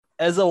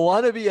as a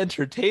wannabe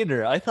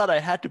entertainer, I thought I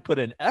had to put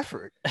in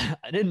effort.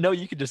 I didn't know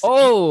you could just.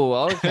 Oh,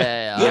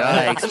 okay.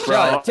 Yikes, bro.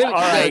 All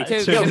right.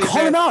 Yo,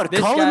 call him out.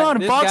 Call him out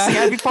in boxing.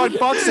 Happy fun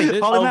boxing.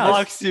 Call him out. I'll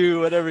box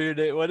you, whatever your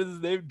name. What is his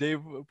name? Dave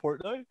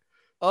Portnoy?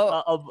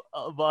 Oh,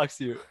 I'll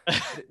box you.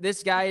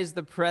 This guy is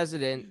the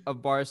president of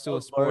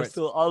Barstool Sports.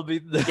 Barstool, I'll be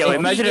the. Yo,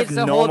 imagine if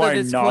Omar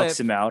knocks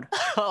him out.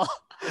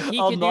 He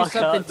could do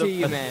something to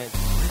you, man.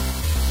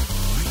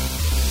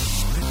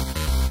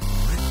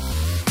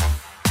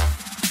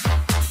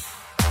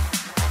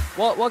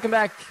 Well, welcome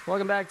back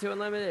to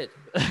Unlimited,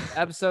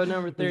 episode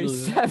number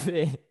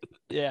 37.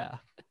 Yeah.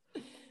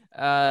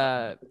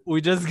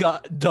 We just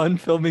got done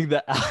filming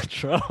the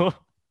outro.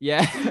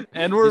 Yeah.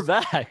 And we're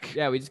back.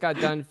 Yeah, we just got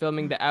done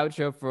filming the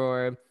outro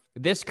for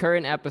this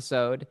current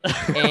episode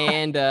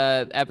and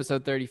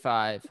episode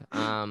 35.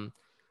 We're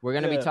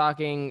going to be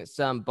talking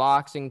some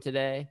boxing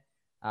today.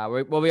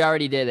 We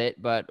already did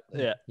it, but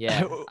yeah.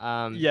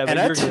 But you're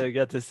gonna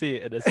get to see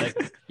it in a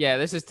second. Yeah,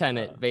 this is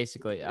Tenet,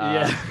 basically.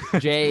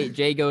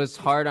 Jay goes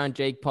hard on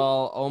Jake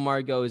Paul.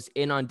 Omar goes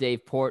in on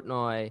Dave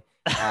Portnoy.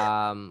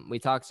 We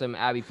talk some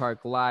Abbey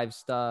Park Live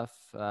stuff,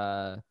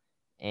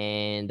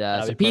 and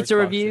some pizza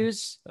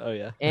reviews. Oh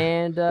yeah.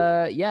 And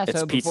it's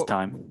so pizza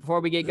time. Before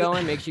we get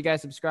going, make sure you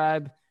guys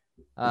subscribe.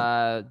 Do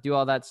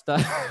all that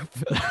stuff.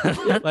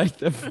 Like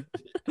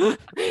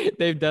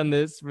they've done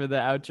this for the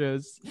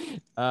outros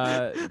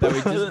that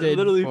we just did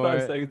literally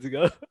 5 seconds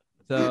ago.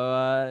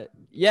 So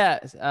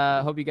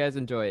hope you guys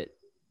enjoy it.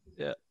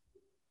 Yeah.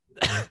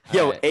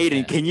 Yo, right,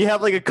 Aiden, can you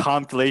have like a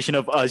compilation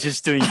of us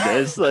just doing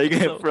this, like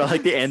for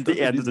like the end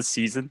of the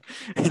season?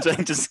 It's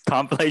like just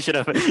compilation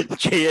of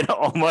Jay and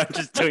Omar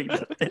just doing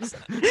this,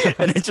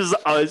 and it's just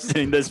us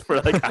doing this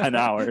for like an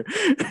hour.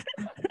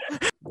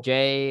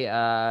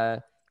 Jay,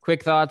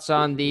 quick thoughts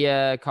on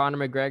the Conor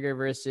McGregor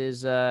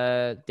versus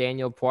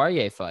Daniel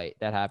Poirier fight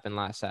that happened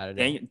last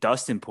Saturday.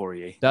 Dustin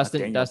Poirier.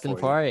 Dustin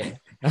Poirier.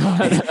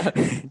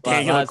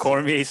 Daniel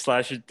Cormier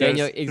 /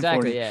 Daniel,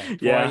 exactly, Poirier.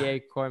 Poirier,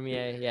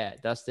 Cormier,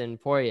 Dustin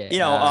Poirier.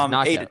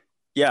 Aiden,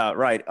 yeah,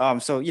 right.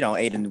 So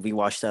Aiden, we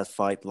watched that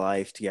fight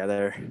live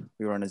together.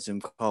 We were on a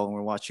Zoom call and we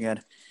were watching it.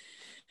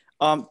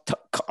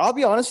 I'll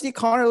be honest with you,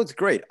 Conor looked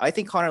great. I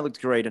think Conor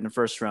looked great in the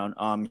first round.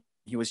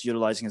 He was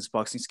utilizing his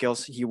boxing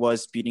skills. He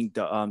was beating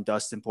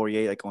Dustin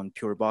Poirier like on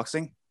pure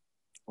boxing.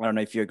 I don't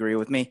know if you agree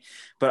with me,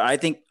 but I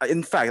think,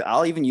 in fact,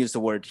 I'll even use the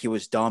word he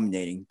was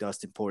dominating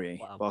Dustin Poirier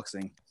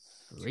boxing.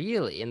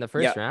 Really? In the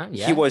first round?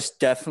 Yeah. He was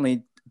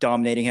definitely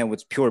dominating him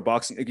with pure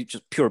boxing,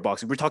 just pure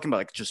boxing. We're talking about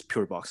like just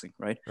pure boxing,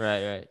 right?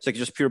 Right. It's like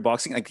just pure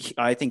boxing. Like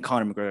I think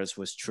Conor McGregor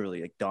was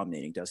truly like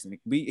dominating Dustin.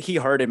 He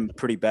hurt him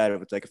pretty bad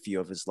with like a few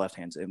of his left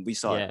hands, and we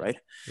saw it, right?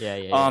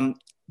 Yeah.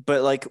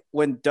 But like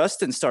when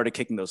Dustin started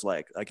kicking those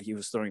legs, like he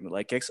was throwing the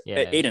leg kicks.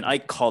 Aiden, I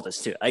called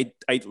this too. I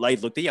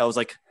looked at you. I was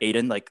like,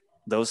 Aiden, like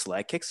those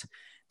leg kicks,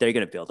 they're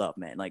gonna build up,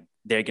 man. Like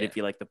they're gonna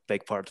be like the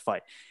big part of the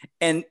fight.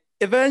 And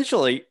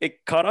eventually,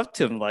 it caught up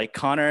to him. Like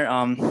Conor,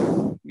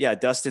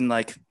 Dustin,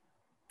 like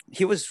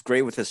he was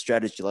great with his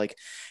strategy. Like,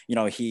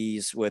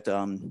 he's with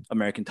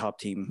American Top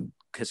Team.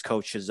 His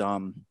coach is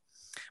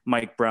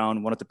Mike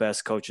Brown, one of the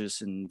best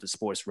coaches in the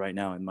sports right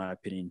now, in my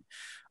opinion.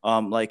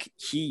 Like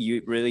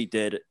he really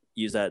did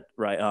use that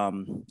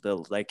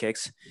the leg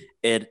kicks.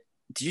 Did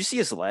you see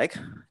his leg?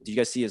 Did you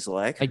guys see his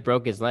leg? Like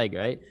broke his leg,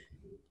 right?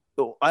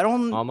 I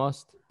don't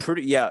almost.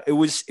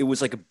 It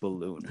was like a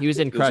balloon. He was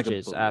in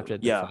crutches after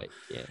the fight.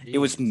 Yeah, it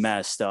was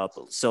messed up.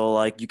 So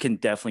like you can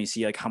definitely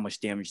see like how much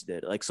damage it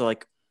did. Like so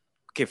like,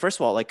 okay, first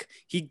of all, like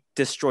he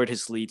destroyed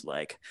his lead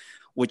leg,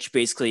 which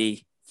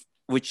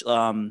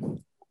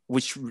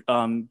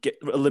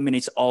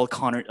eliminates all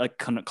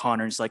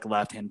Conor's like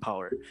left hand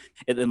power.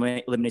 It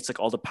eliminates like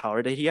all the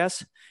power that he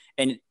has,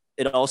 and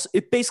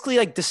it basically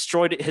like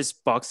destroyed his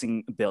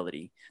boxing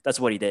ability. That's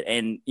what he did.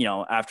 And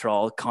after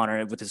all,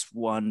 Conor with his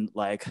one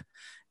leg,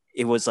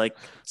 it was like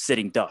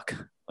sitting duck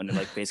on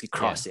like basically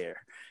crosshair,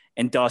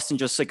 and Dustin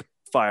just like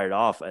fired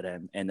off at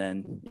him, and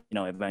then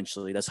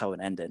eventually that's how it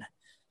ended.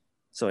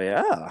 So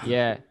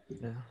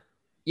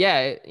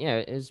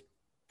it's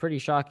pretty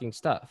shocking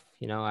stuff.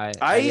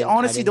 I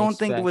honestly don't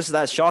think it was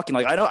that shocking.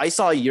 Like I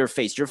saw your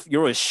face.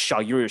 You're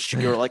shocked.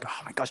 You're like,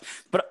 oh my gosh.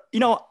 But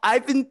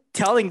I've been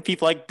telling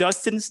people like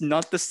Dustin's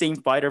not the same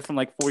fighter from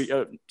like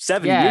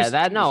 7 years.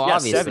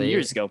 Obviously 7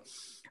 years ago.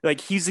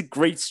 Like he's a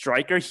great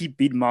striker. He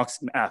beat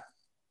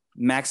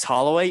Max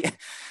Holloway,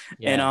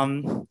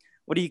 and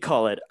what do you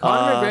call it?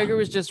 Conor McGregor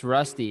was just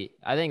rusty.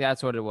 I think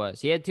that's what it was.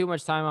 He had too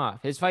much time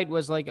off. His fight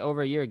was like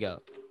over a year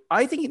ago.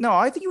 I think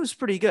he was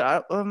pretty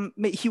good.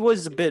 He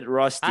was a bit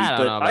rusty,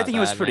 but I think he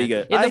was pretty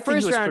good. In the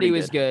first round, he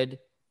was good,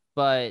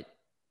 but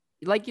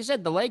like you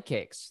said, the leg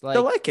kicks. Like,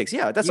 the leg kicks,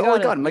 that's all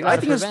I got him. Like I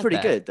think it was pretty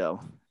good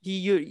though. He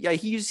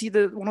used see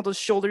one of those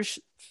shoulder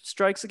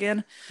strikes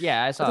again.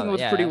 Yeah, I think it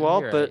was pretty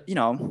well, but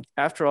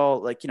after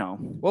all, like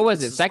what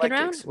was it? Second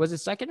round? Kicks. Was it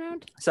second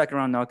round? Second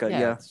round knockout.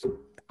 Yeah.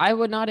 I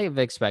would not have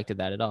expected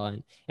that at all.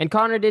 And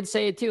Conor did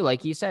say it too,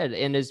 like he said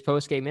in his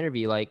post-game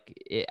interview, like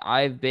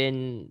I've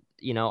been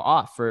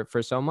off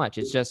for so much.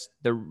 It's just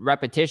the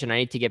repetition. I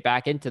need to get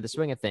back into the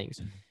swing of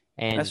things.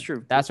 And That's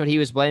true. That's what he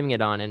was blaming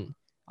it on. And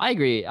I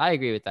agree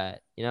with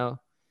that, you know?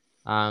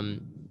 Do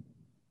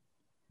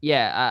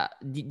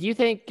you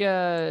think,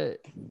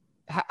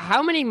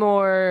 how many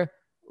more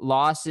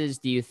losses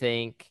do you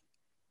think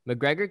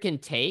McGregor can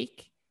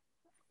take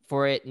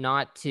for it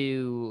not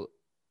to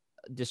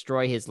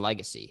destroy his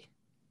legacy?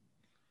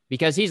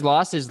 Because he's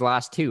lost his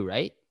last 2,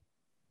 right?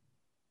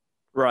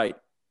 Right.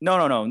 No.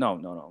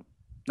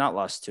 Not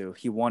last 2.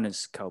 He won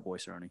his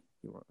Cowboys, Ernie.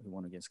 He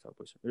won against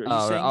Cowboys.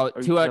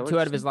 Two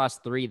out of his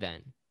last 3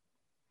 then.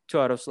 2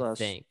 out of his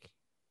last. I think.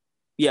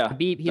 Yeah.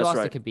 Khabib, he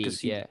lost to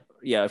Khabib.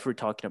 Yeah, if we're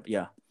talking about,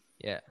 yeah.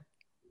 Yeah.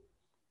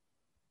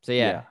 So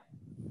yeah.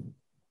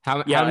 How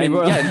many and,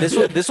 more? and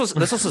this was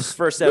his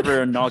first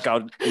ever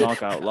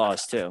knockout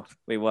loss too.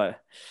 Wait, what?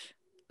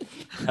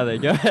 Heather,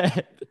 go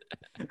ahead.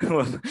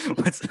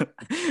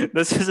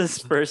 This is his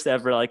first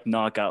ever like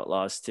knockout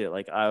loss too.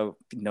 Like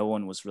no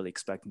one was really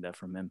expecting that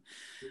from him.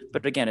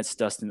 But again, it's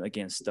Dustin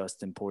against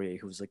Dustin Poirier,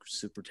 who's like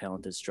super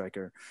talented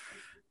striker.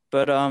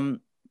 But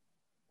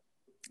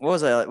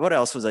what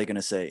else was I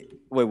gonna say?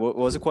 Wait, what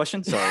was the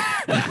question? Sorry.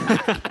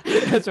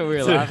 That's what we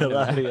were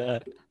laughing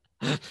at.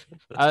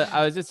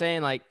 I was just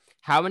saying, like,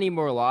 how many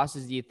more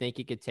losses do you think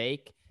he could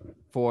take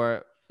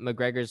for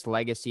McGregor's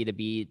legacy to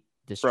be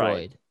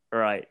destroyed?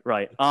 Right.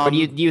 Or do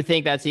you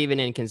think that's even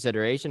in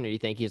consideration, or do you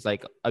think he's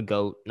like a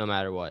GOAT no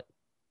matter what?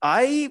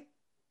 I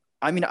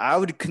mean, I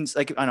would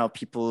I know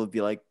people would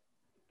be like,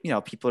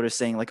 people are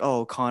saying like,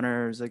 oh,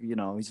 Conor's like,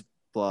 he's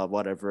blah,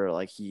 whatever,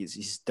 like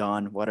he's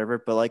done, whatever.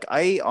 But like,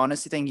 I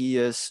honestly think he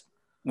is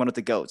one of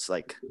the GOATs,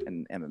 like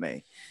in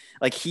MMA.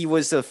 Like he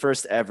was the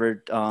first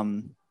ever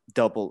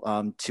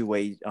double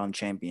two-way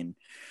champion.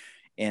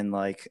 And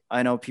like,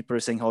 I know people are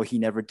saying, oh, he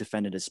never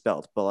defended his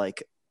belt, but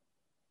like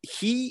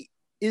he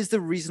is the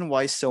reason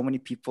why so many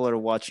people are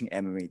watching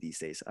MMA these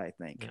days, I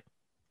think.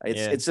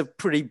 It's a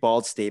pretty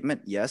bold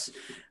statement, yes.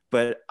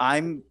 But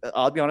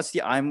I'll be honest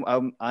with you,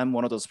 I'm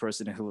one of those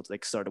person who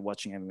like started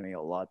watching MMA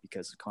a lot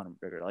because of Conor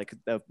McGregor. Like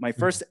my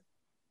first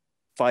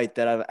fight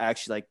that I've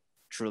actually like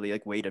truly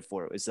like waited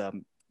for was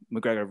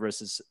McGregor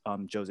versus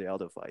Jose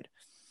Aldo fight.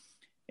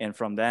 And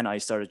from then I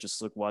started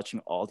just like watching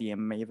all the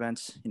MMA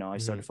events. I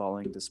started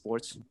following the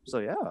sports. So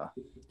yeah.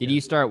 Did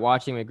you start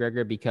watching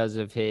McGregor because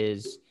of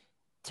his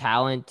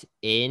talent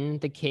in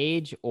the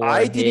cage, or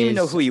I didn't even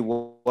know who he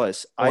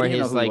was? I didn't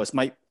know who he was.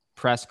 My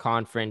press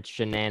conference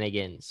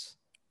shenanigans.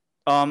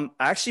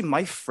 Actually,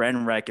 my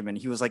friend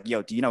recommended. He was like,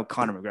 "Yo, do you know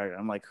Conor McGregor?"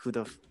 I'm like,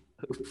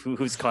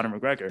 who's Conor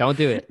McGregor? Don't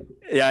do it.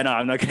 Yeah, no,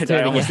 I'm not gonna.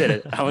 I almost did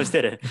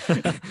it.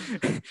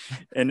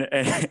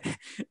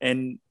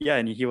 and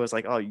he was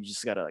like, "Oh, you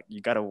just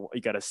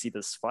gotta see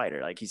this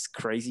fighter. Like, he's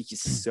crazy.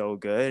 He's so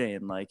good,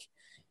 and like,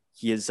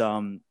 he is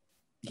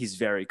he's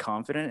very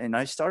confident." And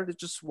I started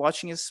just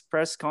watching his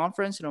press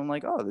conference, and I'm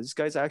like, "Oh, this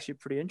guy's actually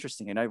pretty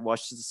interesting." And I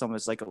watched some of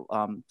his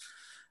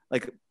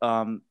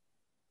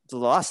the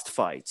last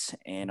fights,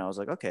 and I was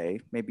like, okay,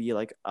 maybe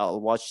like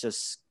I'll watch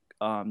this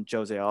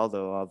Jose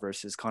Aldo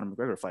versus Conor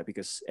McGregor fight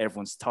because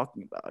everyone's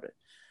talking about it.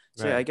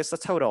 So yeah, I guess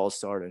that's how it all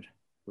started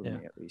for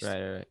me, at least.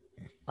 Right.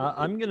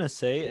 I'm gonna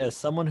say, as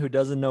someone who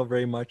doesn't know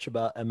very much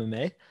about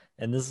MMA,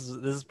 and this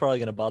is probably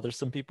gonna bother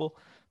some people,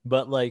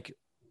 but like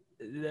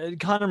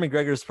Conor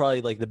McGregor is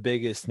probably like the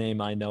biggest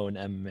name I know in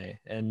MMA,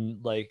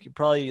 and like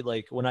probably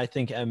like when I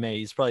think MMA,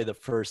 he's probably the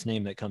first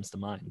name that comes to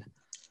mind.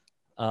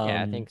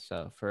 I think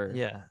so.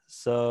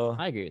 So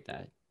I agree with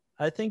that.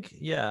 I think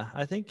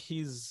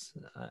he's.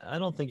 I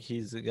don't think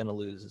he's gonna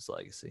lose his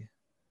legacy.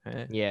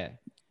 Right? Yeah.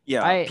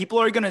 People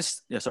are gonna.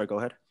 Yeah, sorry. Go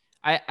ahead.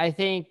 I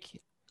think,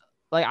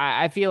 like,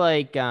 I feel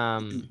like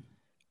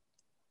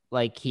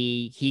like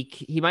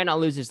he might not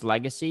lose his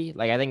legacy.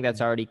 Like, I think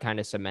that's already kind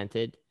of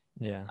cemented.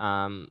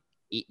 Yeah.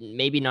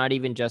 Maybe not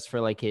even just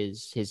for like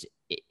his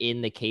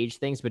in the cage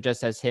things, but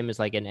just as him as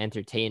like an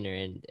entertainer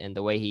and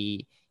the way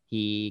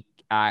he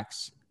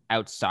acts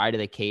outside of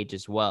the cage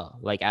as well,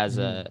 like as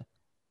a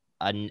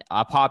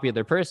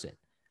popular person.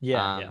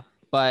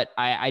 But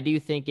I do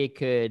think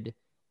it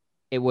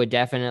would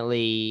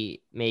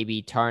definitely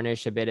maybe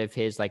tarnish a bit of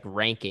his like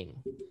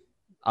ranking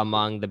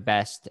among the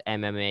best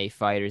MMA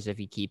fighters if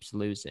he keeps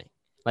losing.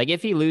 Like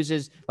if he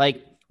loses,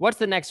 like what's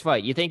the next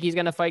fight? You think he's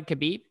gonna fight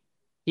Khabib?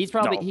 He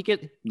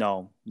could.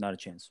 No, not a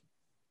chance.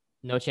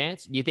 No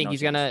chance? Do you think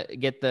he's gonna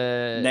get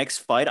the next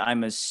fight?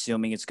 I'm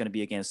assuming it's gonna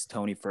be against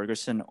Tony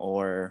Ferguson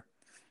or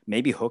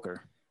maybe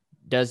Hooker.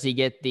 Does he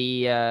get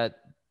the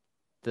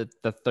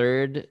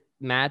third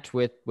match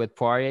with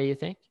Poirier, you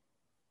think?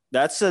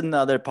 That's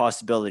another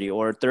possibility,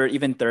 or third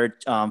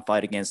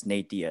fight against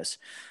Nate Diaz.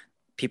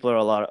 A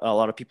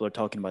lot of people are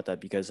talking about that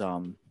because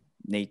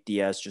Nate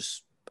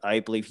Diaz I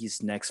believe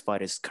his next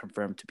fight is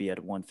confirmed to be at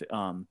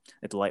the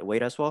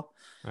lightweight as well.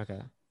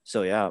 Okay.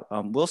 So yeah,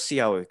 we'll see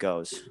how it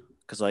goes.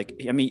 Because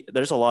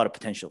there's a lot of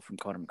potential from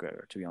Conor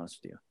McGregor, to be honest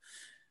with you.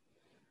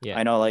 Yeah.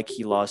 I know like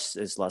he lost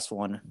his last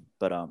one,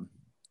 but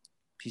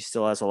he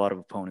still has a lot of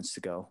opponents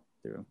to go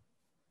through.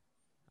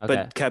 Okay.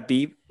 But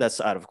Khabib, that's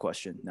out of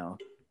question. No,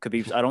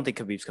 I don't think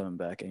Khabib's coming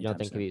back. You don't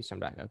think Khabib's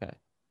coming back? Okay.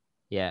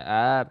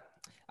 Yeah.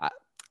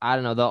 I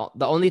don't know.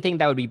 The only thing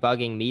that would be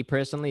bugging me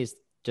personally is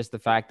just the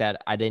fact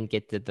that I didn't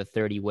get to the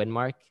 30 win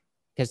mark,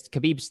 because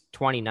Khabib's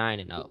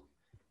 29-0,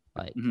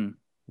 like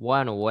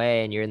one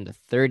away, and you're in the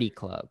 30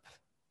 club.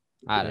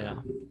 I don't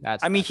know.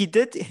 I mean, he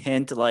did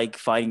hint like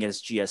fighting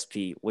as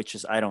GSP, which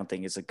is I don't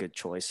think is a good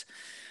choice.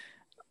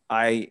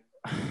 He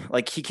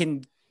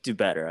can do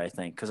better, I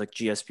think, because like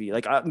GSP,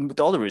 like with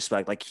all the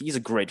respect, like he's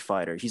a great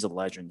fighter. He's a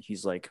legend.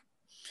 He's like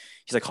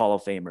Hall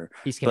of Famer.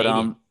 He's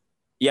Canadian. But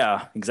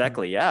yeah,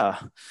 exactly. Yeah.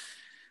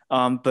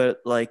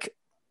 But like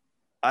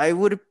I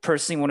would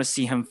personally want to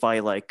see him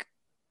fight like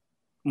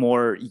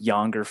more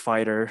younger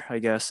fighter, I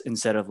guess,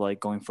 instead of like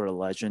going for a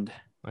legend.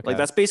 Okay. Like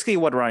that's basically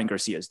what Ryan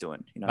Garcia is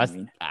doing. You know what I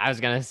mean? I was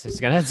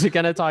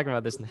gonna talk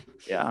about this.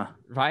 Yeah.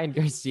 Ryan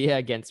Garcia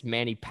against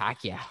Manny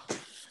Pacquiao.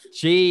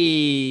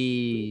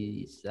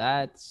 Jeez,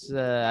 that's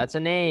a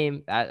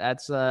name.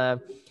 That's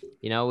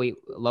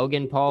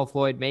Logan Paul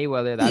Floyd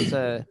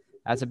Mayweather.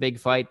 That's a big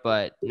fight.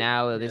 But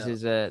now this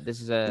is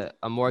a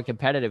more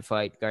competitive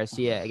fight.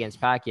 Garcia against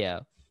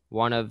Pacquiao,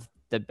 one of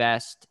the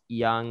best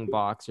young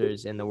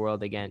boxers in the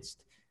world against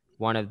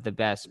one of the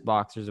best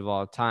boxers of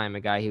all time, a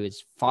guy who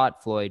has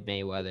fought Floyd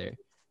Mayweather.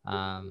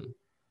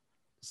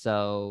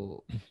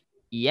 So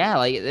yeah,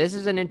 like this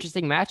is an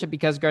interesting matchup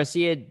because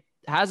Garcia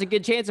has a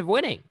good chance of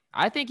winning.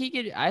 I think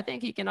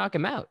he can knock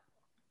him out.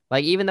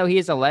 Like, even though he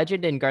is a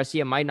legend and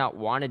Garcia might not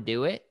want to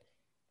do it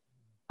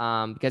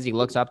because he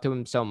looks up to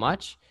him so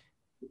much,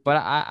 but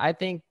I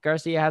think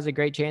Garcia has a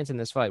great chance in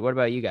this fight. What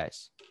about you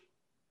guys?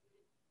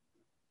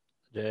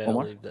 Yeah,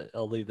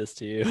 I'll leave this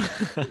to you.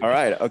 All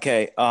right.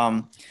 Okay.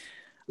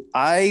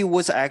 I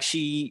was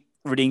actually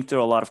reading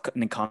through a lot of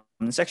in the comment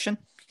section,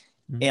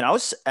 and I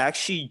was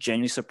actually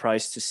genuinely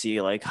surprised to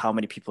see like how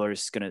many people are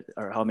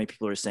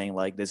saying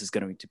like this is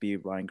going to be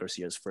Ryan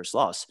Garcia's first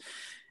loss,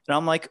 and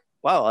I'm like,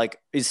 wow, like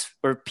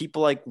are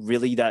people like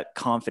really that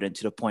confident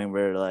to the point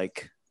where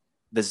like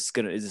this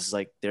is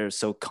like they're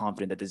so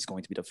confident that this is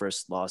going to be the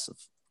first loss of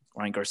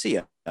Ryan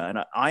Garcia,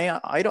 and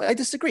I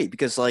disagree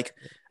because like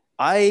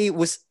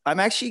I'm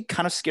actually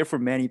kind of scared for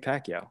Manny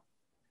Pacquiao.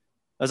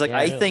 I was like,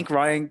 I think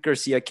Ryan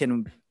Garcia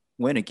can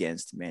win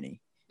against Manny.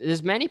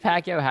 Does Manny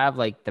Pacquiao have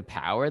like the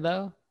power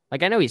though?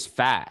 Like I know he's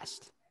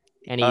fast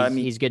and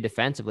he's good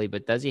defensively,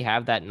 but does he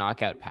have that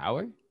knockout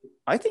power?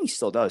 I think he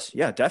still does.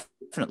 Yeah,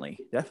 definitely.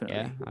 Yeah,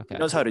 okay. He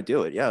knows how to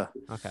do it. Yeah.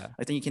 Okay.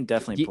 I think he can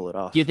definitely pull it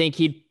off. Do you think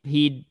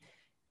he'd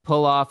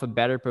pull off a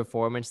better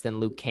performance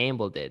than Luke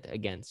Campbell did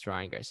against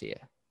Ryan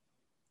Garcia?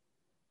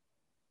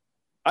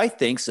 I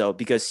think so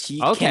because he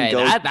can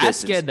go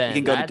that's good then.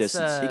 He can go to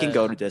distance. He can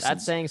go to distance.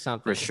 That's saying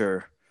something. For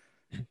sure.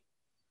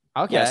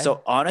 Okay. Yeah,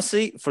 so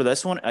honestly, for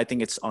this one, I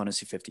think it's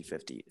honestly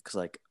 50-50 because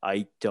like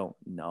I don't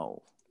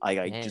know.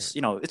 I just,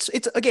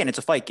 it's again, it's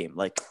a fight game.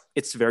 Like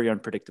it's very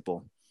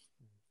unpredictable.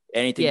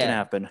 Anything can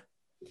happen.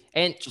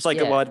 And just like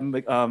what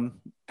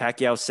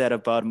Pacquiao said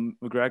about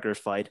McGregor's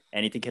fight,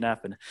 anything can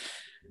happen.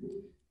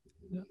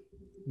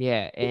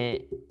 Yeah,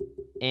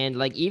 and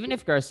like even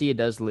if Garcia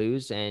does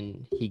lose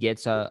and he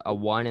gets a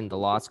 1 in the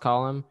loss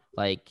column,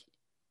 like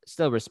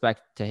still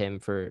respect to him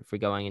for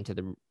going into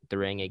the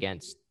ring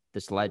against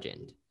this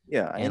legend.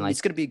 Yeah, and like,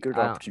 it's gonna be a good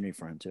opportunity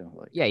for him too.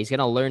 Like, yeah, he's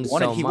gonna learn so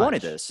much. He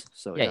wanted this,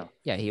 so yeah.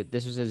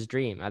 This was his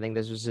dream. I think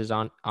this was his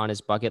on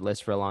his bucket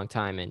list for a long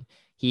time, and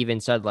he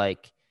even said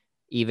like,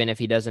 even if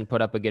he doesn't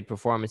put up a good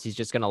performance, he's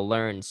just gonna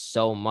learn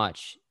so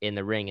much in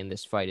the ring in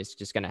this fight. It's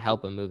just gonna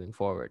help him moving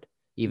forward,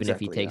 even if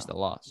he takes the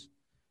loss.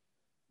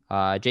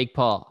 Jake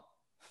Paul,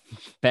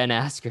 Ben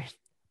Askren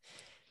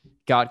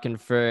got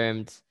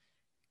confirmed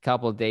a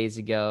couple days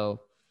ago,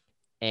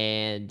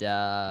 and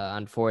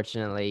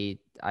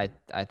unfortunately, I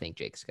think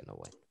Jake's gonna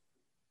win.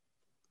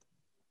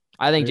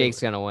 I think Jake's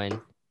gonna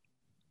win.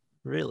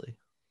 Really?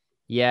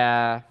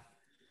 Yeah,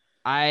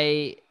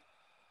 I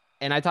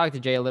talked to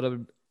Jay a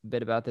little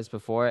bit about this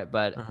before,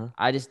 but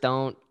I just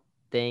don't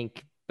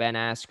think Ben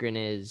Askren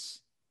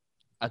is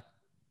a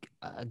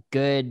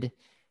good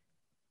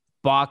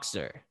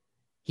boxer.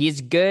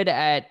 He's good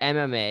at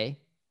MMA,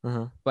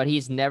 but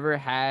he's never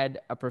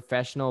had a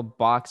professional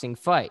boxing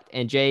fight.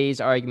 And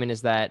Jay's argument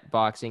is that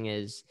boxing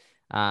is,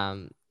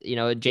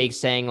 Jake's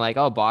saying like,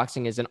 oh,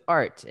 boxing is an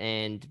art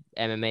and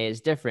MMA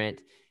is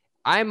different.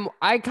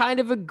 I kind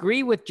of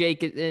agree with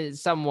Jake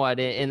somewhat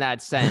in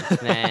that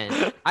sense,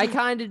 man. I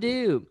kind of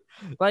do.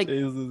 Like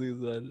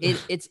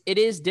it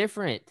is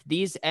different.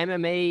 These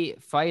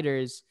MMA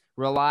fighters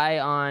rely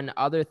on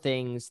other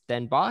things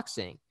than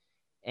boxing.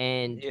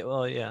 And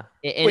yeah.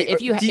 And wait,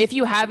 if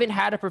you haven't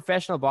had a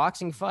professional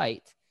boxing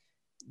fight,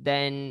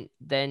 then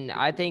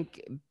I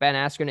think Ben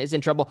Askren is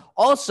in trouble.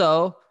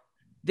 Also,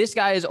 this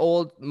guy is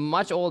old,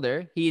 much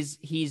older.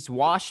 He's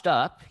washed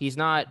up. He's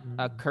not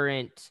a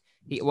current.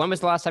 When was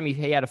the last time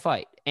he had a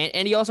fight?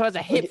 And he also has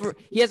a hip.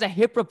 He has a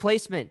hip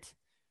replacement.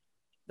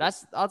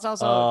 That's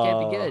also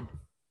can't be good.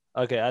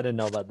 Okay, I didn't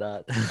know about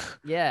that.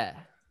 Yeah.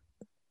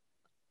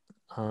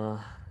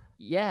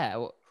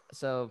 Yeah.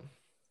 So.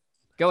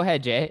 Go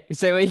ahead, Jay.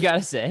 Say what you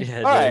gotta say.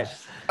 Yeah,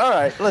 All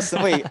right.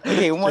 Listen, wait.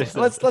 Okay,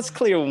 let's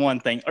clear one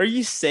thing. Are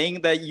you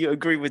saying that you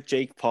agree with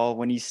Jake Paul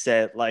when he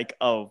said like,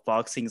 "Oh,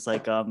 boxing's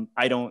like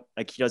I don't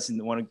like he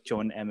doesn't want to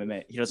join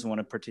MMA. He doesn't want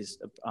to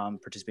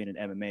participate in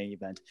an MMA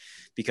event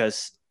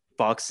because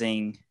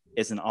boxing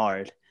is an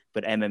art,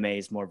 but MMA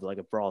is more of like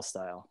a brawl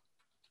style."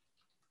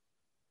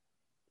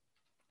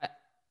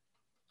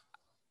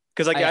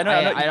 Because like I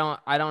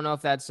don't know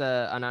if that's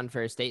an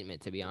unfair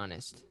statement, to be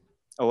honest.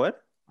 Oh,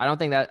 what? I don't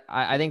think that.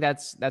 I think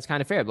that's kind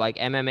of fair. Like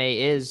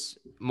MMA is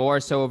more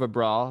so of a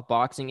brawl.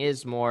 Boxing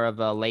is more of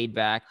a laid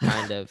back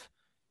kind of.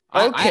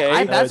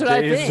 Okay, that's what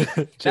I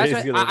think. Jay's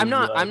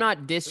I'm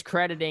not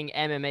discrediting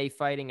MMA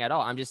fighting at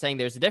all. I'm just saying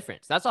there's a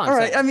difference. That's all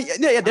I'm saying. I mean,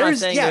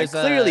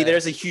 clearly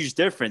there's a huge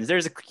difference.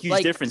 There's a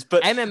huge difference.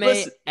 But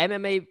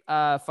MMA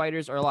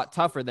fighters are a lot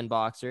tougher than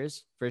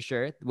boxers for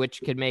sure,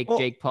 which could make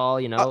Jake Paul,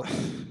 not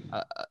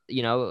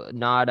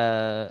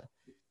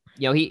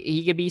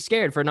he could be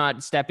scared for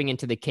not stepping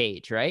into the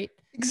cage, right?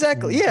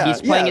 Exactly. Yeah.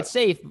 He's playing it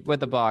safe with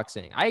the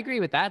boxing. I agree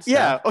with that stuff.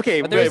 Yeah.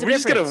 Okay. We're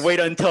just gonna wait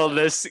until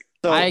this.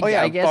 So,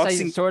 I guess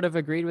boxing... I sort of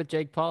agreed with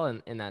Jake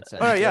Paul in that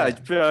sense. Oh yeah,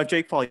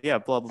 Jake Paul. Yeah.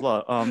 Blah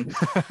blah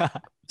blah.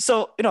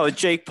 So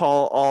Jake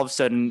Paul. All of a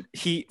sudden,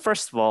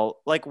 first of all,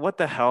 like, what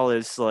the hell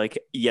is like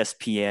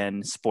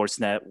ESPN,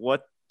 Sportsnet?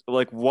 What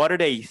are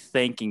they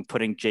thinking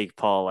putting Jake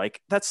Paul like?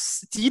 Do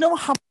you know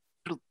how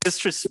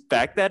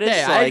disrespect that is?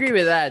 Yeah, I agree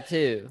with that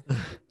too.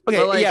 Okay,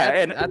 but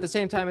and at the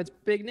same time, it's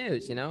big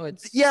news.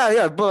 It's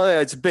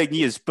but it's big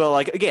news. But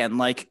like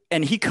again,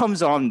 and he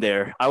comes on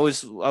there. I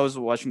was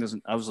watching this.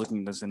 I was looking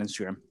at this on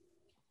Instagram.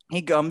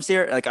 He comes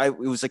there, it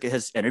was like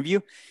his interview,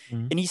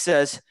 and he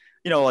says,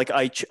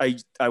 I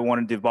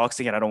want to do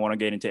boxing and I don't want to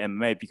get into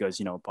MMA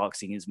because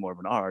boxing is more of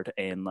an art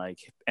and like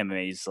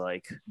MMA is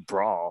like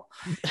brawl.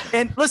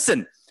 And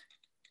listen,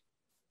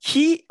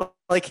 Jake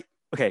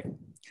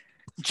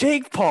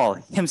Paul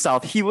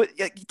himself,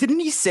 didn't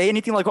he say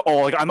anything like,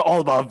 "Oh, like I'm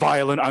all about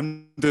violent.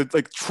 I'm the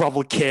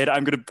trouble kid. I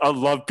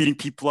love beating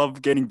people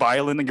up, getting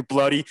violent and get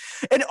bloody."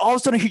 And all of a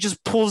sudden, he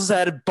just pulls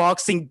that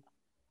boxing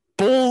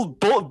bull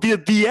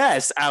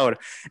BS out,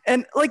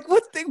 and like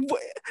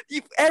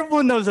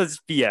everyone knows that's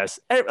BS.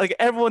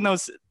 Everyone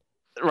knows.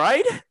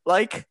 Right?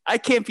 Like, I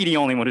can't be the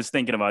only one who's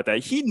thinking about that.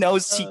 He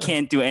knows he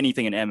can't do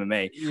anything in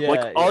MMA.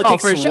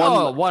 For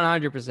sure,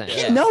 100%.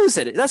 He knows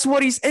it. That's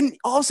what and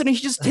all of a sudden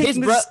he's just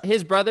taking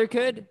his brother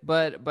could,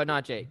 but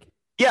not Jake.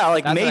 Yeah,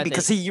 like that's maybe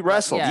because he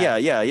wrestled.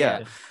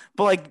 Yeah.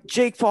 But like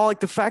Jake Paul, like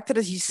the fact that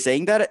he's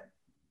saying that,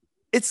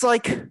 it's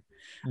like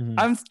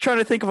I'm trying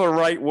to think of a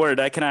right word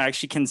I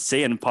can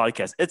say in a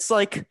podcast. It's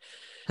like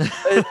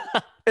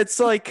it's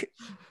like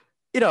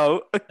a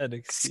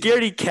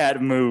scaredy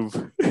cat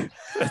move.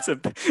 That's the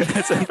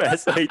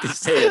best way to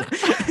say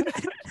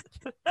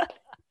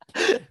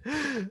it.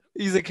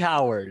 He's a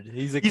coward.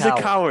 He's a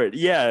coward.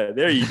 Yeah,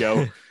 there you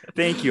go.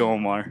 Thank you,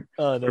 Omar,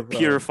 for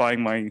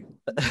purifying my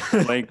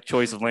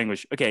choice of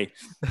language. Okay.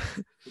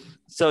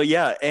 So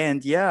I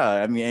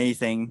mean,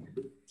 anything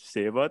to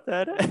say about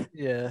that?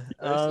 Yeah.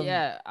 No,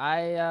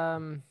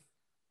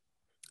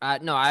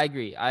 I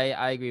agree.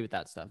 I agree with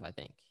that stuff. I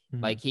think.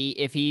 Like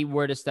if he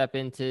were to step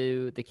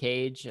into the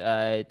cage,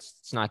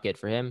 it's not good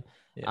for him.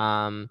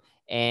 Yeah.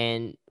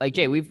 And like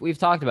Jay, we've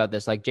talked about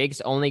this. Like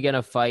Jake's only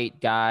gonna fight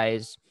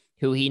guys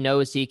who he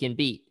knows he can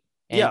beat.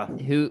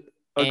 And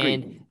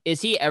and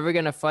is he ever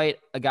gonna fight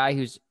a guy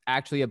who's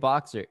actually a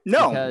boxer?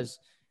 No. Because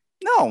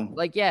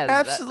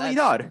absolutely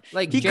not.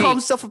 Like he calls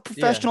himself a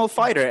professional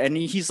fighter, and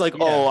he's like,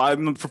 "Oh,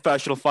 I'm a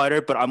professional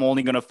fighter, but I'm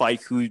only gonna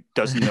fight who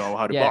doesn't know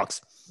how to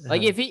box."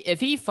 Like if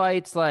he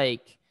fights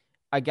like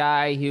a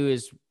guy who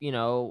is,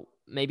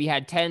 maybe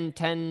had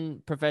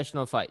 10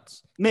 professional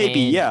fights.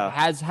 Maybe,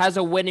 Has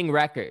a winning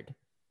record.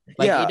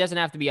 Like he doesn't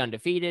have to be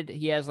undefeated.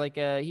 He has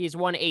he's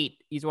won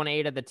 8. He's won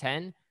 8 of the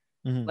 10.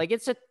 Like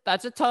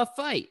that's a tough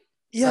fight.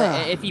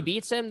 Yeah. If he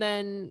beats him,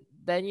 then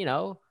that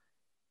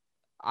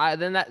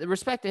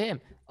respect to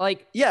him.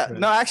 Like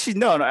about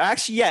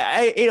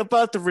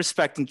the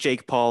respecting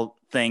Jake Paul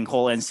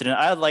whole incident.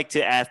 I'd like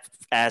to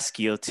ask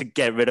you to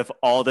get rid of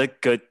all the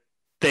good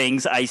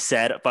things I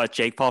said about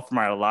Jake Paul from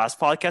our last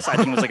podcast. I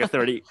think it was like a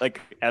 30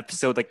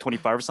 episode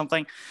 25 or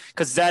something,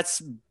 because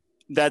that's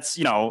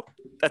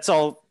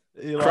all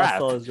crap.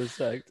 All his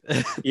respect.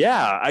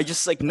 Yeah, I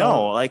just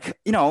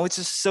it's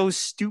just so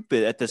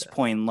stupid at this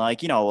point.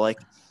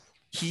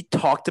 He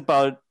talked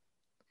about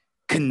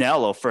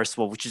Canelo first of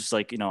all, which is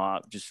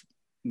just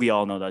we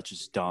all know that's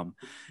just dumb.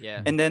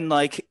 Yeah. And then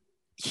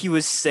he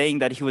was saying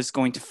that he was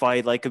going to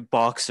fight like a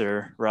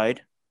boxer,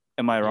 right?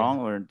 Am I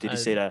wrong, or did he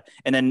say that?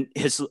 And then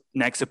his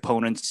next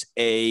opponent's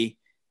ex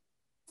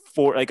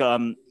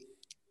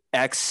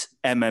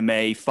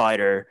MMA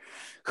fighter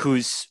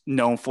who's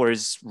known for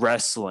his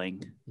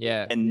wrestling,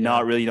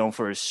 not really known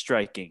for his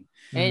striking.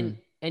 And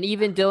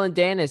even Dylan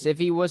Dennis, if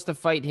he was to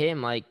fight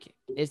him,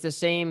 it's the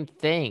same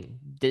thing.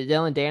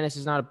 Dylan Dennis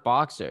is not a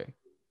boxer.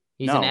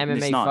 He's an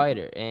MMA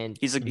fighter, and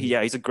he's a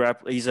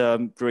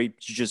great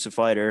jiu-jitsu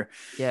fighter.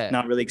 Yeah,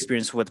 not really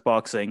experienced with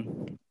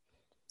boxing.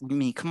 I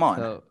mean, come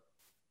on.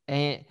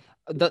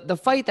 The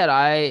fight that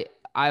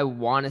I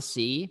want to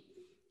see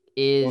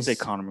is. Don't say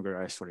Conor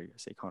McGregor. I swear to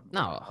say Conor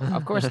McGregor. No,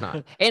 of course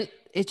not. And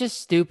it's just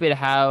stupid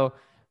how,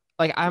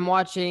 like, I'm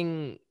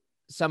watching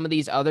some of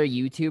these other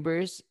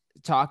YouTubers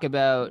talk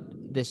about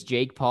this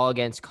Jake Paul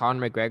against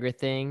Conor McGregor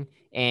thing,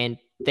 and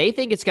they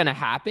think it's gonna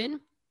happen,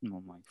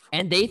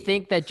 and they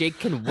think that Jake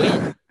can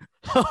win.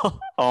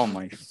 Oh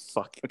my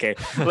fuck. Okay,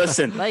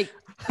 listen. Like,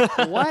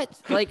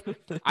 what? Like,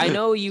 I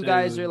know you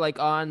guys are like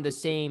on the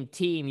same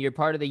team. You're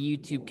part of the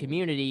YouTube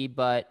community,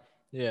 but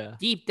yeah,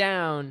 deep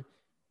down,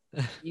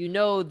 you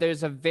know,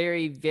 there's a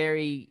very,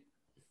 very.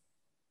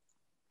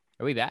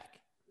 Are we back?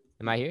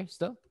 Am I here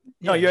still?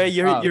 No, you're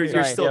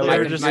still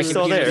there. My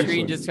computer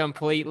screen just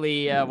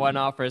completely went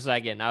off for a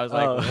second. I was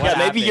like, what maybe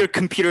happened? your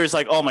computer is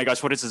like, oh my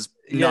gosh, what is this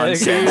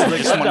nonsense? I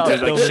just wanted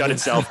to like shut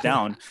itself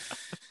down.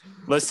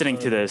 Listening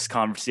to this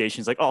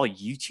conversation is like, oh,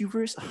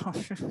 YouTubers?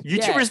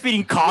 YouTubers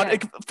being caught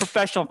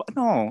professional.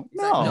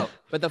 No.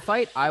 But the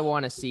fight I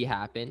want to see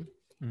happen,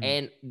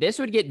 and this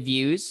would get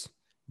views.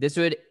 This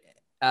would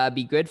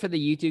be good for the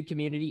YouTube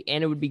community,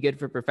 and it would be good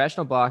for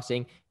professional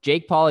boxing.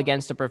 Jake Paul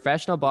against a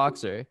professional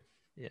boxer.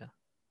 Yeah.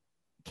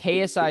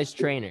 KSI's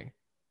trainer,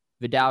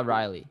 Vidal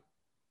Riley.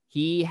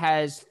 He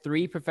has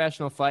 3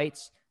 professional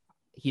fights.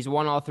 He's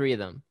won all 3 of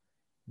them.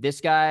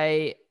 This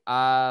guy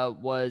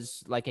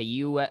was like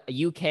a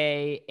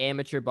UK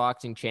amateur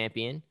boxing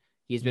champion.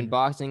 He's been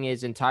boxing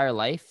his entire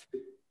life.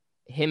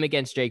 Him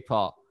against Jake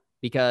Paul,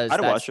 because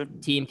that's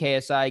Team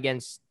KSI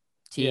against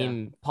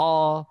Team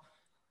Paul.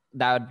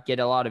 That would get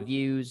a lot of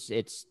views.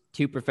 It's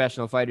 2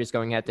 professional fighters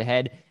going head to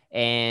head,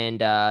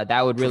 and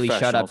that would really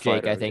shut up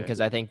Jake, I think,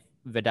 because I think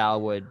Vidal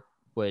would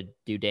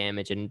do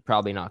damage and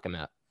probably knock him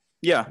out.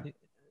 Yeah.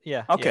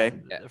 Okay.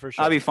 Yeah, for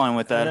sure. I'll be fine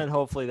with that. And then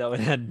hopefully that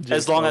would end.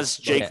 As long as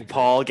Jake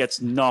Paul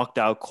gets knocked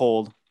out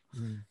cold.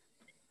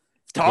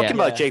 Talking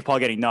about Jake Paul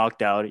getting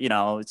knocked out, you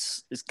know,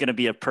 it's gonna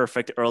be a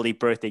perfect early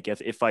birthday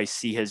gift if I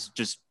see his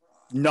just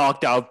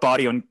knocked out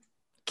body on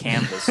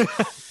canvas.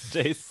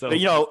 But,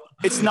 you know,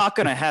 it's not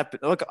gonna happen.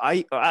 Look,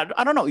 I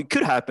don't know. It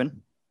could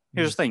happen.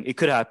 Here's the thing. It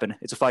could happen.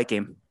 It's a fight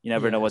game. You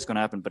never know what's going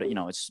to happen. But, you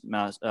know, it's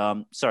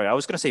sorry, I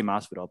was going to say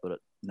Masvidal, but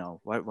no.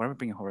 Why am I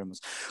bringing Jorge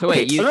Masvidal? So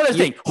wait, another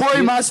thing.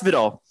 Jorge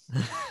Masvidal.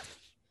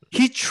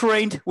 He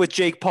trained with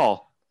Jake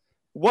Paul.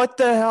 What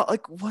the hell?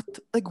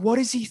 What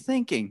is he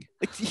thinking?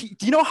 Like,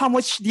 do you know how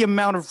much the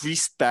amount of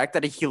respect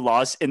that he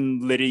lost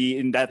in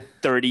that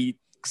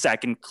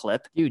 30-second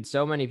clip? Dude,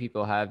 so many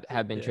people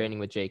have been training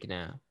with Jake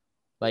now.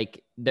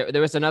 Like,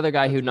 there was another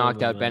guy who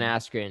knocked out Ben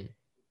Askren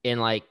in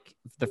like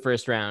the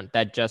first round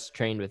that just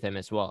trained with him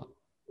as well.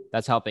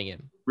 That's helping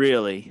him.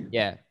 Really?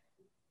 Yeah.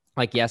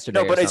 Like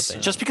yesterday. No, but it's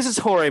just because it's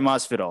Jorge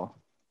Masvidal.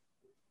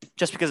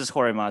 Just because it's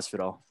Jorge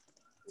Masvidal.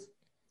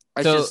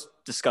 It's just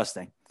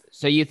disgusting.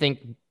 So you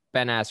think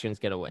Ben Askren's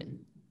gonna win?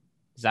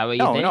 Is that what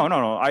you think?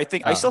 No.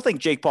 I still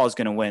think Jake Paul is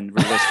gonna win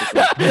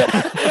realistically.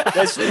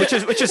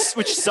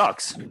 which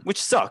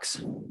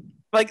sucks.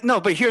 Like,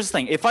 no, but here's the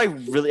thing. If I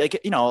really,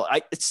 like, you know,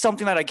 it's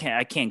something that I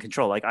can't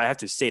control. Like, I have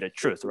to say the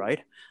truth, right?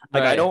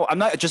 Like, I'm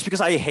not, just because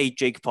I hate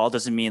Jake Paul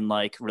doesn't mean,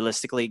 like,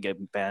 realistically, Ben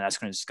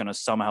Askren is going to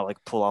somehow, like,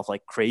 pull off,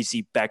 like,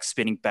 crazy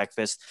spinning back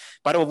fist,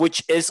 by the way,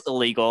 which is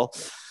illegal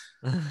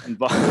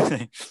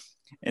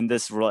in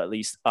this rule, at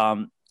least.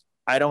 I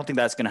don't think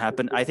that's going to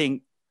happen. I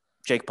think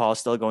Jake Paul is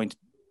still going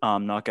to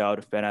knock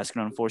out Ben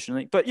Askren,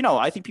 unfortunately. But, you know,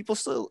 I think people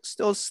still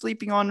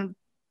sleeping on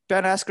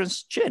Ben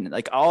Askren's chin.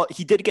 Like,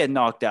 he did get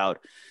knocked out.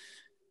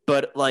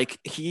 But, like,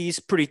 he's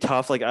pretty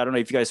tough. Like, I don't know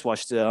if you guys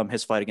watched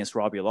his fight against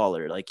Robbie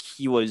Lawler. Like,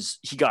 he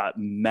got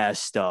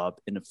messed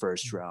up in the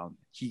first round.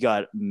 He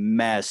got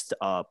messed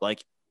up.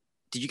 Like,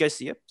 did you guys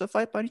see the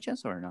fight by any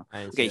chance or no?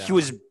 Okay, he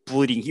was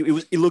bleeding.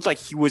 It looked like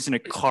he was in a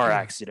car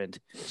accident.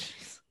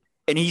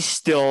 And he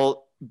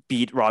still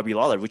beat Robbie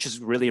Lawler, which is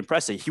really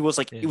impressive. It was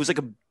like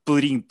a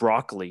bleeding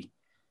broccoli.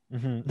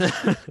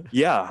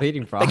 Yeah,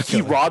 like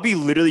Robbie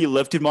literally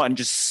lifted him out and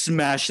just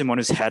smashed him on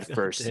his head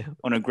first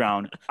on the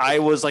ground. I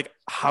was like,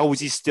 how is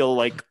he still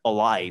like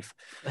alive?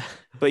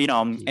 But, you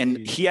know, and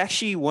he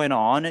actually went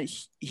on.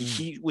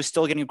 He was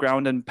still getting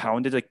ground and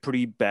pounded like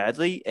pretty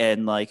badly,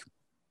 and like,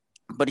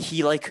 but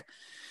he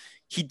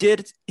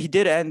did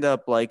end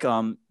up like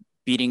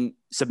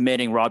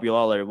submitting Robbie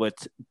Lawler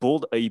with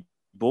a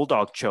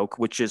bulldog choke,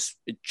 which is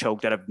a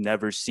choke that I've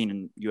never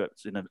seen in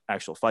an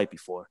actual fight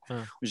before,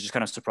 which is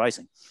kind of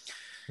surprising.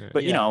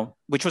 But you know,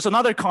 which was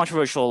another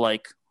controversial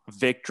like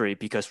victory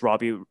because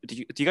Robbie. Do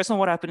you guys know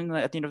what happened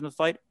at the end of the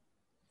fight?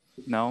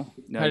 No,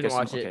 I didn't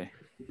watch it.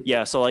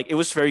 Yeah, so like it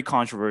was very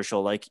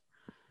controversial. Like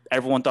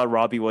everyone thought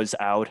Robbie was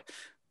out,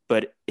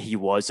 but he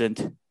wasn't.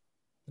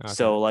 Okay.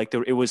 So like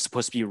it was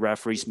supposed to be a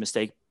referee's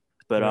mistake.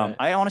 But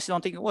I honestly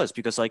don't think it was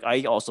because like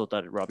I also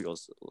thought Robbie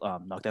was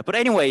knocked out. But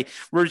anyway,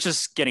 we're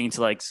just getting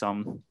into like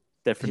some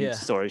different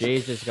stories.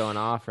 Jay's just going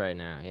off right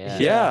now.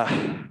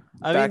 Yeah.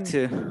 Back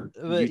to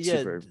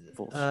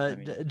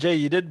YouTuber. Jay,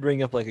 you did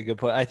bring up like a good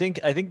point. I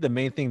think the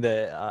main thing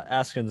that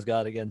Askren's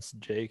got against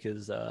Jake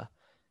is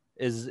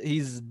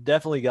he's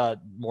definitely got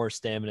more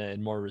stamina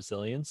and more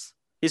resilience.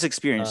 He's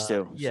experienced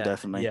too. Yeah, so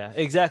definitely. Yeah,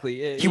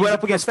 exactly. He went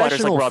up against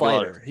fighters like Robbie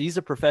Lawler. He's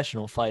a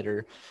professional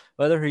fighter,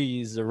 whether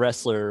he's a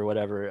wrestler or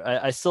whatever.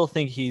 I still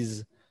think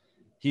he's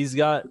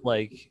got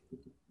like,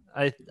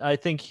 I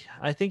think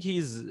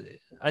he's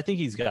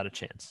got a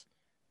chance.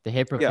 The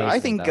hip replacement. Yeah, I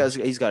think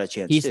he's got a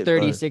chance. He's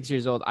 36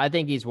 years old. I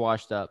think he's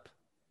washed up.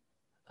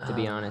 To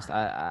be honest,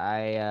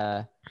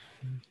 when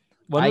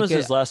was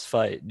his last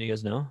fight? Do you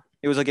guys know?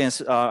 It was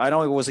against. I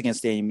know it was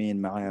against Amy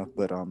and Maya,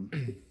 but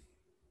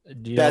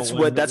that's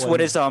what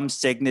his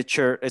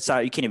signature. It's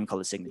not. You can't even call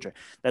it signature.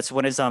 That's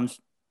when his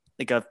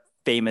like a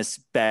famous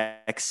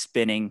back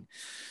spinning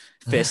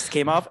fist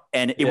came up,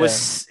 and it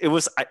was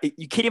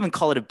you can't even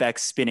call it a back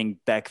spinning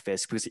back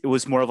fist because it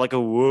was more of like a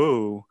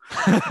whoa,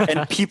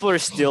 and people are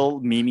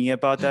still memeing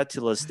about that to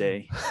this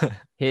day.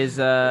 His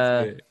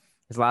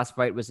last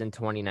fight was in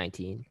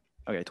 2019.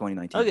 Okay,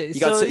 2019. Okay,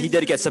 he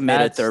did get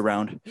submitted third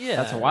round. Yeah,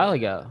 that's a while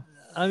ago.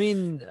 I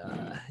mean,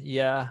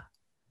 yeah.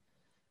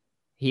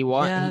 He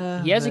won.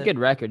 Yeah, he has a good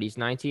record. He's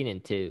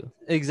 19-2.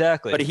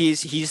 Exactly. But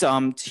he's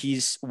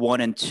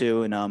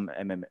 1-2 in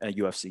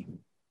UFC.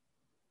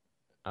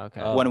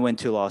 Okay. 1 win,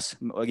 2 loss.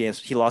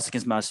 He lost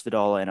against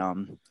Masvidal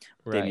and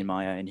Damian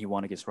Maya, and he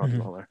won against Robbie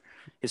Lawler.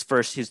 His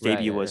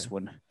debut was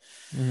when.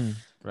 Mm-hmm.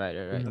 Right.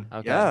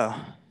 Okay.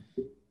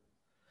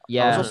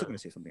 Yeah. I was also gonna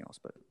say something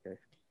else, but okay,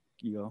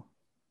 you go.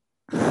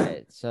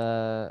 It's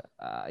I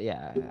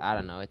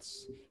don't know.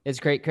 It's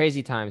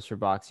crazy times for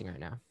boxing right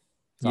now.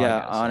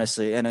 Yeah,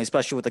 honestly, and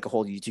especially with like a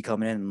whole YouTube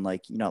coming in, and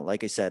like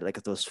like I said,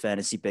 like those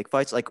fantasy big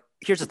fights. Like,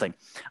 here's the thing,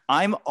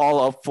 I'm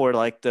all up for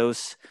like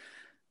those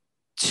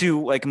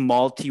 2 like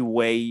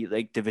multi-way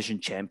like division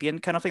champion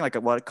kind of thing, like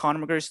what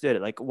Conor McGregor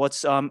did, like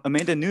what's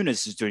Amanda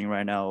Nunes is doing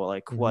right now,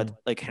 like what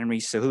like Henry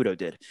Cejudo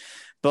did,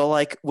 but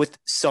like with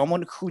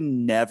someone who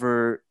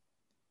never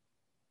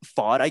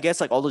fought, I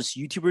guess, like all those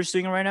YouTubers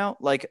doing it right now,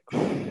 like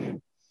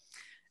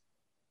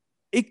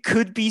it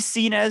could be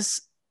seen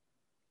as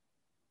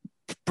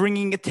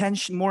bringing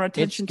more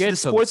attention to the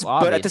sports,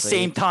 but at the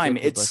same time,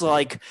 it's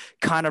like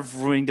kind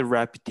of ruining the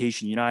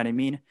reputation. You know what I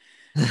mean?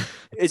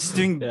 It's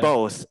doing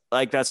both.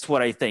 Like, that's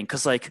what I think.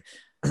 Cause like,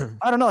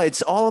 I don't know.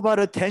 It's all about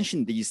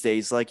attention these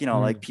days. Like,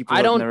 like people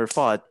have never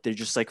fought. They're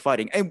just like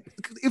fighting. And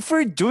if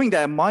we're doing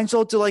that, might as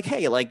well do like,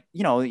 hey, like,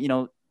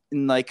 in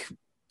like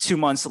 2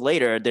 months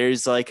later,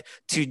 there's like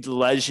 2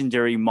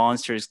 legendary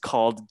monsters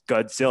called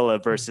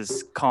Godzilla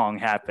versus Kong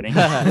happening.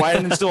 Why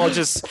don't they all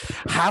just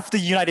half the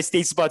United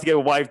States is about to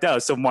get wiped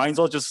out? So might as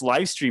well just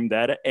live stream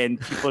that and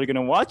people are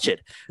gonna watch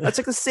it. That's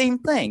like the same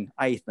thing,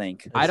 I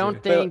think. I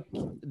don't think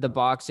the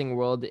boxing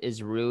world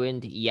is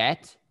ruined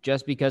yet,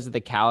 just because of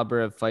the caliber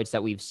of fights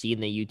that we've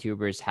seen the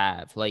YouTubers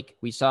have. Like,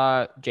 we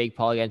saw Jake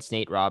Paul against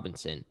Nate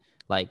Robinson.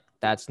 Like,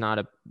 that's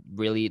not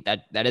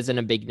that isn't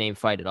a big name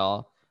fight at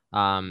all.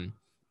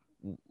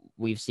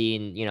 We've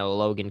seen,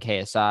 Logan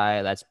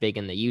KSI, that's big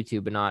in the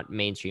YouTube, but not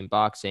mainstream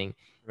boxing.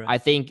 Right. I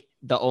think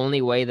the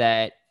only way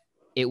that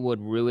it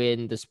would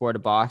ruin the sport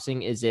of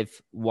boxing is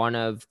if one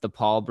of the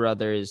Paul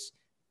brothers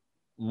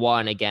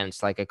won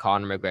against like a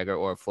Conor McGregor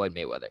or a Floyd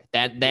Mayweather.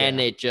 Then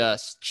it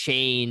just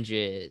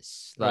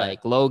changes.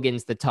 Like,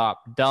 Logan's the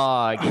top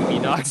dog if he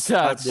knocks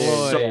out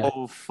Floyd.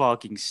 So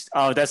fucking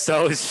that's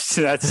so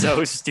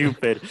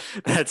stupid.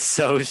 That's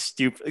so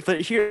stupid. But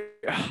here,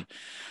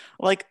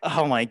 like,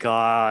 oh my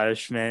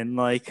gosh, man.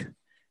 Like,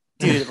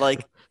 dude,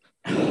 like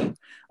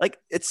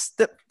it's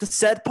the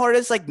sad part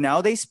is, like,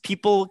 nowadays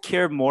people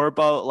care more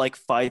about like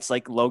fights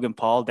like Logan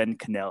Paul than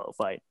Canelo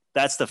fight.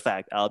 That's the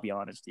fact. I'll be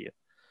honest with you.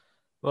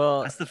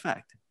 Well, that's the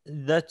fact.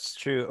 That's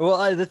true.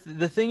 Well,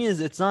 the thing is,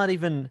 it's not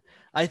even,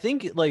 I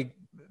think like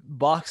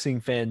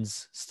boxing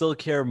fans still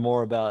care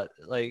more about,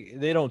 like,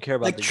 they don't care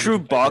about like true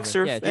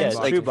boxer fans.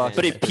 Like, true boxer.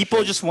 But if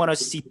people just want to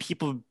see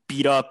people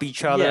beat up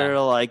each other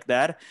like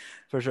that,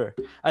 for sure.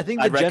 I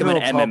think I'd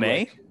recommend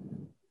MMA.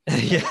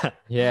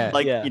 Yeah.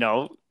 Like,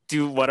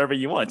 do whatever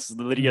you want. It's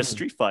literally a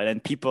street fight,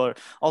 and people are,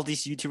 all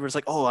these YouTubers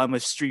like, oh, I'm a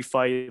street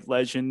fight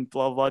legend,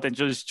 blah blah, then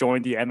just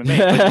join the MMA.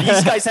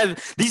 But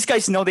these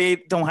guys know they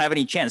don't have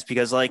any chance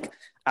because, like,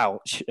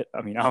 what do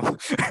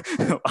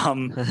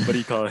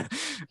you call it?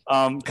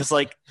 Because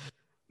like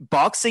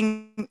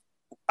boxing,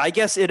 I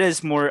guess it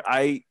is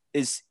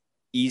is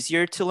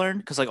easier to learn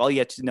because like all you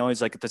have to know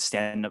is like the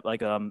stand up,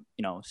 like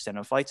stand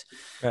up fights,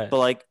 right. But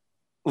like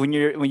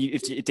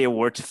if they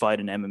were to fight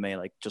in MMA,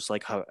 like just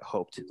like how I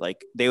hoped,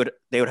 like they would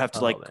have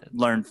to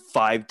learn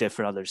 5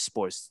 different other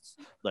sports,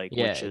 like,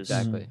 which is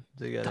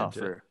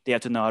tougher. They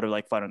have to know how to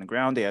like fight on the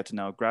ground. They have to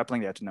know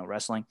grappling. They have to know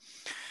wrestling,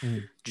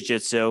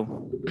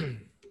 jiu-jitsu,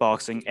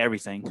 boxing,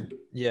 everything.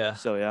 Yeah.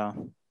 So yeah.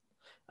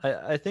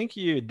 I think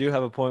you do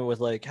have a point with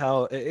like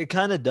how it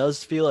kind of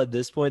does feel at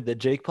this point that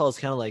Jake Paul is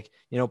kind of like,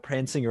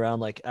 prancing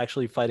around, like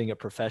actually fighting a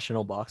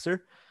professional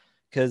boxer.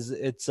 Because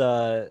it's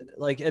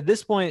like at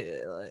this point,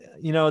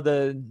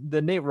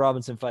 the Nate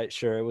Robinson fight,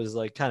 sure, it was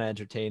like kind of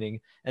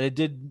entertaining, and it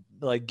did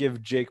like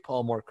give Jake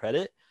Paul more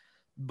credit.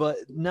 But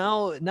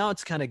now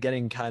it's kind of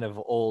getting kind of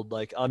old.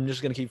 Like, I'm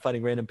just gonna keep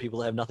fighting random people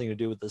that have nothing to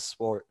do with this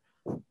sport.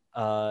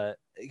 How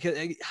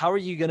are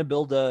you gonna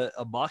build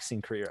a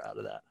boxing career out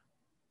of that?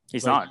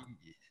 He's not.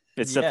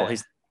 It's simple.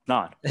 He's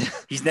not.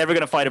 He's never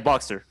gonna fight a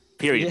boxer.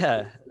 Period.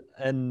 Yeah,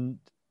 and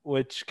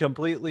which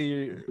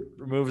completely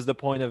removes the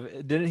point of.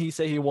 Didn't he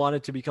say he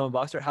wanted to become a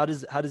boxer? How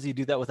does he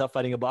do that without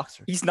fighting a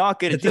boxer? He's not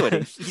gonna do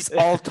it. He's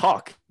all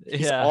talk.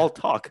 He's all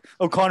talk.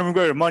 Oh, Conor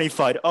McGregor, money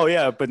fight. Oh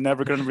yeah, but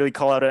never gonna really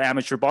call out an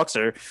amateur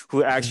boxer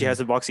who actually has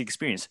a boxing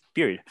experience.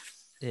 Period.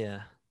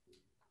 Yeah.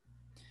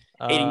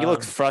 Aiden, you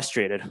look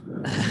frustrated.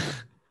 And do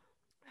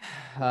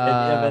you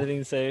have anything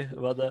to say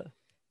about that?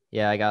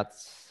 Yeah, I got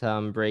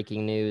some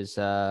breaking news.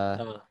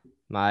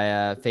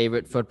 My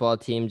favorite football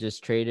team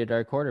just traded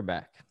our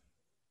quarterback.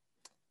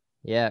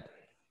 Yeah,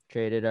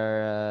 traded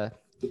our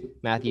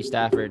Matthew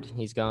Stafford.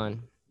 He's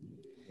gone.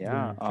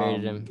 Yeah,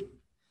 traded him.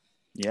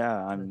 Yeah,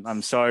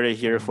 I'm sorry to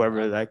hear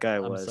whoever that guy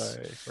was. I'm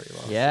sorry for your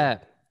loss. Yeah.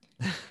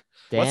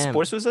 Damn. What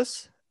sports was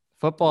this?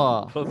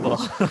 Football.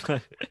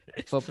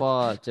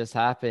 Football just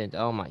happened.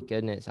 Oh my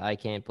goodness, I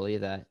can't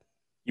believe that.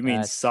 You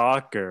mean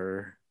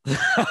soccer?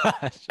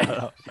 Shut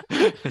up.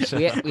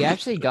 We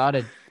actually got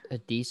a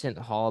decent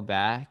haul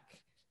back.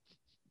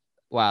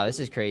 Wow, this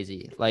is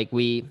crazy. Like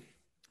we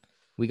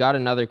got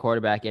another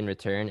quarterback in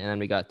return, and then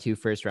we got 2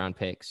 first-round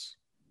picks,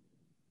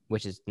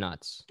 which is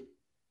nuts.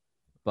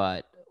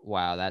 But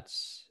wow,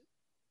 that's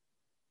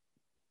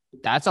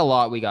a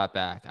lot we got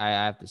back. I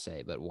have to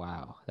say, but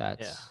wow,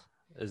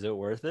 Is it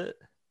worth it?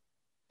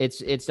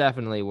 It's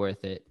definitely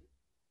worth it.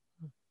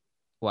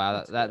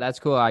 Wow, that's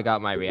cool. I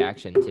got my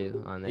reaction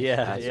too on this.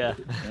 Yeah.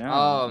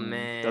 Oh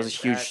man, that was a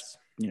huge.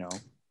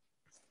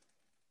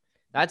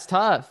 That's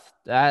tough.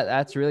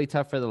 That's really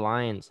tough for the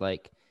Lions.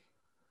 Like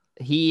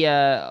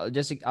I'll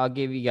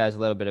give you guys a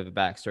little bit of a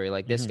backstory.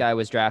 Like this guy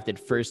was drafted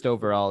 1st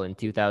overall in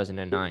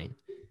 2009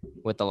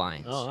 with the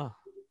Lions. Oh, wow.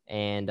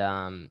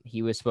 And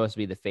he was supposed to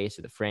be the face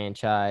of the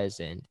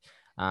franchise, and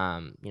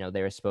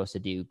they were supposed to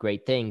do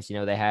great things.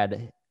 They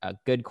had a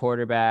good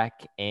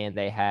quarterback, and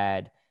they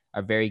had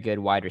a very good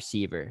wide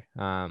receiver,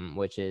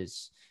 which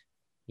is,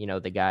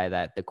 the guy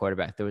that the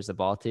quarterback throws the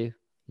ball to.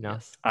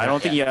 Yes. I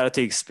don't think you have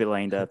to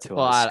explain that to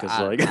us,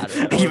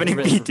 because even if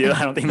we do,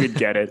 I don't think we'd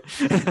get it.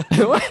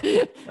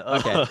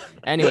 Okay.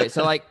 Anyway,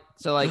 so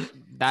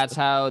that's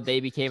how they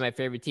became my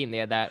favorite team. They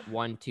had that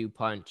 1-2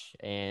 punch,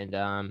 and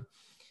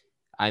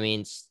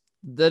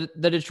the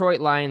Detroit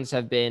Lions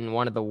have been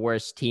one of the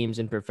worst teams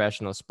in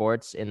professional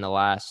sports in the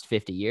last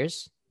 50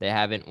 years. They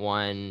haven't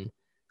won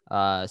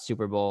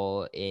Super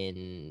Bowl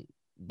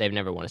they've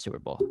never won a Super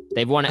Bowl.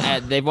 They've won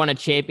a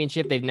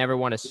championship. They've never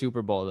won a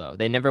Super Bowl though.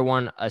 They never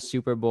won a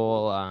Super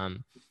Bowl.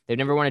 They've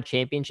never won a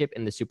championship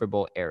in the Super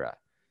Bowl era.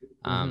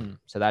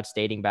 So that's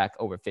dating back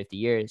over 50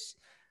 years.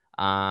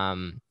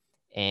 And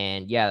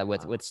yeah,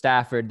 with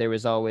Stafford, there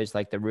was always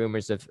like the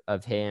rumors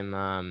of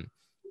him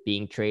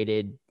being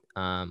traded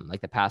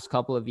like the past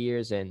couple of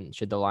years. And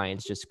should the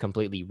Lions just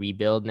completely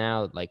rebuild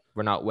now? Like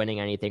we're not winning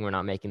anything. We're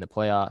not making the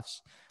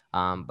playoffs.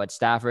 But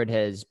Stafford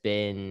has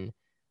been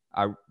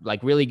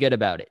really good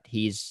about it.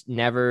 He's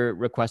never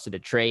requested a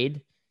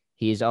trade.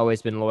 He's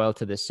always been loyal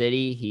to the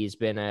city. He's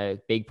been a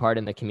big part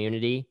in the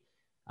community.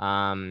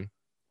 And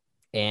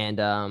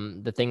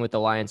the thing with the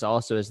Lions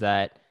also is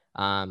that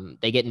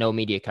they get no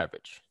media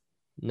coverage.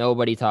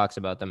 Nobody talks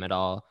about them at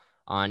all.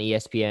 On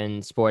ESPN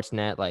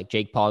Sportsnet, like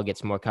Jake Paul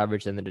gets more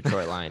coverage than the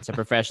Detroit Lions. A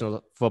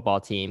professional football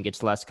team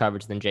gets less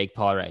coverage than Jake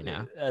Paul right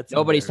now.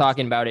 Nobody's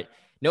talking about it.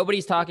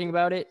 Nobody's talking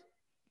about it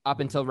up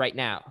until right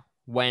now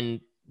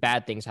when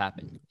bad things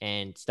happen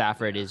and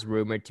Stafford is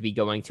rumored to be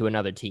going to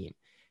another team.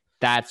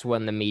 That's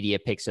when the media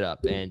picks it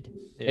up, and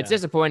it's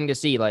disappointing to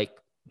see. Like,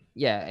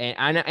 and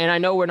I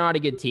know we're not a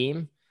good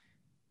team,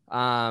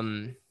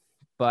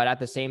 but at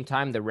the same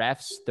time, the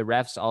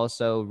refs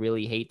also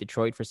really hate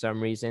Detroit for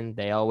some reason.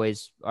 They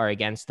always are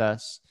against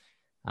us.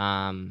 So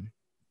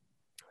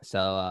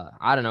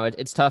I don't know.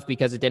 It's tough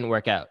because it didn't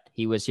work out.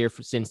 He was here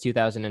since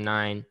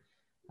 2009.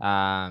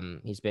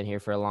 He's been here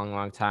for a long,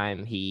 long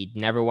time. He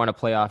never won a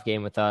playoff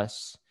game with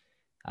us.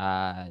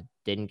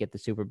 Didn't get the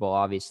Super Bowl,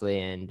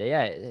 obviously. And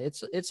yeah,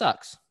 it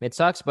sucks. It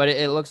sucks, but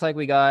it looks like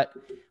we got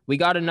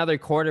another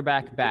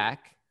quarterback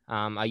back,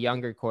 a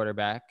younger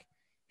quarterback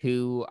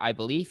who I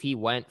believe he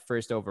went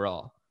 1st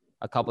overall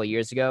a couple of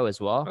years ago as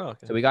well. Oh,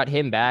 okay. So we got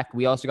him back.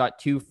 We also got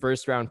 2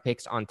 first-round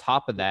picks on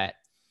top of that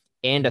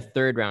and a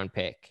 3rd-round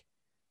pick.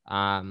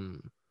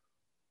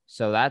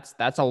 So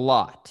that's a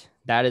lot.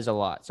 That is a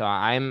lot. So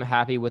I'm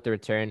happy with the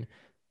return,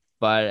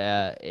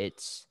 but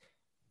it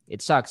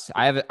sucks.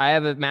 I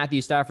have a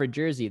Matthew Stafford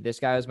jersey.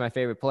 This guy was my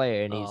favorite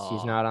player, and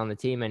he's not on the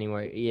team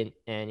anymore.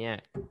 And yeah,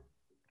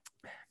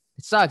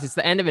 it sucks. It's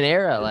the end of an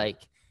era. Like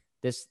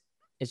this,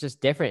 it's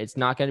just different. It's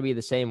not going to be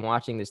the same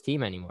watching this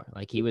team anymore.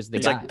 Like he was the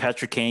guy. Like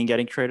Patrick Kane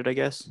getting traded, I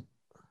guess.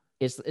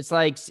 It's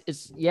like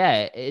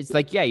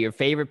your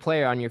favorite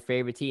player on your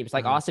favorite team. It's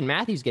like Austin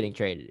Matthews getting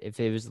traded if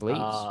it was the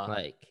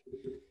Leafs.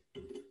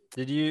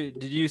 Did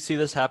you see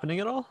this happening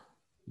at all?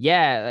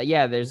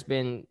 Yeah. There's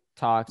been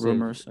talks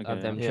rumors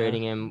of them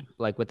trading him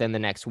like within the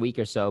next week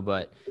or so.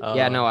 But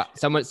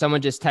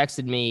someone just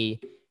texted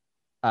me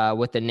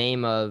with the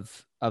name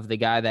of the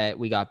guy that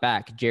we got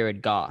back,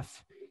 Jared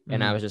Goff,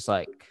 and I was just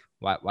like,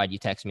 why'd you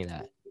text me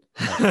that?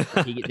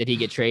 Like, did he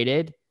get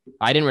traded?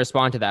 I didn't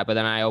respond to that, but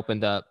then I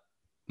opened up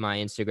my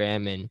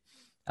Instagram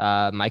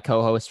and my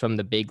co-host from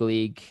the big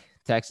league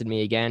texted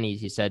me again.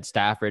 He said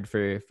Stafford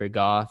for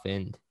Goff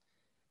and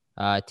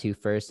 2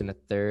 firsts and a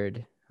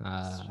third.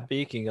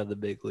 Speaking of the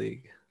big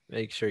league,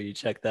 make sure you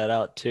check that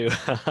out too.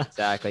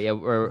 Exactly. Yeah,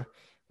 we're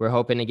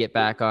hoping to get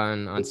back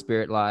on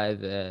Spirit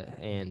Live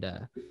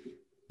and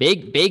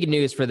big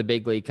news for the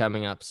big league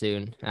coming up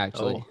soon.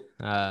 Actually,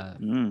 you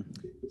want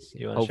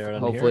to share it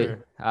on hopefully.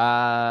 Here?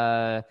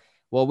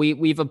 Well,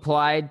 we've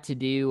applied to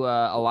do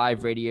a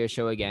live radio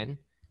show again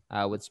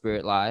with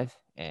Spirit Live,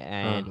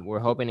 and we're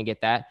hoping to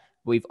get that.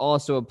 We've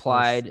also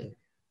applied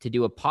to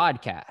do a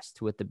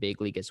podcast with the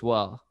big league as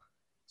well.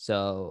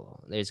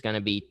 So there's going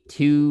to be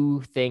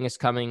 2 things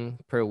coming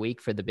per week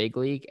for the big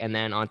league. And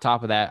then on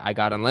top of that, I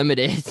got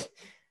unlimited.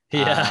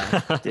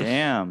 Yeah.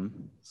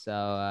 Damn. So,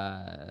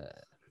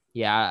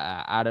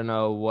 yeah, I don't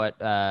know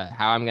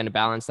how I'm going to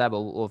balance that, but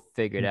we'll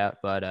figure it out.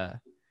 But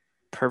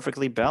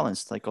perfectly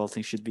balanced, like all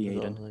things should be,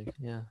 Aiden.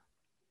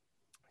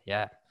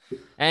 Yeah.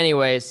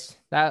 Anyways,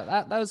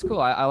 that was cool.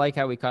 I like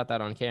how we caught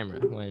that on camera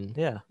when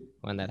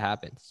that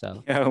happened.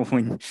 So yeah,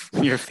 when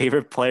your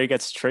favorite player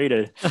gets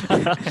traded.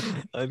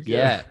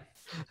 Yeah,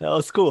 that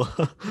was cool.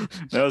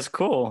 That was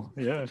cool.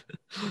 Yeah,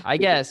 I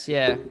guess.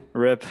 Yeah.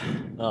 Rip.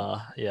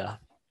 Yeah.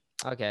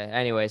 Okay.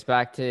 Anyways,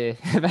 back to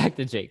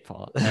Jake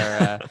Paul.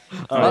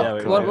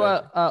 What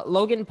about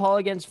Logan Paul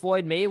against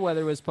Floyd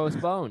Mayweather was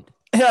postponed?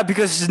 Yeah,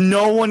 because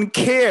no one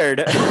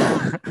cared.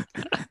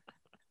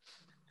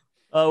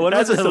 What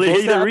That's was it supposed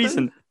to the happen?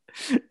 reason.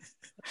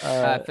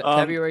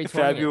 February 20th.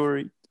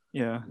 February.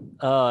 Yeah.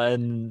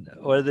 And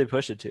what did they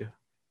push it to?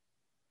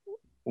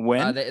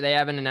 When? They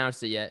haven't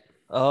announced it yet.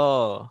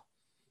 Oh.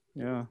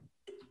 Yeah.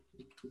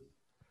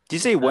 Did you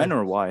say when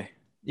or why?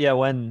 Yeah,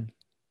 when.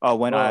 Oh,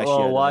 when well, I actually.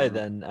 Well, why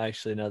then?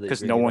 Actually, no.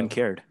 Because no one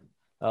cared.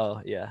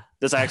 Oh, yeah.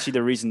 That's actually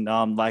the reason.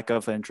 Lack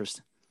of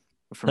interest,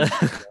 from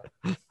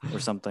or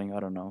something. I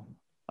don't know.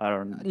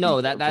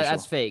 No,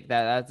 that's fake.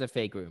 That's a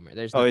fake rumor.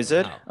 There's. Oh, is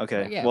it? No.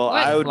 Okay. Yeah, well,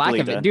 I would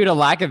believe that. Due to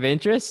lack of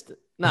interest.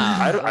 No,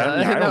 I don't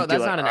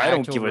that's not an I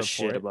don't actual give a report.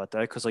 shit about that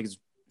because, like,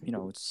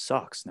 it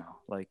sucks now.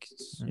 Like,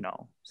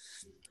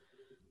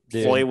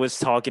 Dude. Floyd was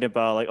talking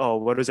about like, oh,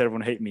 why does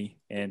everyone hate me?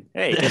 And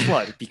hey, guess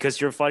what? Because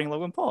you're fighting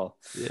Logan Paul.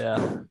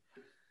 Yeah.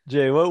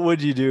 Jay, what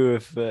would you do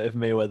if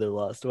Mayweather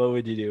lost? What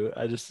would you do?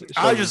 I'd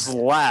just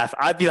laugh.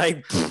 I'd be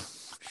like,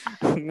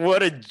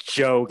 what a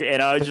joke.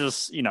 And I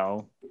just,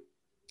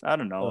 I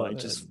don't know. I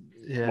just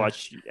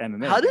watch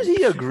MMA. How did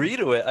he agree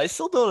to it? I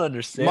still don't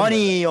understand.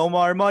 Money,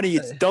 Omar, money.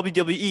 It's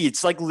WWE.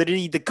 It's like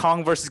literally the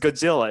Kong versus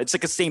Godzilla. It's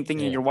like the same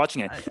thing and you're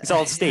watching it. It's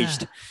all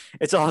staged.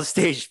 It's all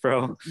staged,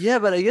 bro. Yeah,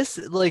 but I guess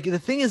like the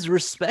thing is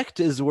respect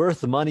is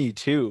worth money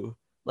too.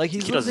 Like he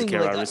doesn't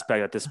care about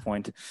respect at this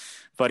point.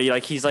 But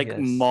he's like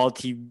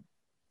not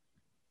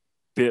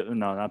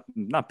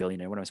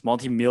billionaire. What else?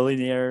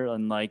 Multi-millionaire,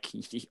 and like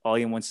all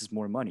he wants is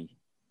more money.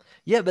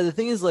 Yeah, but the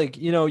thing is, like,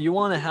 you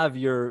want to have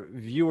your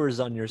viewers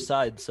on your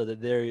side so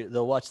that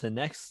they'll watch the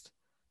next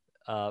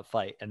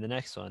fight and the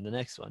next one, the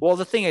next one. Well,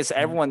 the thing is,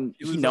 everyone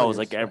he knows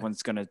like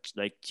everyone's gonna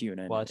like tune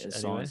in watch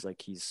as long as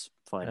like he's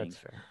fighting. That's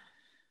fair.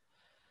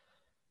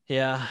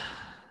 Yeah,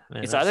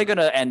 man, it's either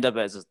gonna end up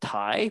as a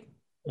tie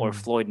or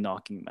Floyd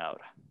knocking him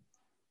out.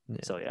 Yeah.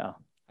 So yeah,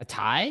 a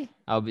tie?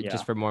 I'll be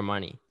just for more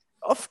money.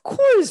 Of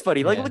course,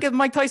 buddy. Like look at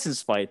Mike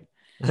Tyson's fight.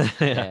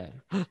 Yeah.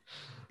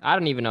 I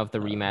don't even know if the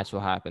rematch will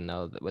happen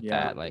though with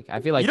that. Like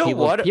I feel like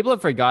people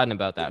have forgotten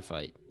about that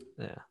fight.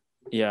 Yeah.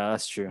 Yeah,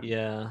 that's true.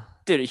 Yeah.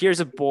 Dude, here's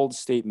a bold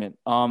statement.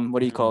 What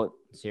do you call it?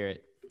 Let's hear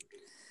it.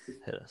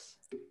 Hit us.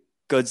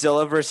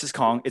 Godzilla versus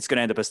Kong. It's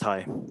gonna end up as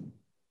tie.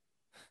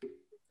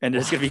 And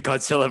there's gonna be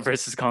Godzilla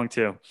versus Kong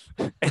too.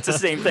 It's the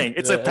same thing.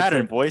 It's a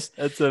pattern, boys.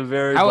 That's a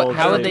very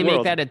how would they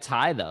make that a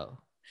tie though?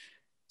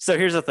 So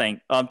here's the thing.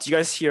 Do you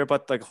guys hear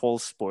about like whole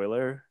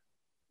spoiler?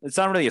 It's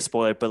not really a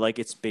spoiler, but like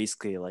it's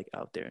basically like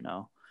out there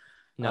now.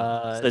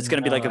 No, so it's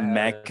gonna be like a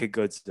Mecha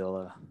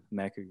Godzilla.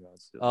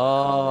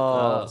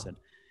 Oh,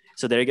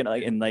 so they're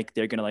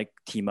gonna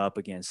team up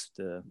against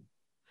the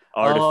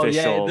artificial.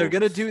 Yeah, they're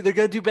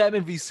gonna do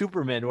Batman v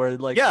Superman, where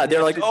like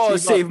they're like, oh,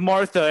 save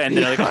Martha, and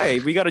they're like, hey,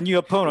 we got a new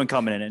opponent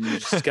coming in, and you're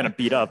just gonna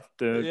beat up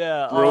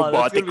the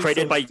robot they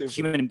created by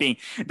human being.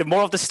 The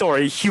moral of the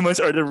story: humans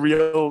are the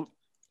real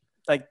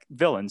like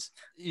villains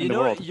in the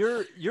world.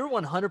 You're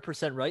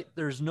 100% right.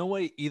 There's no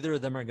way either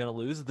of them are gonna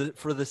lose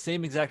for the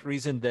same exact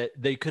reason that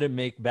they couldn't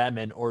make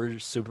Batman or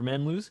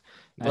Superman lose.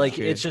 That's like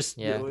true. It's just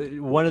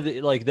one of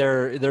the like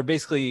they're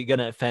basically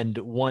gonna offend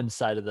one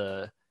side of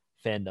the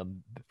fandom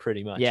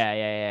pretty much.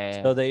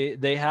 Yeah. So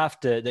they have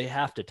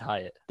to tie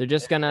it. They're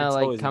just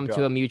gonna come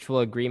to a mutual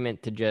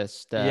agreement to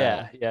just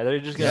they're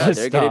just gonna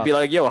they're gonna be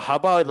like, yo, how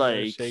about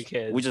like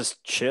we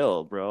just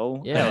chill,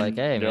 bro? Yeah, and like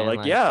hey, they're man,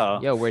 like,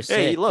 yeah, yo, we're sick,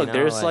 hey, look,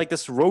 there's like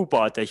this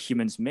robot that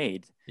humans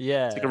made.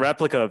 Yeah, it's like a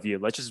replica of you.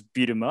 Let's just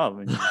beat him up.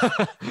 And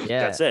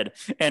that's it.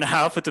 And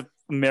half of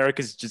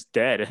America's just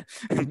dead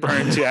and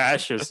burned to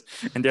ashes,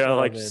 and they're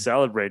like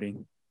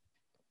celebrating.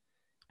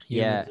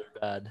 Humans are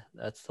bad.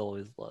 That's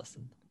always the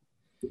lesson.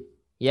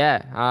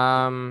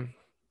 Yeah.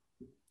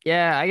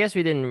 Yeah, I guess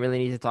we didn't really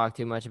need to talk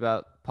too much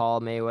about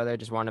Paul Mayweather.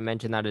 Just want to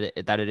mention that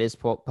it is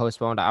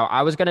postponed.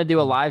 I was gonna do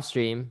a live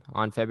stream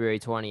on February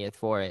 20th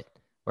for it,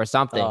 or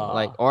something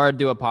or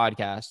do a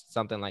podcast,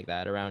 something like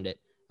that around it.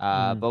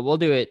 But we'll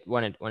do it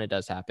when it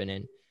does happen.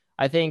 And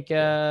I think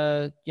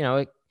I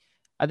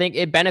think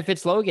it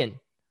benefits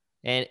Logan,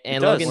 and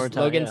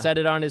Logan said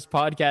it on his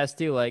podcast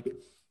too. Like,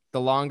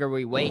 the longer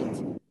we wait,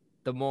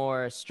 the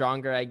more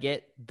stronger I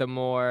get, the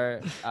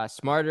more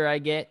smarter I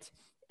get,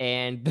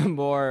 and the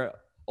more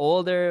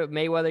older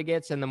Mayweather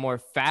gets and the more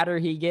fatter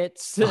he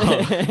gets.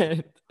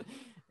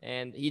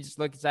 And he just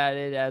looks at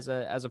it as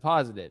a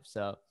positive.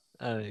 So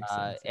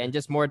and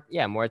just more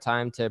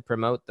time to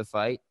promote the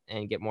fight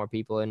and get more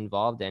people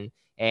involved in.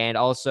 And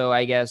also,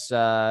 I guess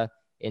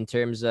in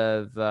terms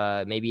of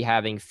maybe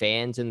having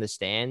fans in the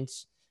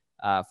stands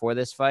for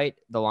this fight,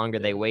 the longer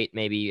they wait,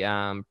 maybe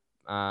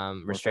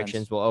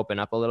restrictions will open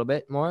up a little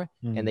bit more,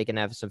 and they can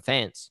have some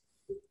fans.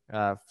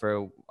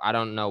 For I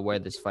don't know where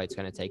this fight's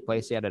going to take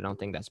place yet. I don't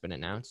think that's been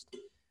announced.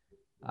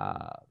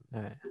 So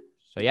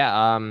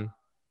yeah,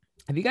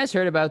 have you guys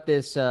heard about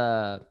this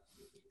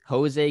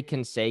Jose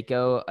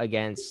Conseco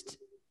against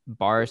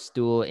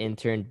Barstool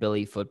intern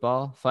Billy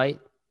Football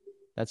fight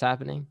that's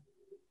happening?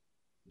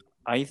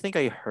 I think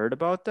I heard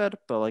about that,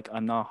 but like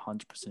I'm not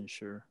 100%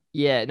 sure.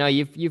 Yeah, no,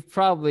 you've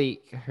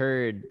probably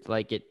heard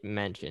like it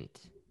mentioned,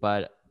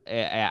 but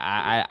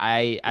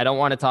I don't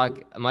want to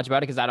talk much about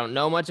it because I don't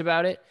know much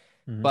about it.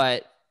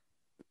 But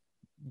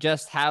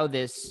just how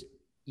this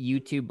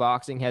YouTube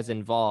boxing has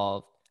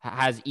evolved,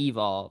 has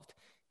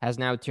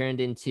now turned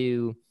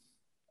into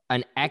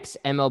an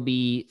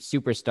ex-MLB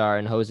superstar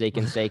in Jose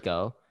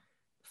Canseco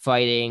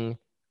fighting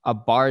a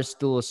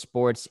Barstool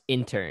Sports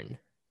intern.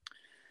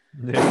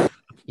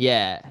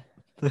 Yeah.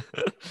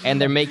 And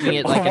they're making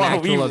it like an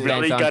actual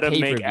event really on gotta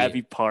pay-per-view. make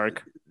Abbey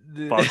Park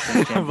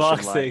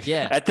boxing.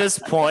 Yeah. At this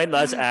point,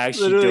 let's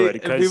actually do it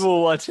because people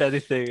will watch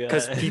anything.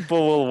 Because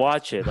people will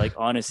watch it. Like,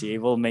 honestly,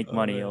 it will make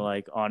money.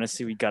 Like,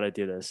 honestly, we gotta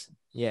do this.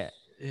 Yeah.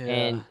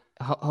 And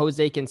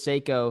Jose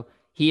Canseco,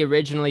 he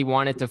originally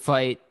wanted to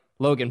fight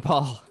Logan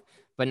Paul,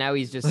 but now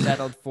he's just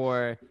settled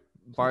for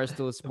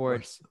Barstool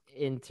Sports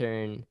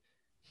intern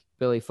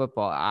Billy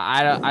Football.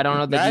 I don't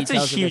know the That's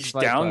details. That's a huge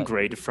fight,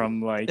 downgrade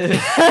from like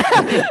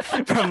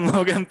from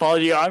Logan Paul.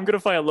 Yeah, I'm gonna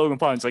fight Logan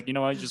Paul. It's like, you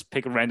know what? Just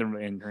pick a random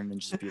intern and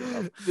just beat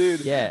him up. Dude,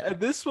 yeah. At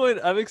this point,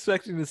 I'm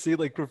expecting to see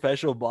like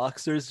professional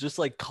boxers just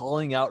like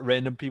calling out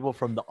random people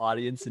from the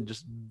audience and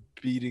just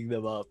beating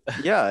them up.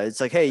 Yeah,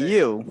 it's like, hey,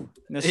 you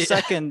in the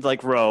second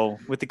like row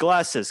with the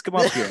glasses, come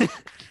up here.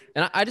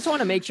 And I just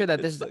want to make sure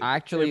that this is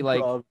actually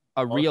like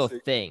a real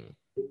thing,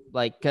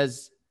 like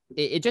because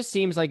it just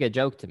seems like a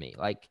joke to me.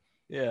 Like.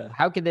 Yeah.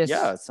 How could this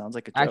it sounds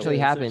like actually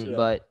happen?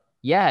 But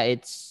yeah,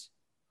 it's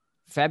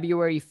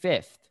February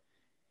 5th.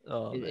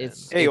 Oh,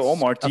 hey,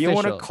 Omar, do you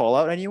want to call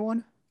out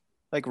anyone?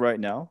 Like right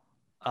now?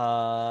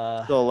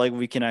 So like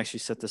we can actually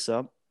set this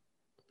up.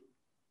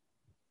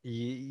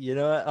 You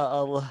know what?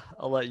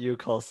 I'll let you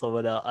call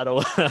someone out. I don't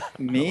want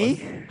me.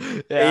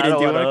 Yeah, Aiden,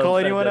 do you want to call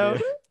anyone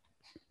out?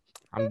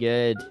 I'm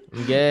good.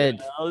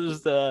 I'll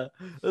just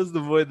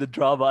avoid the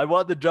drama. I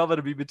want the drama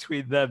to be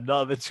between them,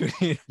 not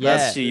between. Yeah,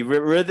 that's she.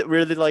 We're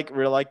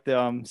like the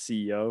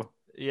CEO.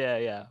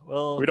 Yeah.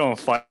 Well, we don't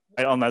fight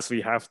unless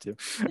we have to.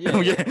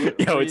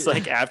 It's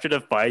like after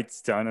the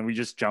fight's done and we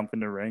just jump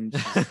in the ring.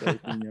 Just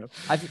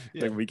like,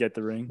 like we get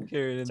the ring.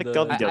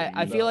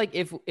 I feel like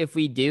if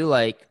we do,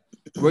 like,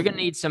 we're gonna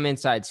need some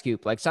inside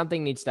scoop. Like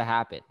something needs to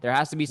happen. There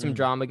has to be some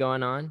drama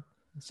going on.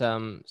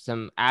 Some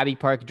Abbey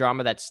Park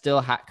drama that's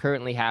still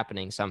currently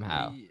happening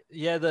somehow.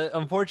 Yeah, the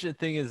unfortunate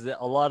thing is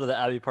that a lot of the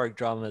Abbey Park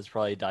drama has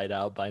probably died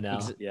out by now.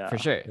 Yeah, for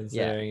sure.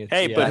 Yeah.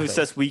 Hey, but who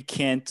says we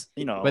can't?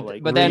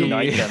 But then,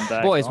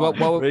 boys,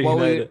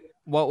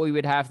 what we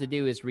would have to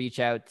do is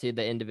reach out to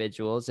the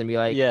individuals and be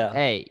like,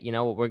 hey,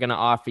 we're gonna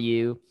offer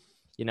you,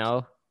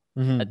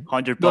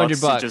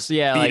 $100 bucks, just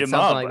beat like something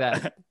up. like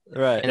that.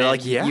 Right. And they're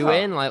like, you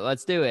in? Like,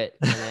 let's do it.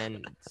 And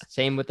then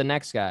same with the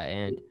next guy.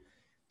 And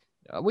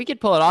we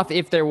could pull it off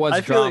if there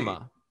was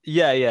drama.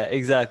 Yeah,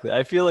 exactly.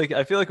 I feel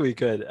like we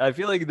could. I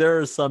feel like there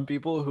are some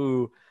people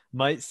who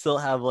might still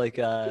have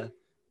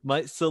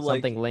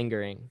something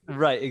lingering.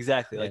 Right,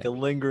 exactly. Like a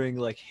lingering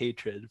like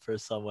hatred for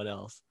someone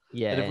else.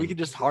 Yeah. And if we could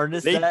just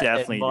harness that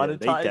and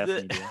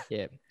monetize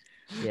it.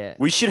 Yeah.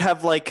 We should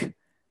have like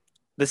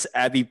this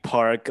Abbey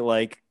Park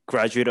like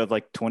graduate of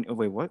like 20.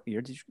 Wait, what year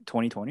did you?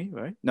 2020,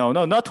 right? No,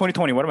 not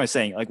 2020. What am I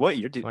saying? Like what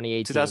year did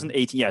 2018?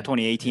 2018. Yeah,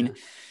 2018. Yeah.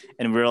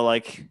 And we're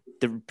like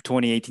the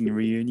 2018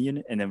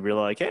 reunion, and then we're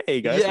like,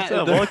 hey guys, what's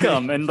up?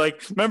 Welcome. And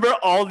like, remember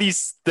all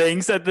these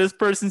things that this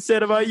person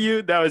said about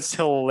you? That was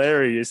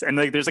hilarious. And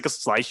like, there's like a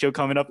slideshow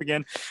coming up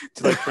again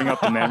to like bring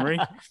up the memory.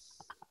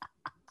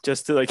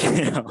 just to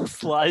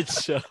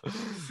slideshow.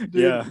 Dude,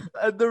 Yeah.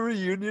 At the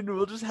reunion,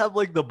 we'll just have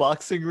like the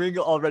boxing ring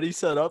already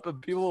set up,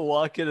 and people will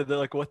walk in and they're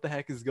like, "What the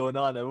heck is going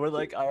on?" And we're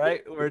like, "All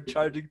right, we're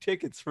charging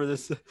tickets for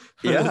this."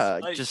 Yeah,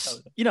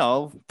 just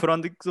put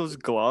on those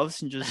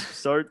gloves and just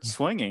start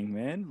swinging,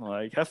 man.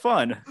 Like, have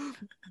fun.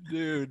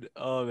 Dude,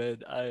 oh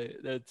man,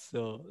 that's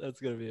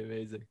gonna be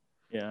amazing.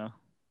 Yeah.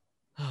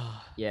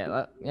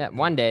 Yeah.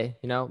 One day,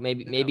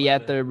 maybe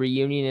at the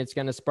reunion, it's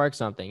gonna spark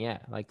something. Yeah,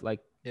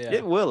 Yeah.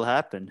 It will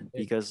happen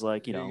because,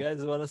 you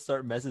guys want to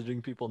start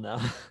messaging people now?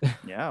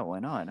 Yeah, why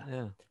not?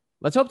 Yeah.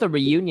 Let's hope the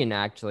reunion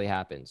actually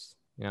happens.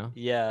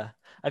 Yeah,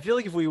 I feel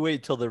like if we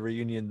wait till the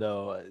reunion,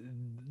 though,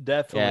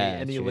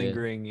 definitely any true.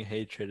 lingering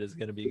hatred is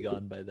gonna be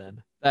gone by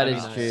then. That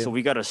is true. So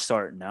we got to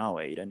start now,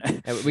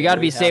 Aiden. We got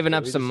to be saving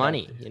up some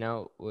money,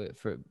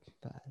 for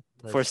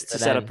us to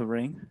set up a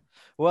ring.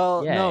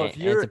 Well, no, if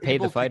you're to pay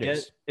the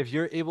fighters, if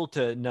you're able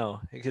to, no,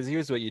 because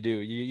here's what you do: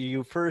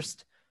 you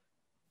first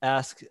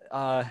ask.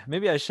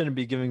 Maybe I shouldn't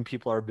be giving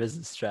people our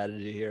business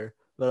strategy here,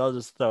 but I'll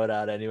just throw it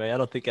out anyway. I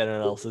don't think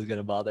anyone else is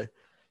gonna bother.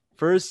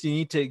 First, you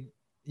need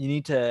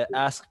to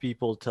ask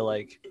people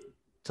to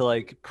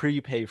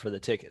prepay for the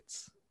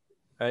tickets,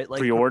 right? Like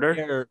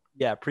pre-order.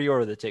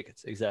 Pre-order the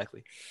tickets,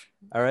 exactly.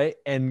 All right,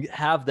 and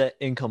have that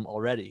income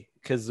already,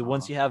 because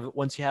once you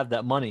have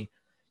that money,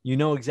 you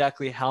know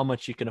exactly how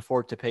much you can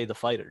afford to pay the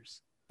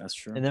fighters. That's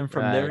true. And then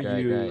from there,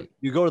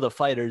 you go to the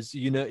fighters.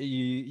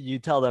 You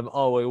tell them,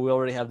 oh, we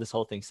already have this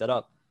whole thing set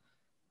up.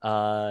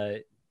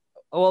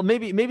 Well,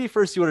 maybe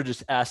first you would have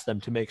just asked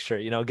them to make sure,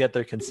 get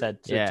their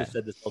consent to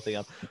set this whole thing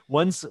up.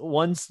 Once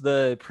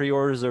the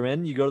pre-orders are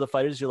in, you go to the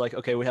fighters. You're like,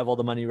 okay, we have all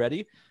the money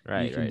ready.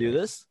 You can do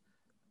this.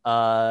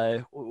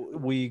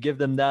 We give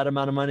them that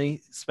amount of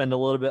money, spend a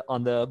little bit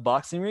on the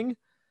boxing ring,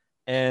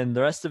 and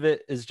the rest of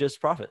it is just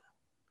profit.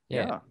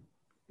 Yeah.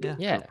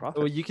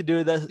 Well, you can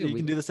do this. You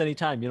can do this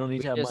anytime. You don't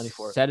need to have money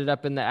for it. Set it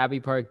up in the Abbey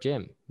Park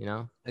gym.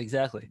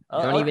 Exactly.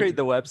 I'll create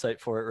the website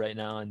for it right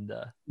now, and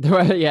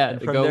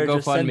and from there,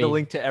 just send the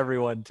link to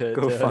everyone to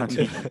go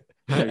fund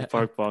Abbey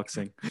Park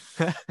boxing.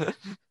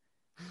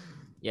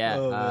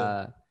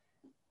 Yeah.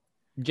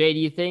 Jay, do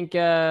you think?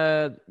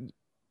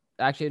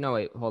 Actually, no.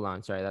 Wait. Hold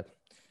on. Sorry.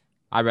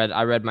 I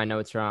read my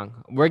notes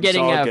wrong. We're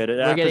getting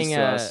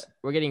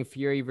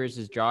Fury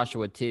versus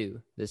Joshua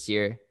too this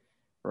year.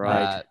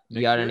 Right.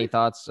 You got any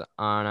thoughts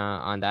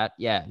on that?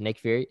 Yeah, Nick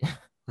Fury.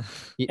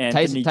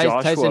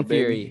 Tyson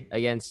Fury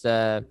against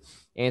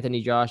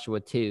Anthony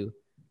Joshua too.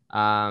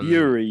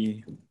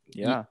 Fury.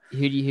 Yeah.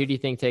 Who do you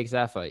think takes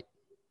that fight?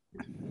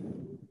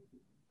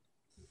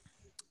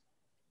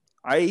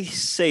 I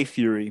say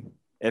Fury.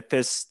 If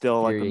it's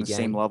still Fury on the again.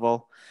 same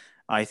level,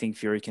 I think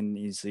Fury can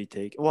easily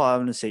take. Well,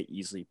 I'm gonna say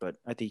easily, but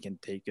I think he can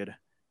take it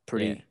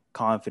pretty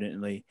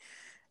confidently,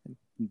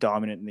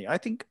 dominantly. I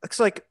think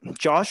it's like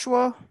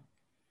Joshua.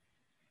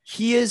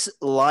 He is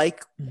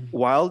like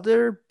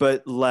Wilder,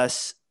 but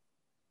less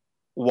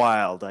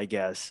wild, I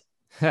guess.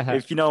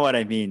 If you know what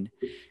I mean.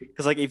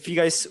 Because if you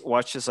guys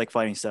watch this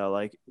fighting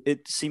style,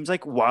 it seems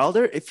like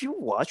Wilder. If you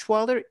watch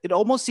Wilder, it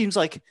almost seems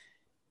like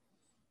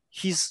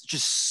he's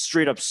just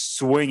straight up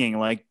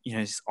swinging,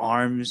 his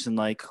arms and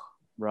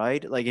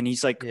right, and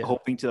he's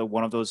hoping to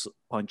one of those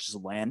punches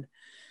land.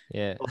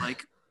 Yeah. But,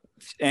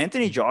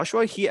 Anthony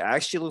Joshua, he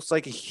actually looks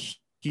like a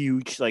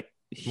huge, more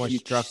huge,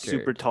 structured,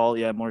 super tall,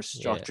 more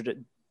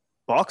structured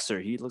boxer.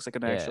 He looks like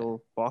an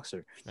actual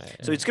boxer.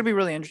 So it's gonna be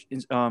really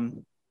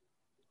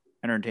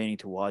entertaining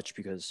to watch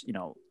because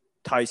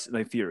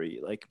Tyson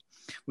Fury,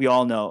 we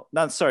all know.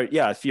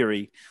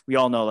 Fury. We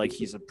all know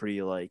he's a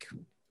pretty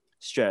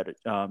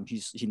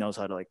he knows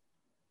how to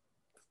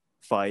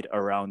fight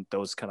around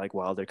those kind of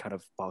Wilder kind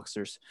of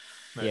boxers.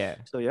 Yeah.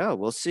 So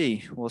we'll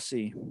see.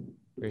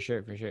 For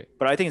sure.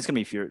 But I think it's gonna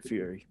be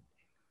Fury.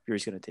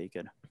 Fury's gonna take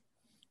it.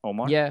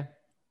 Omar. Yeah.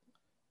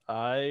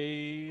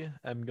 I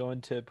am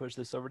going to push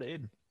this over to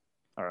Aiden.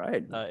 All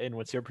right. Aiden,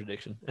 what's your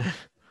prediction?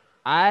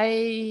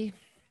 It's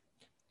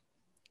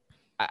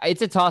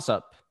a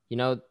toss-up.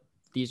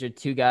 These are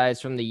two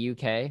guys from the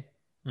UK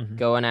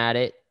going at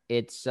it.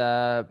 It's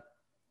I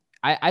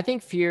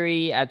think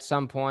Fury at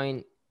some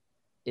point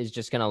is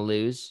just gonna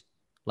lose.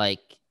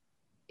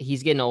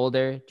 He's getting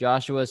older.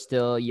 Joshua's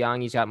still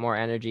young. He's got more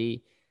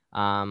energy.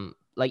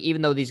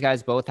 Even though these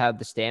guys both have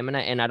the stamina,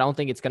 and I don't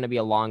think it's going to be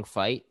a long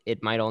fight.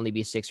 It might only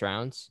be 6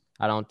 rounds.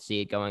 I don't see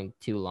it going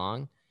too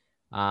long.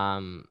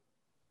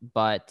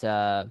 But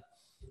I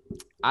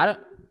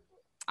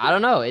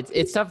don't know.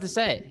 It's tough to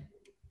say.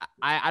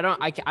 I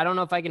don't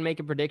know if I can make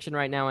a prediction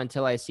right now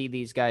until I see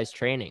these guys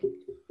training.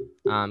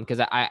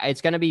 Because it's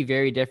going to be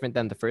very different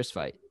than the first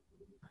fight.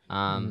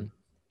 And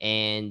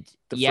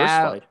the first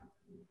fight.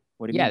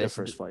 What do you mean the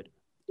first fight?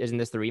 Isn't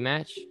this the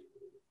rematch?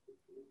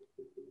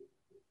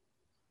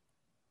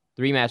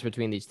 The rematch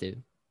between these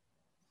two.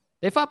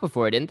 They fought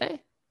before, didn't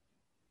they?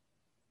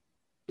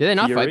 Did they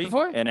not Fury fight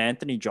before? And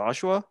Anthony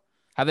Joshua?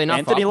 Have they not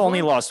Anthony fought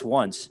only lost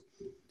once.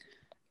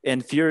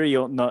 And Fury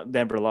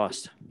never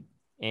lost.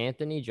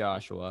 Anthony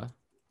Joshua.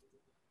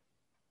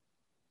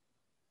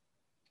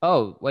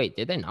 Oh, wait,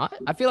 did they not?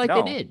 I feel like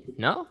they No. did.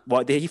 No?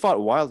 Well, he fought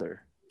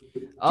Wilder.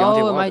 Oh,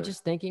 am I Wilder.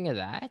 just thinking of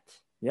that?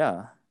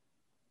 Yeah,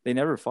 they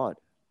never fought.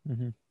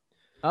 Mm-hmm.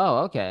 Oh,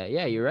 okay.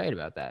 Yeah, you're right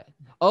about that.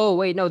 Oh,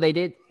 wait, no, they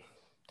did.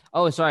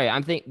 Oh, sorry.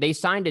 They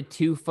signed a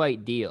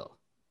 2-fight deal.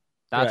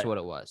 That's Right. what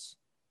it was.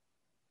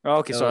 Oh,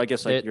 okay, so I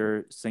guess like there-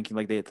 you're thinking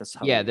like that's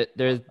how. Yeah,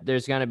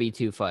 there's gonna be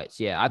 2 fights.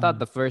 Yeah, I thought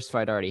the first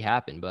fight already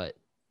happened, but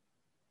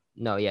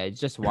no, yeah, it's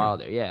just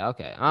Wilder. Yeah,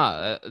 okay.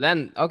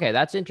 Then okay,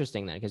 that's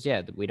interesting then, because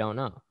yeah, we don't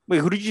know. Wait,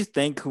 who did you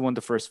think who won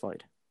the first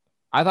fight?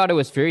 I thought it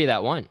was Fury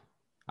that won.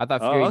 I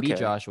thought Fury beat okay.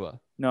 Joshua.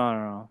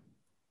 No.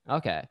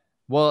 Okay.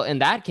 Well, in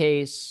that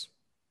case,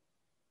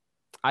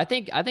 I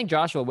think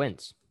Joshua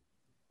wins.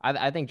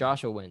 I think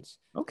Joshua wins.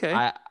 Okay.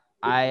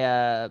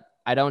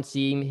 I don't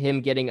see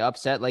him getting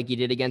upset like he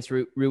did against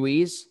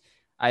Ruiz.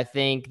 I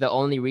think the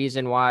only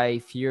reason why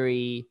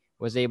Fury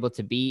was able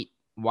to beat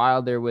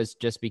Wilder was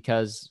just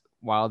because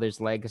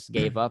Wilder's legs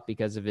gave up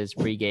because of his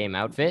pre-game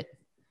outfit.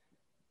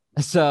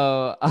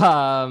 So,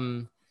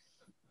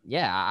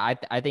 yeah,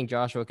 I think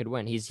Joshua could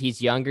win.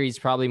 He's younger. He's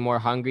probably more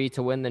hungry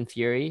to win than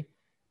Fury.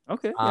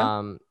 Okay.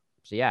 Yeah.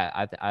 So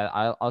yeah,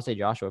 I'll say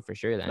Joshua for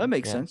sure then. That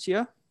makes sense.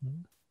 Yeah.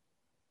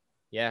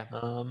 Yeah.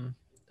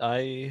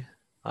 I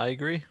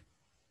agree.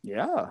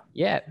 Yeah.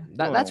 Yeah.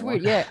 That's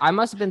weird. Yeah. I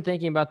must have been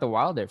thinking about the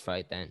Wilder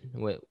fight then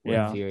with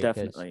Fury.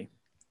 Definitely.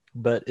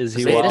 But is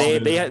he?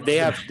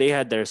 They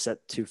had their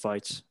set 2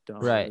 fights done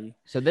Right. already.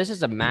 So this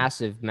is a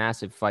massive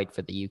fight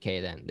for the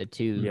UK then. The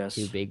two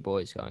big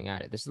boys going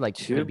at it. This is like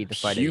going to be the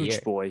fight of the year.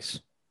 Huge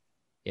boys.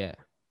 Yeah.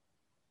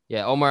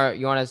 Yeah. Omar,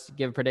 you want to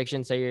give a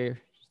prediction? Say who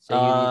you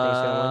think's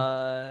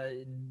gonna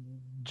win?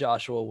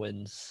 Joshua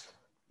wins.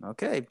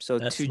 Okay, so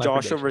That's 2 my Joshua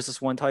prediction.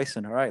 versus 1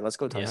 Tyson. All right, let's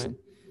go Tyson.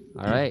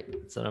 All right.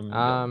 So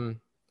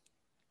I'm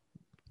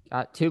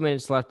Got 2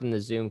 minutes left in the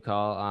Zoom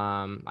call.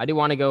 I do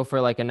want to go for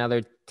like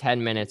another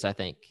 10 minutes, I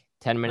think.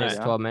 10 minutes,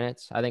 12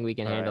 minutes. I think we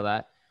can handle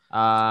that.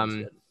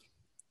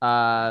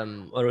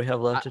 what do we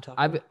have left to talk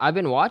about? I've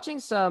been watching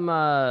some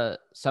more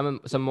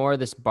of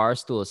this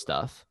Barstool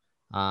stuff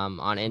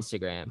on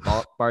Instagram,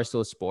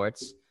 Barstool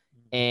Sports.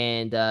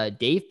 And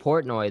Dave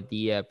Portnoy,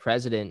 the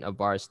president of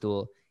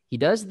Barstool, he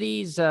does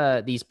these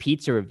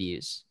pizza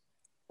reviews.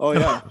 Oh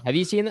yeah. Have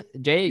you seen them?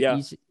 Jay? Yeah.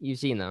 You've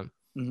seen them.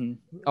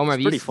 Mm-hmm. Omar,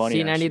 have you funny,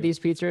 seen any actually. of these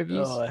pizza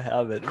reviews? No, I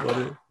haven't.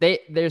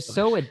 They're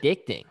so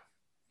addicting.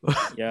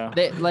 Yeah.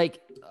 They like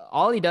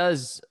all he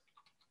does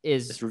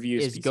is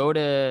reviews pizza. go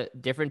to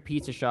different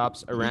pizza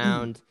shops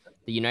around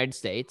the United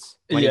States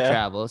when he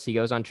travels. He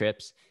goes on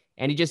trips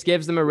and he just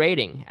gives them a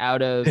rating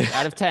out of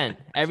 10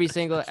 every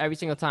single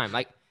time.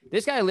 Like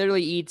this guy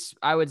literally eats,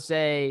 I would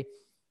say,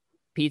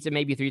 pizza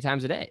maybe 3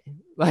 times a day.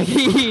 Like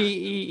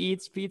he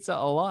eats pizza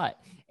a lot.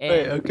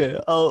 And, okay,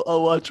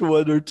 I'll watch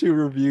 1 or 2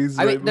 reviews.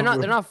 I mean, they're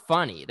not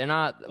funny. They're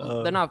not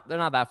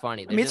that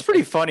funny. I mean, it's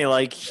pretty funny.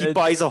 Like he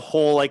buys a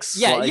whole like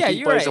slice. Yeah,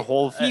 he buys a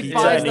whole He pizza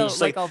buys and he's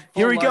like like, a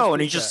here we full go, large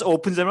and he pizza. just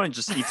opens them and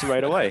just eats it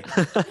right away.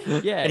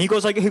 Yeah, And he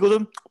goes very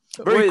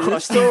Wait, crusty,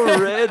 it's so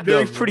random.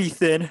 very pretty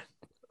thin.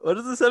 What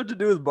does this have to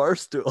do with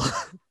Barstool?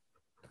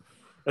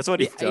 That's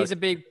what he he's does. a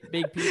big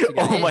pizza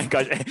guy. Oh my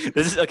gosh,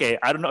 this is okay.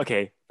 I don't know.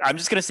 Okay, I'm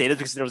just gonna say this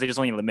because there's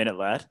only a minute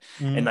left,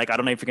 and like I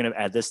don't know if you're gonna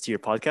add this to your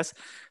podcast,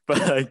 but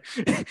like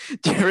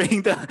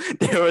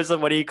there was a,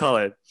 what do you call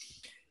it?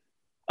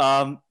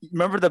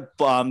 Remember the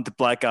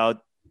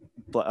blackout?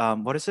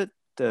 What is it?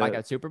 The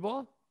Blackout Super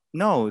Bowl?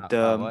 No,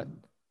 the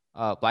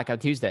what?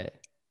 Blackout Tuesday.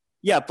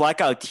 Yeah,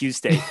 Blackout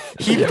Tuesday.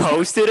 He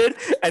posted it,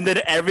 and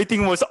then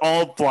everything was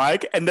all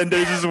black. And then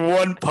there's this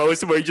one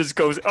post where he just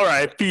goes, "All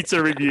right,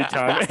 pizza review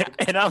time,"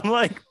 and I'm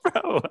like,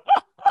 "Bro."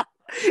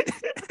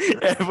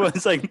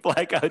 Everyone's like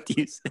Blackout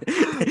Tuesday.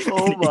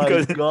 Oh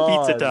my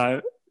God. Pizza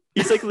time.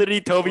 He's like literally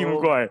Toby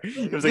Maguire.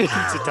 It was like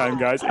pizza time,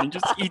 guys, and he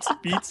just eats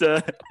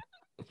pizza.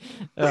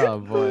 Oh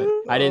boy,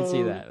 I didn't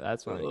see that.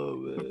 That's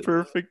funny.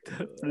 Perfect.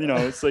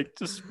 It's like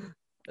just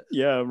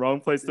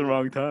wrong place, the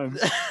wrong time.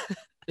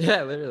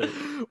 Yeah, literally.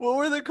 What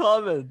were the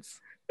comments?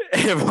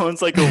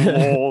 Everyone's like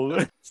a wall.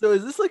 So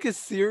is this like a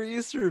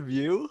serious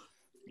review?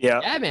 Yeah.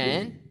 Yeah,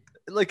 man.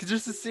 Like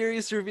just a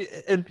serious review?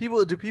 And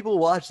do people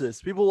watch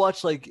this? People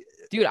watch like,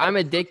 dude, I'm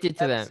addicted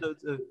to them.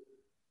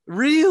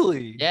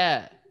 Really?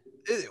 Yeah.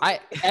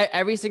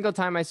 Every single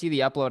time I see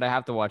the upload, I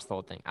have to watch the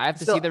whole thing. I have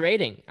to see the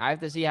rating. I have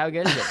to see how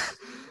good is it.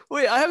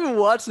 Wait, I haven't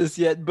watched this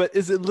yet, but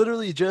is it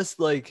literally just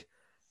like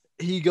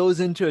he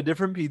goes into a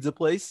different pizza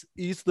place,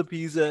 eats the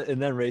pizza,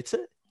 and then rates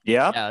it?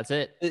 Yeah. Yeah, that's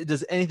it.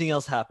 Does anything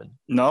else happen?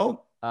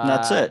 No,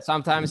 that's it.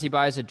 Sometimes he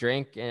buys a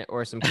drink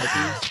or some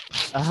cookies,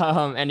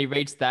 and he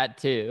rates that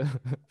too.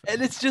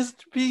 And it's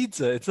just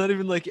pizza. It's not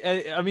even like,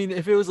 I mean,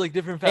 if it was like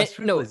different fast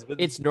food places,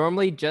 but it's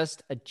normally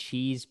just a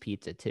cheese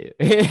pizza too.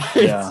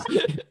 Yeah.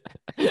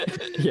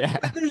 Yeah.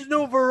 But there's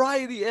no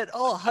variety at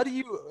all. How do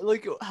you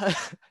like?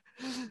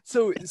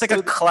 So it's like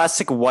a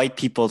classic white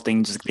people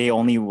thing. Just they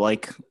only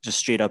like just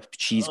straight up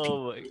cheese pizza.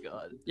 Oh my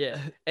God. Yeah.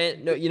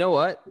 And no, you know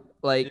what?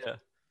 Like. Yeah.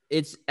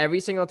 It's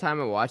every single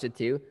time I watch it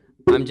too.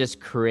 I'm just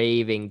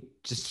craving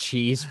just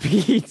cheese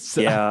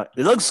pizza. Yeah,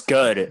 it looks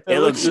good. It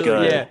looks really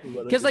good. Yeah,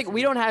 because like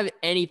we don't have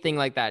anything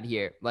like that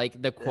here.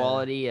 Like the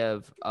quality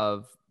of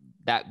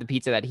that the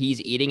pizza that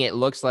he's eating, it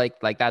looks like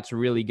that's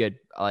really good.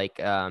 Like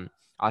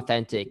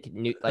authentic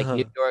New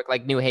York,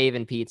 like New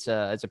Haven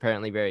pizza is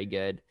apparently very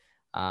good.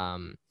 I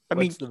What's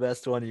mean, the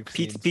best one you've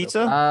seen?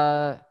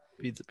 pizza?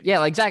 Pizza. Yeah,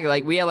 like exactly.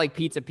 Like we have like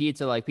pizza,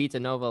 like Pizza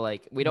Nova.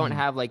 Like we don't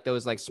have like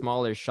those like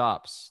smaller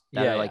shops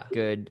that are like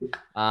good.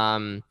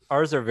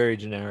 Ours are very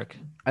generic.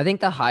 I think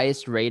the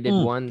highest rated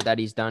one that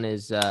he's done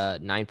is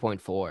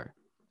 9.4.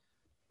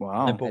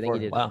 Wow. 9.4. I think he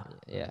did. Wow.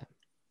 Yeah.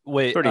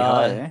 Wait, pretty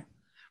high. Eh?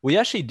 We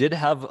actually did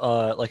have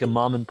like a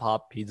mom and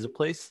pop pizza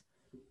place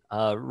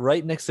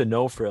right next to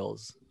No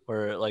Frills,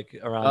 or like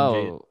around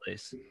Jay's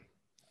place.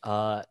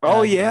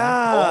 Oh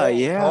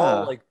yeah,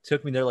 Paul like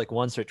took me there like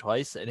once or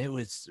twice, and it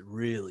was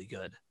really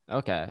good.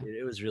 Okay.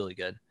 It was really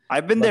good.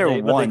 I've been there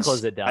once. But they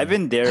closed it down. I've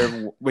been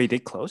there. Wait, they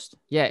closed?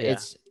 Yeah,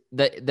 it's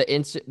the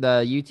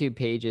YouTube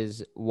page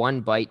is One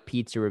Bite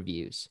Pizza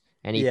Reviews,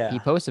 and he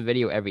posts a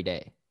video every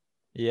day.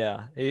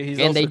 Yeah, he's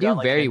and also they do got,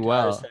 like, very an entire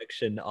well.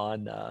 section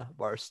on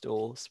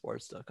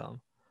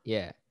barstoolsports.com.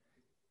 Yeah.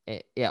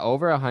 Yeah,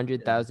 over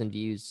 100,000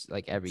 views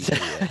like every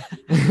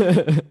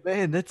video.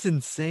 Man, that's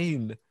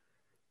insane.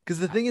 Because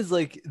the thing is,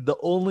 like, the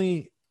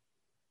only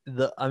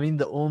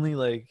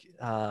like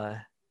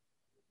I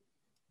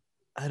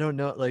don't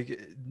know, like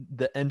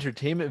the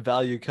entertainment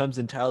value comes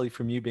entirely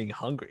from you being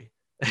hungry.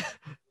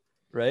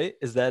 Right?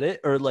 Is that it?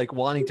 Or like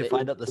wanting to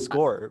find out the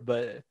score,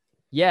 but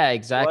yeah,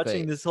 exactly.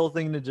 Watching this whole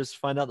thing to just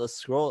find out the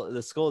score at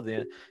the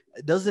end,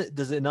 does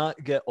it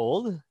not get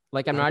old?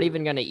 Like I'm not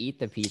even gonna eat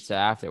the pizza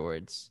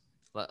afterwards,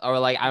 or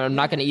like I'm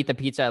not gonna eat the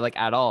pizza like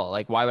at all.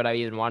 Like why would I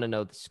even want to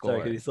know the score?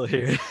 Sorry, can you still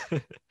hear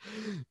it?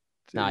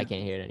 No, I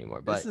can't hear it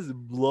anymore. But this is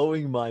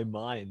blowing my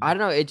mind. I don't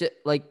know. It just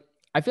like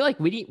I feel like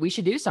we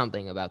should do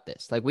something about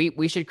this. Like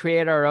we should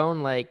create our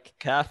own like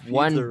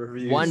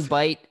one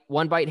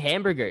bite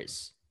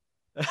hamburgers,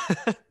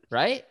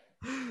 right?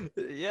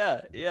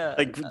 Yeah.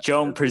 Like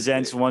Joan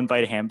presents One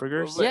Bite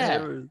hamburgers.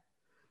 Yeah.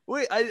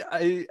 Wait,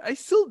 I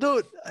still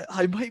don't.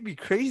 I might be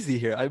crazy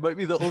here. I might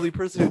be the only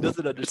person who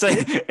doesn't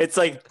understand. It's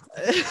like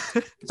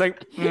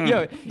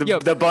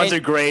the buns are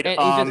great.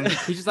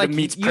 He's just like the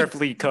meat's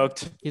perfectly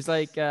cooked. He's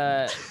like,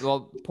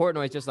 well,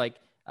 Portnoy's just like,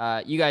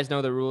 you guys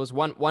know the rules.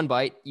 One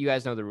bite, you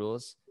guys know the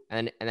rules.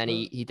 And then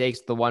he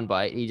takes the one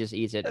bite, he just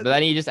eats it, but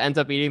then he just ends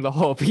up eating the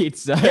whole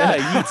pizza. Yeah,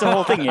 he eats the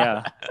whole thing.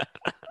 Yeah,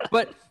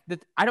 but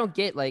I don't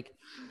get, like,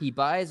 he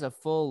buys a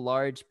full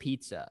large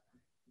pizza,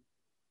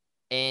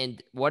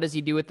 and what does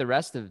he do with the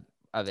rest of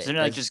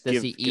it?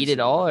 Does he eat it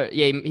all? Or,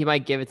 yeah, he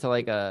might give it to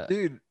like a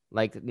dude,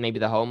 like maybe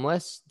the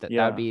homeless. That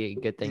would be a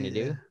good thing to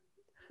do.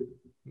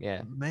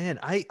 Yeah, man,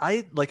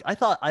 I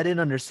thought I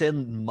didn't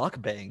understand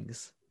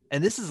mukbangs.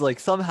 And this is like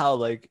somehow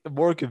like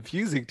more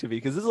confusing to me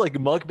because this is like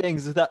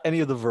mukbangs without any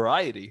of the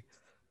variety.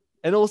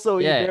 And also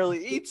he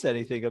barely eats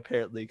anything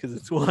apparently because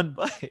it's one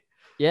bite.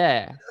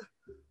 Yeah.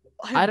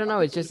 I don't know.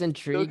 It's just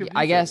intriguing.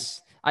 I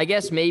guess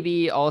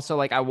maybe also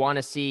like I want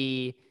to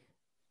see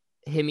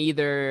him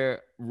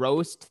either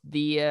roast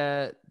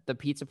the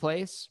pizza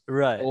place.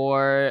 Right.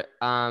 Or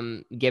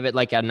give it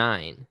like a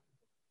 9.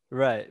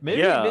 Right.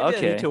 Maybe I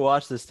need to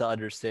watch this to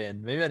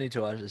understand. Maybe I need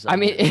to watch this. I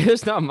mean,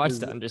 there's not much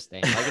to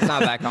understand. Like, it's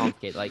not that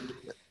complicated. Like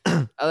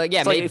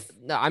yeah, maybe.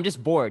 No, I'm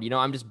just bored. You know,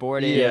 I'm just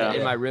bored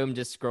in my room,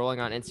 just scrolling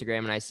on Instagram,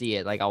 and I see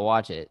it. Like, I'll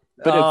watch it.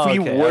 But if we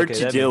were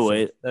to do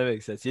it, that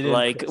makes sense.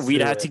 Like, we'd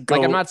have to go.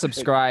 Like, I'm not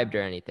subscribed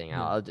or anything.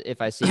 If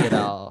I see it,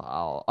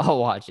 I'll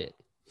watch it.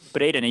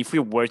 But Aiden, if we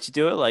were to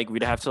do it, like,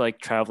 we'd have to like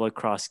travel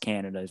across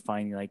Canada to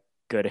find like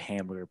good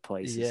hamburger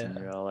places. Yeah. And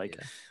we're all like,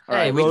 all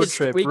right, we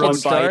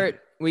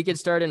could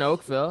start in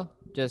Oakville.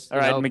 Just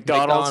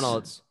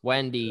McDonald's,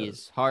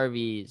 Wendy's,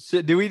 Harvey's.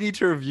 So do we need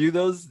to review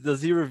those?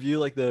 Does he review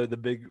like the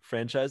big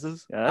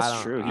franchises? Yeah,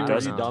 that's true. He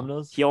does.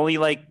 Domino's. He only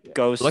like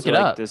goes Look to it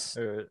like up. this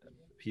or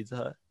Pizza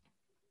Hut.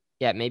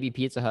 Yeah, maybe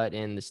Pizza Hut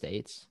in the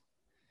States.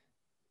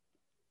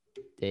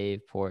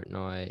 Dave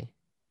Portnoy,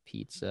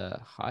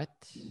 Pizza Hut.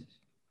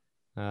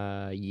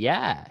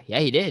 Yeah,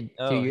 he did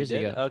 2 years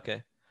ago.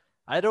 Okay.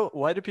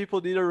 Why do people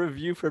need a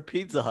review for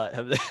Pizza Hut?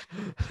 Have they?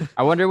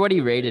 I wonder what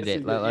he rated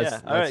it.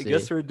 Let's all right,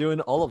 guess we're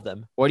doing all of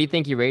them. What do you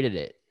think he rated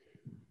it?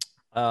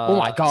 Oh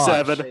my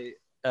god. 7.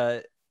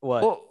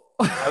 What? Oh.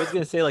 I was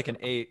gonna say like an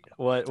 8.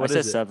 What I is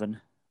said it?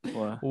 7.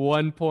 What?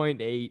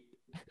 1.8.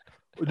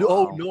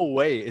 Oh no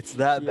way! It's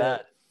that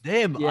bad.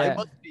 Damn, yeah.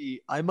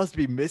 I must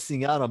be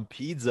missing out on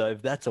pizza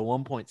if that's a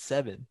 1.7.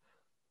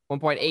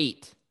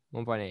 1.8.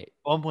 1.8.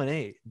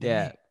 1.8.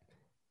 Yeah.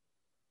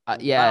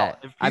 Yeah, wow.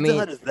 If Pizza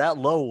Hut is that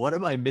low, what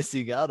am I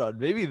missing out on?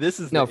 Maybe this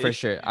is for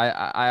sure.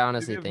 I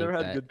honestly think never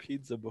had good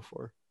pizza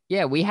before.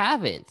 Yeah, we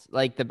haven't.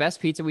 Like the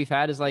best pizza we've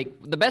had is like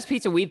the best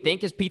pizza we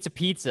think is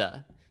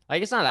pizza.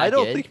 Like it's not that. I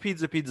don't good. think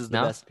pizza is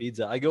the best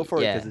pizza. I go for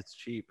it because it's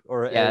cheap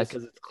or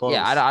because it's close.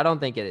 Yeah, I don't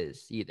think it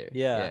is either.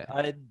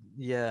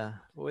 Yeah.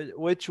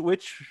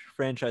 Which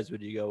franchise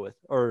would you go with,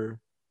 or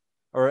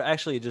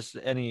actually just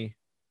any?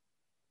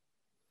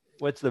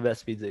 What's the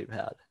best pizza you've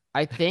had?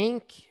 I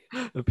think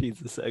a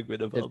pizza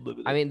segment of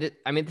Unlimited.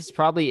 I mean, this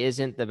probably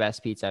isn't the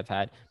best pizza I've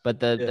had, but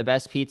the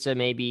best pizza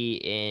maybe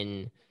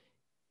in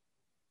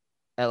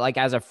like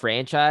as a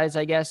franchise,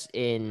 I guess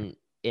in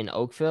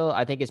Oakville,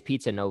 I think is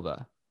Pizza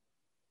Nova.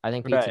 I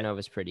think Pizza Nova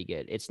is pretty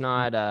good. It's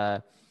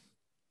not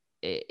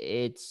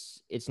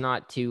it's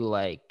not too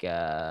like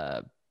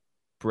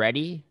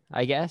bready,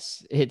 I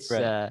guess. It's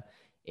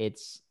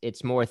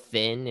more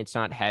thin. It's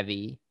not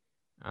heavy.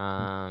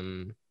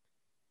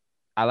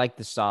 I like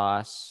the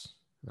sauce.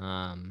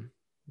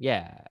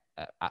 Yeah.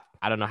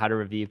 I don't know how to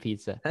review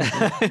pizza.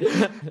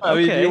 I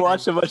mean, you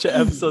watch a bunch of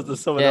episodes of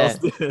someone else.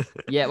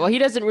 Yeah. Well, he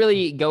doesn't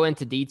really go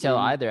into detail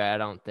either. I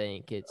don't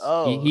think it's.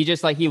 He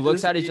just like he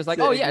looks at it. He's just like,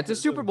 oh yeah, it's a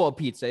Super Bowl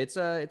pizza. It's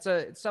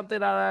something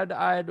that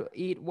I'd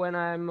eat when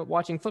I'm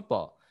watching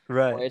football.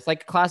 Right. Or it's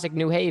like a classic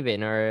New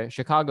Haven or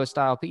Chicago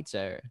style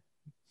pizza.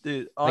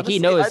 Dude, honestly, like he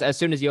knows as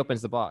soon as he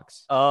opens the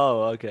box.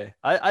 Oh, okay.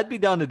 I'd be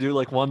down to do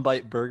like one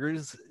bite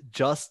burgers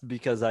just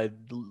because I'd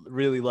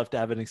really love to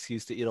have an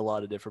excuse to eat a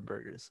lot of different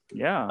burgers.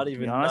 Yeah,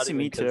 honestly,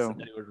 me too.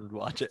 Would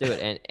watch it.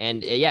 Dude,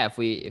 and yeah, if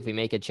we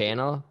make a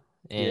channel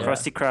and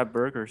Krusty Krab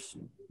burgers.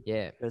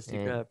 Yeah,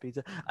 Krusty Krab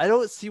pizza. I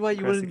don't see why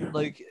you wouldn't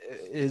like.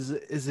 Is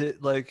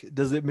it like?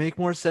 Does it make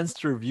more sense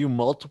to review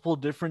multiple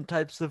different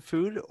types of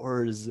food,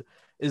 or is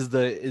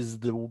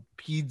the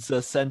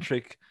pizza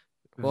centric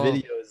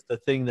videos the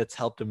thing that's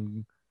helped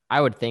him?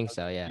 I would think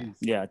so. Yeah.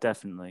 Yeah,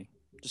 definitely.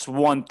 Just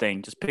one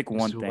thing. Just pick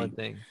one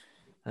thing.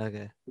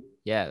 Okay.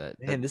 Yeah,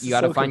 you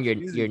got to find your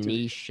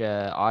niche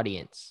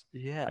audience.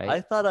 Yeah, right?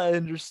 I thought I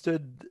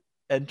understood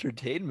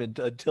entertainment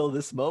until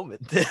this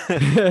moment.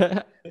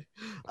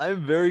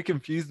 I'm very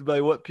confused by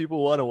what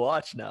people want to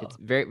watch now. It's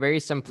very, very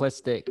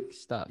simplistic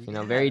stuff,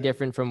 very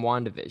different from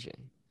WandaVision.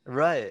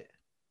 Right.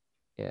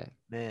 Yeah.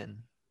 Man.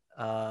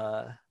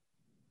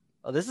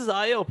 This is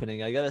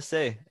eye-opening, I gotta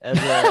say.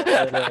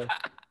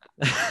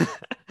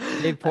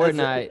 Dave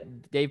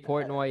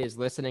Portnoy is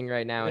listening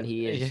right now, and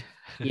he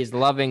is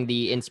loving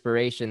the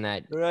inspiration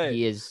that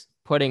he is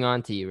putting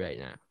onto you right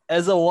now.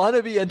 As a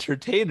wannabe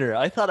entertainer,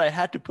 I thought I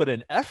had to put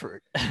in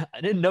effort.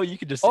 I didn't know you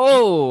could just.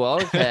 Oh,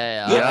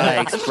 okay.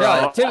 Yikes, bro.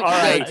 All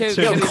right.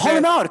 Call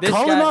him out.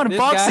 Call him out in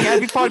boxing. I'd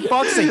be fought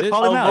boxing.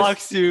 I'll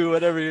box you,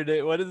 wwhatever your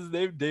name. What is his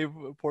name? Dave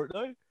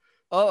Portnoy?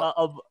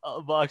 Oh,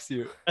 I'll box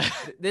you.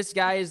 This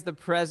guy is the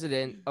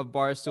president of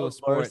Barstool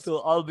Sports.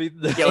 I'll be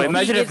the. Yo,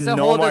 imagine if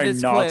Omar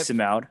knocks him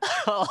out.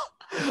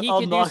 He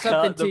can do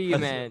something to you,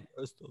 man.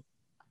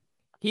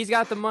 He's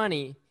got the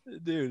money.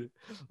 Dude,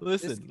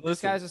 listen.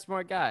 This guy's a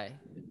smart guy.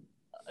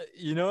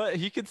 You know what?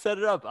 He could set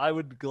it up. I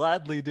would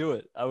gladly do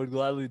it.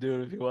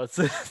 If he wants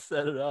to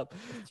set it up.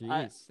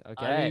 Jeez.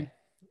 Okay.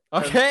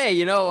 Okay,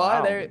 you know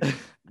what? Wow.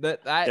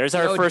 There's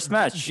our first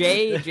match.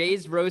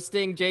 Jay's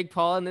roasting Jake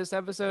Paul in this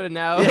episode, and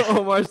now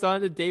Omar's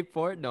on to Dave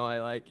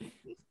Portnoy. Like,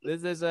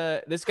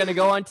 this gonna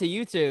go onto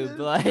YouTube.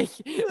 Like,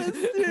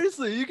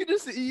 seriously, you could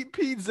just eat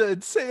pizza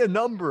and say a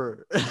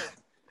number.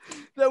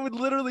 That would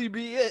literally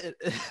be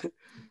it.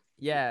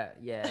 Yeah.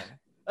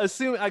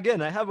 Assume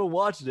again, I haven't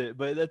watched it,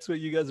 but that's what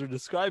you guys are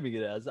describing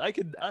it as.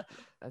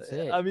 That's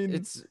it. I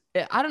mean,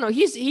 I don't know.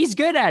 He's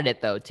good at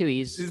it though too.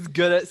 He's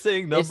good at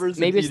saying numbers.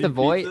 Maybe it's the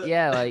voice. Pizza.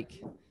 Yeah,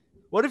 like.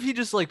 What if he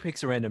just like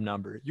picks a random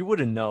number? You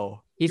wouldn't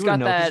know. He's got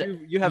that.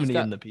 You haven't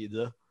eaten the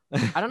pizza.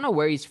 I don't know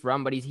where he's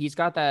from, but he's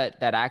got that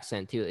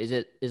accent too. Is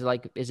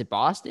it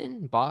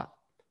Boston?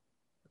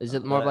 Is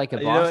it more of like a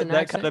Boston accent?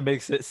 That kind of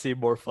makes it seem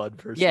more fun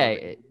for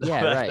yeah,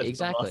 right,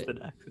 exactly.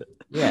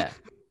 Yeah.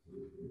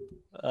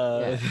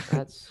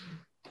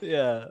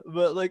 Yeah,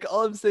 but like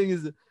all I'm saying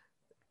is,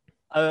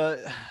 I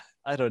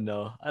don't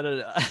know. I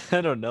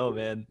don't know,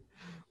 man.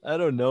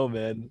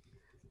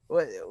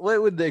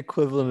 What would the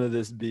equivalent of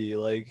this be?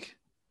 Like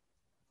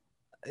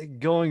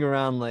going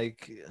around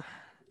like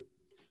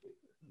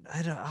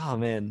oh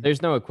man.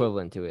 There's no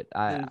equivalent to it.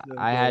 I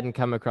hadn't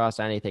come across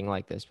anything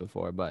like this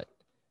before, but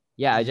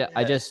yeah,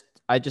 I just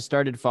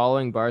started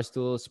following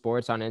Barstool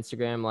Sports on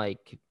Instagram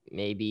like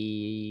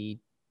maybe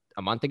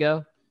a month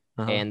ago.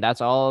 And that's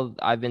all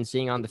I've been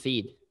seeing on the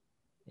feed.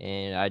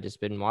 And I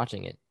just been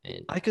watching it.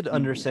 And I could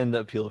understand the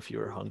appeal if you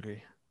were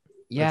hungry.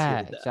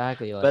 Yeah,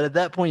 exactly. But at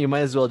that point, you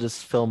might as well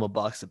just film a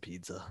box of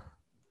pizza.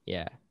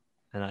 Yeah.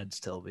 And I'd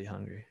still be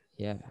hungry.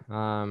 Yeah.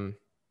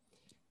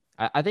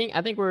 I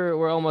think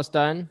we're almost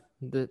done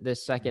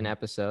this second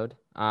episode.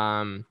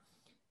 I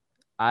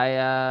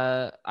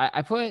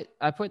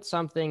put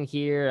something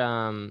here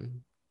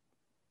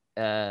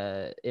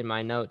in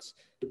my notes.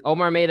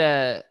 Omar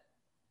made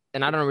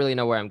and I don't really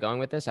know where I'm going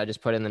with this. I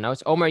just put in the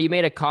notes. Omar, you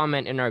made a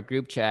comment in our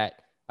group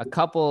chat a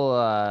couple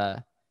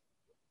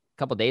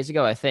days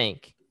ago, I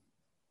think.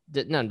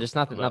 No, just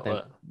nothing.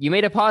 What? You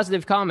made a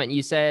positive comment.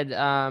 You said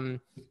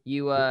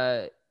you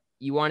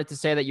wanted to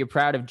say that you're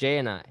proud of Jay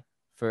and I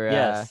for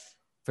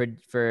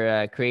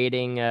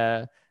creating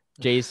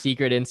Jay's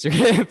secret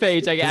Instagram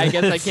page. I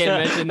guess I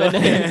can't mention the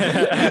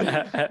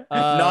name.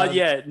 Not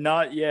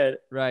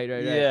yet. Right.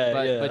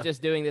 Yeah, but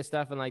just doing this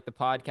stuff and like the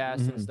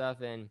podcast and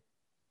stuff and.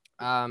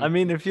 I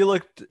mean, if you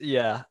looked,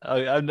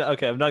 I'm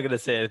okay. I'm not gonna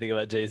say anything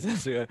about Jay's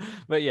Instagram,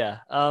 but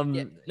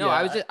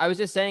I was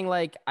just saying,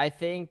 like, I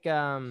think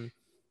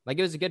like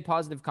it was a good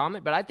positive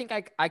comment, but I think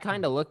I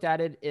kind of looked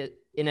at it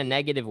in a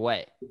negative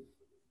way.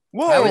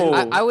 Whoa!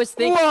 I was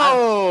thinking.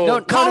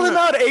 Call him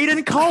out,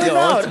 Aiden. Call him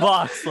out.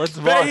 Let's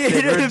box.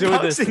 We're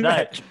doing this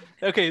tonight.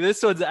 Okay,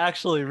 this one's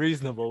actually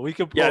reasonable. We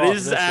could.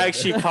 This is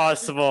actually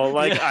possible.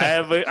 Like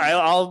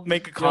I'll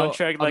make a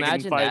contract. Yo, like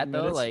imagine in 5 that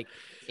minutes. though, like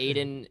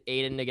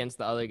Aiden against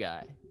the other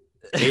guy.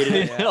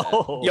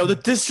 Aiden. Yo, the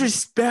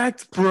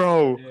disrespect,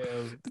 bro. Yeah.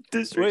 The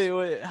disrespect.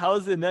 Wait. How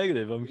is it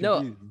negative? I'm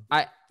confused.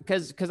 No,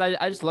 because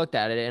I just looked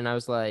at it and I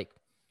was like,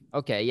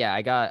 okay, yeah,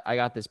 I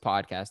got this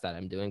podcast that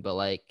I'm doing, but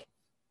like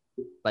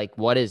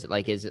what is it?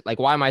 Like, is it like,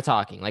 why am I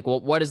talking? Like,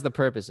 what is the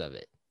purpose of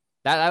it?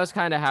 That was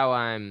kind of how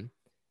I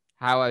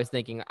was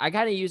thinking. I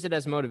kind of use it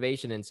as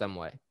motivation in some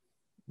way.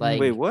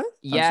 Like, wait, what?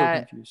 Yeah, I'm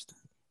so confused.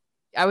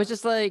 I was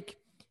just like,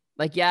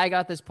 yeah, I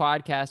got this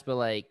podcast, but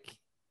like,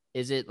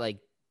 is it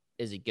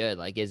good?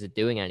 Like, is it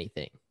doing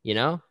anything? You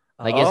know?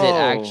 Like, is it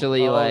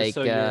actually like?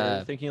 So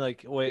you're thinking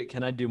like, wait,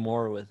 can I do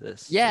more with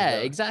this? Yeah,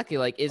 exactly.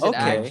 Like, is it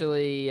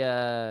actually?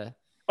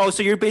 Oh,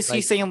 so you're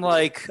basically saying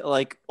like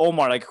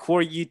Omar, like who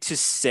are you to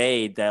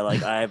say that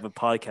like I have a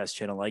podcast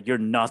channel? Like you're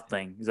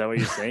nothing. Is that what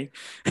you're saying?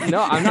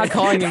 No, I'm not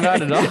calling him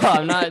out at all.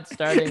 I'm not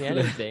starting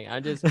anything.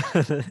 I just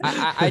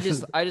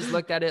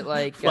looked at it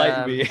like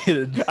fight me.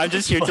 I'm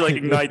just here to like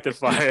ignite the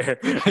fire.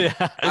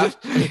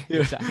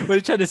 What are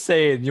you trying to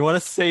say? You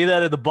want to say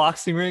that at the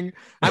boxing ring?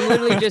 I'm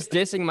literally just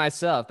dissing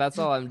myself. That's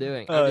all I'm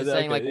doing. I'm just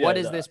saying like, what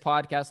is this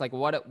podcast? Like,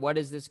 what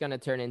is this gonna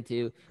turn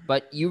into?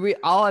 But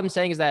all I'm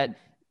saying is that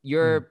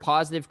your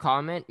positive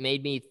comment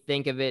made me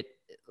think of it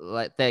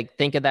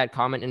think of that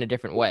comment in a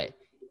different way.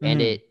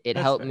 And it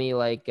helped me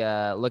like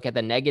look at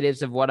the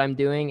negatives of what I'm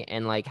doing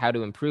and like how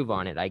to improve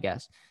on it, I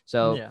guess.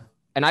 So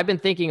and I've been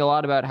thinking a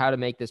lot about how to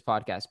make this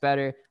podcast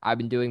better. I've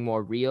been doing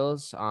more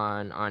reels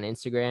on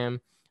Instagram.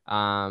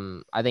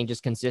 I think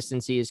just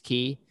consistency is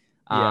key.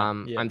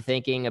 I'm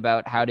thinking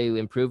about how to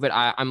improve it.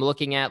 I'm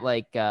looking at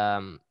like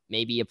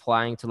maybe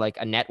applying to like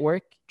a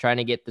network, trying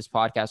to get this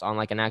podcast on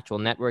like an actual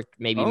network,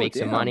 maybe make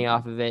some money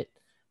off of it.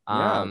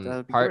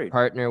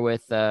 Partner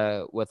with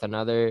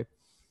another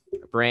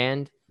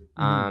brand.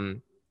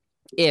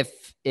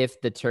 If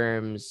the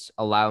terms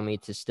allow me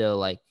to still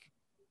like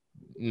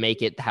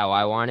make it how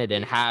I want it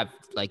and have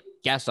like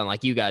guests on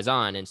like you guys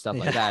on and stuff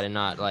like that, and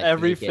not like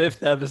every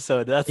fifth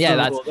episode. That's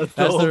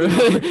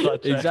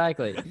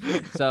exactly.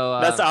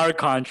 So that's our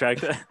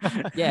contract.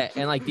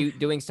 And like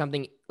doing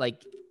something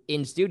like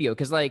in studio,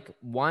 because like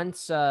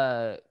once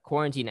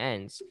quarantine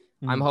ends,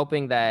 I'm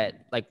hoping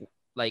that like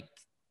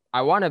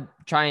I want to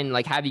try and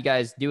like have you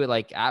guys do it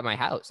like at my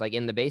house, like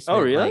in the basement.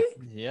 Oh really?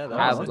 Like,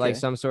 have like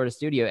some sort of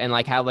studio and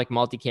like have like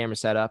multi-camera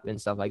setup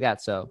and stuff like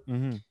that. So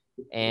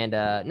and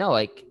no,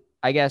 like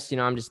I guess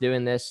I'm just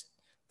doing this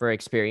for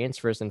experience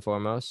first and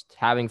foremost,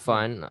 having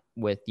fun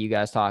with you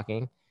guys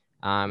talking,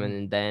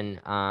 and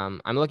then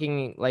I'm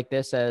looking like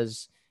this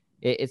as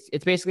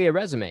it's basically a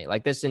resume.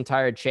 Like this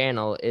entire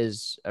channel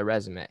is a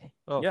resume.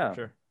 Oh yeah, for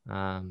sure.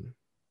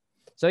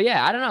 So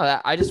yeah, I don't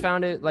know. I just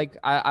found it like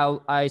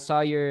I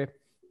saw your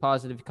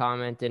positive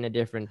comment in a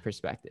different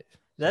perspective.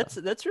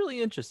 That's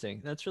really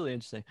interesting. That's really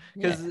interesting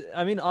because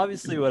I mean,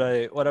 obviously, what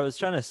I was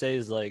trying to say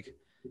is like,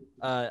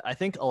 I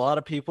think a lot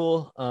of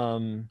people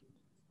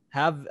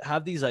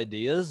have these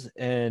ideas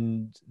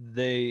and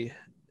they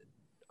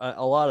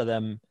a lot of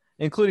them,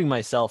 including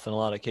myself in a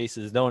lot of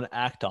cases, don't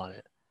act on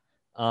it.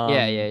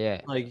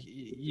 Like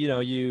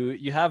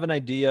you have an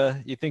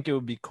idea, you think it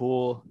would be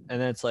cool, and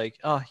then it's like,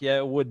 oh yeah,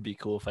 it would be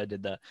cool if I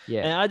did that.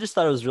 And I just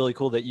thought it was really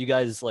cool that you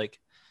guys like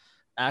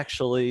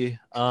actually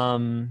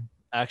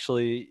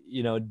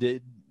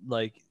did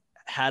like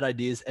had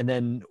ideas and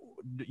then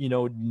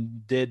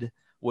did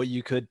what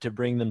you could to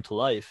bring them to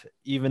life.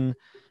 Even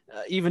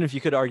if you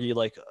could argue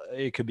like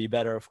it could be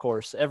better, of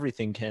course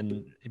everything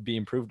can be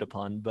improved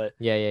upon, but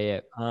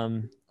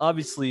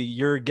obviously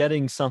you're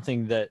getting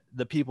something that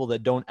the people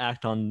that don't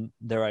act on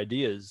their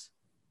ideas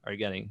are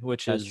getting,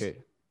 which is true.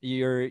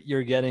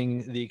 You're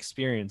getting the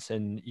experience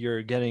and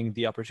you're getting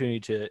the opportunity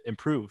to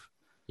improve.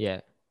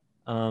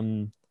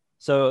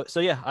 So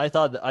yeah, I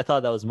thought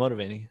that was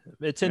motivating.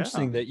 It's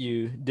interesting that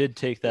you did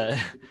take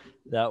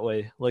that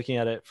way, looking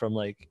at it from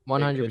like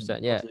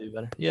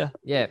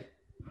 100%.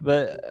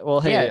 But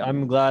well, hey,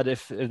 I'm glad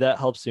if that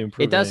helps you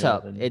improve. It does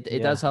help.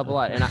 It does help a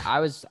lot. And I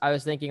was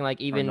thinking like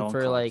even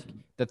for like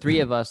the three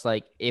of us,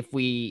 like if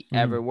we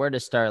ever were to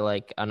start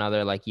like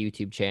another like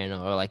YouTube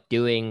channel or like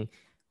doing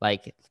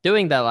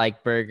that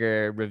like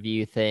burger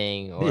review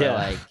thing or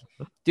like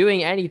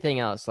doing anything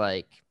else,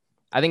 like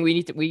I think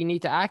we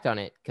need to act on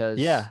it because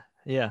I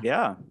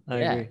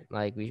agree.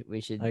 Like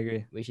we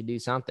should do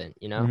something,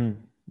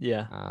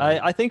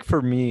 I think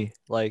for me,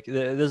 like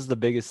this is the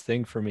biggest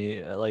thing for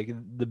me. Like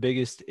the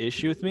biggest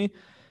issue with me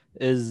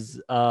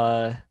is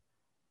I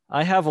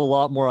have a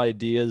lot more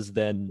ideas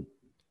than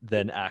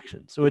than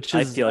actions, which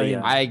I is feel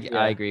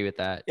I agree with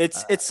that.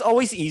 It's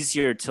always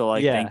easier to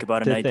like think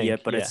about an idea,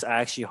 but it's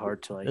actually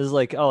hard to like. It's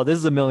like, oh, this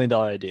is $1 million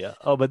idea.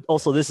 Oh, but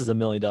also this is $1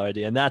 million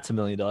idea, and that's $1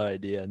 million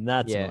idea, and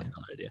that's $1 million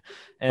idea.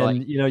 And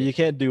like, you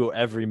can't do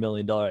every $1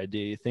 million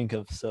idea you think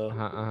of. So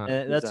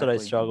and that's what I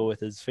struggle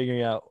with, is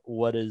figuring out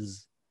what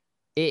is.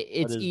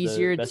 It's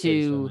easier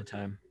to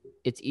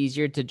it's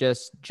easier to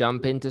just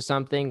jump into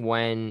something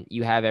when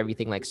you have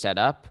everything like set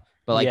up.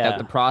 But like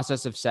the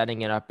process of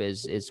setting it up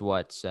is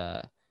what's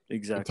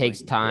it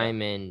takes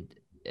time and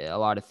a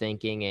lot of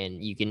thinking,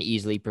 and you can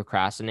easily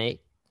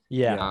procrastinate.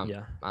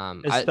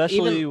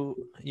 Especially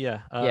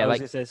I was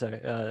gonna say,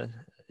 sorry,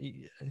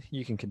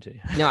 you can continue.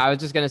 No, I was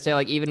just gonna say,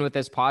 like, even with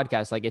this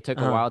podcast, like, it took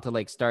a while to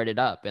like start it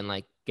up and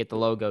like get the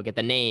logo, get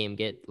the name,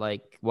 get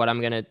like what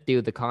I'm gonna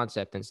do, the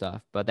concept and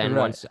stuff. But then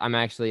once I'm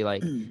actually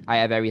like I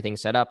have everything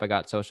set up, I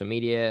got social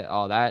media,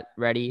 all that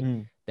ready,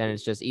 then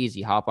it's just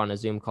easy. Hop on a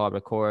Zoom call,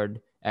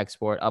 record,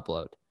 export,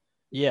 upload.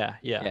 I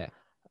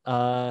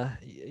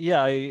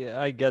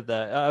get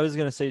that. I was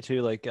gonna say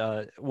too, like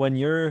when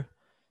you're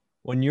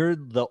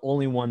the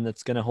only one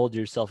that's gonna hold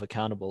yourself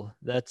accountable,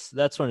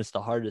 that's when it's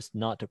the hardest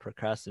not to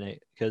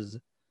procrastinate, because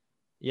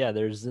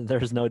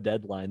there's no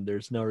deadline,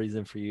 there's no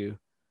reason for you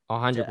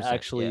 100% to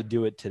actually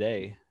do it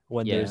today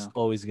when there's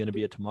always gonna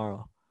be a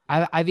tomorrow.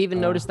 I've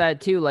even noticed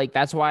that too. Like,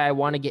 that's why I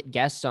want to get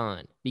guests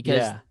on,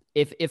 because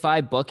if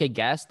I book a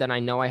guest, then I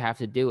know I have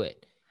to do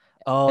it.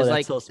 Oh, that's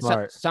like, so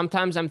smart.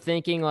 Sometimes I'm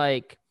thinking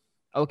like,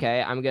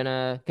 okay, I'm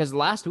gonna, because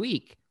last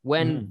week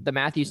when the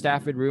Matthew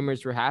Stafford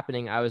rumors were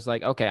happening, I was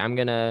like, okay, I'm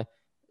gonna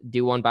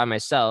do one by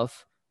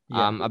myself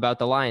about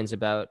the Lions,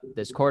 about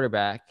this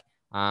quarterback.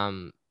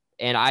 And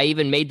I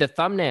even made the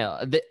thumbnail.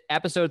 The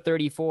episode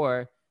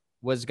 34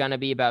 was gonna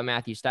be about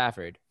Matthew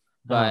Stafford,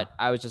 but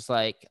I was just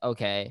like,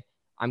 okay,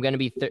 I'm gonna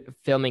be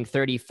filming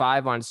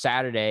 35 on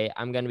Saturday.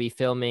 I'm gonna be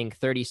filming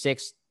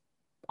 36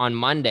 on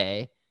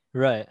Monday.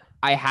 Right.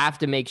 I have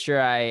to make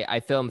sure I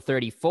film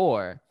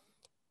 34.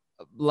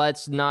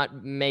 Let's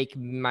not make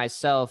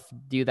myself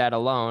do that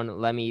alone.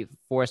 Let me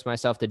force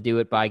myself to do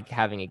it by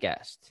having a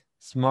guest.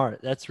 Smart.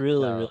 That's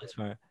really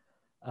smart.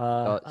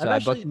 I've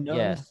actually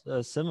noticed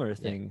a similar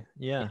thing.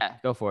 Yeah,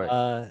 go for it.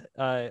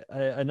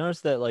 I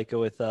noticed that, like,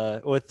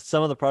 with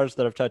some of the projects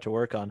that I've tried to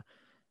work on,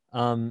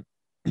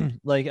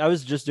 like, I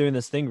was just doing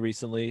this thing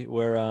recently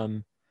where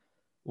I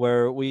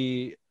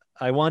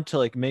want to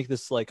like make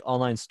this like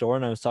online store,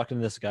 and I was talking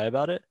to this guy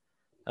about it,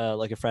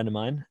 like a friend of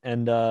mine,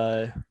 and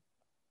I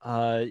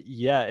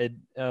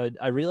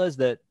realized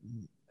that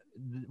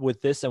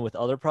with this and with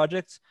other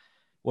projects,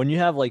 when you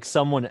have like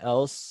someone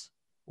else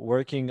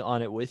working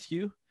on it with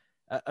you,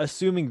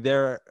 assuming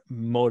they're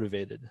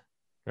motivated,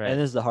 and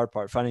this is the hard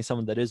part, finding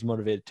someone that is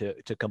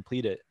motivated to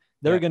complete it,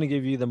 they're going to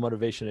give you the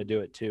motivation to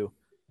do it too.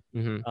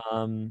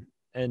 And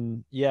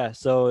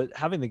so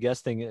having the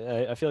guest thing,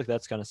 I feel like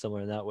that's kind of similar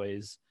in that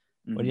ways.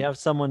 When you have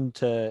someone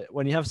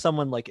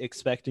like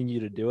expecting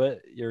you to do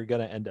it, you're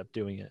going to end up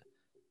doing it,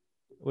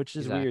 which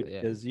is weird,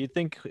 because you'd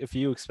think if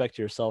you expect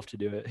yourself to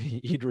do it,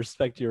 you'd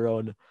respect your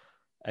own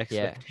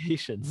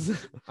expectations.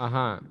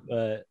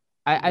 But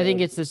I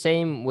think it's the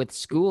same with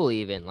school,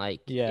 even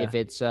like if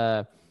it's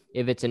an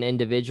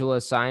individual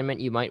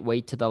assignment, you might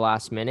wait to the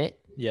last minute.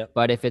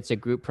 But if it's a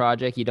group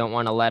project, you don't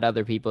want to let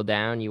other people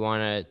down. You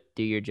want to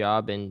do your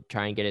job and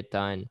try and get it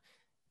done.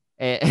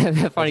 And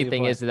the funny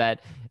thing is that,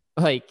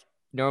 like,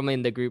 normally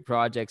in the group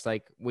projects,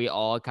 like, we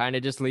all kind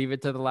of just leave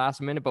it to the last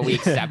minute, but we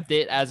accept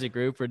it as a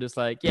group. We're just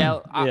like,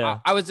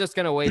 I was just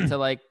gonna wait till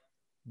like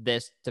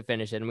this to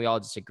finish it, and we all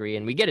just agree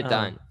and we get it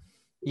done.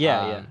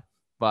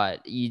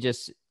 But you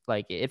just,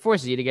 like, it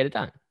forces you to get it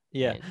done.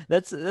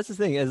 That's the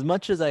thing. As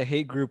much as I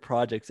hate group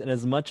projects, and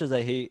as much as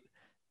I hate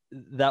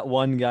that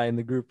one guy in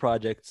the group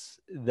projects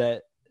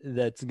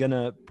that's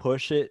gonna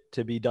push it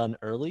to be done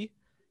early,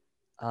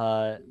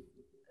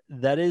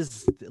 that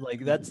is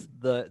like, that's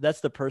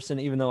the person,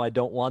 even though I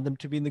don't want them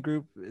to be in the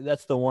group,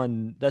 that's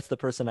the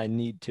person I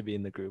need to be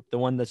in the group, the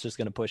one that's just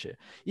going to push it,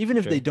 even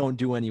if they don't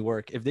do any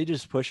work. If they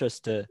just push us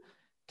to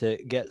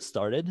get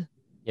started,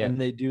 and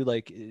they do,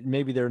 like,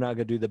 maybe they're not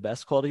going to do the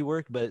best quality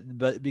work,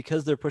 but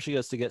because they're pushing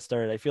us to get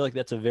started, I feel like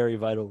that's a very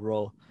vital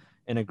role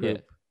in a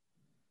group,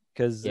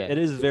 because it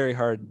is very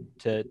hard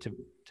to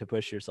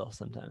push yourself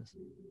sometimes.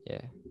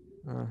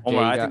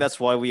 Omar, I think that's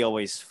why we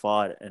always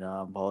fought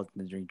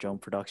during drone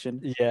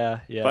production. Yeah.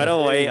 By the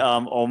way,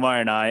 Omar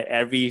and I,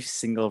 every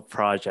single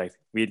project,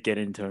 we'd get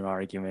into an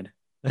argument.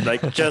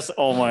 Like, just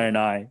Omar and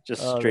I,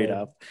 just straight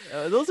up.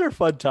 Those are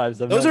fun times.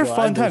 Those are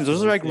fun times.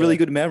 Those are like really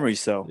good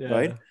memories, though,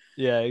 right?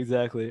 Yeah,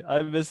 exactly.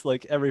 I miss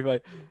like everybody,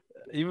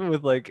 even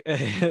with like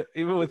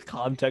even with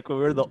Comtech, when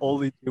we were the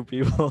only two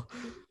people.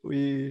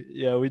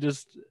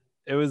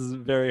 It was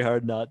very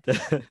hard not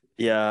to.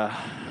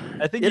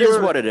 I think it is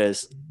what it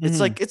is. It's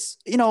like, it's,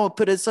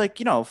 but it's like,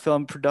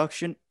 film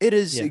production. It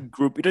is a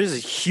group. It is a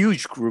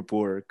huge group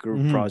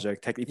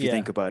project. If you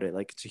think about it,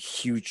 like, it's a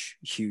huge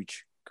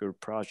group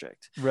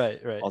project. Right.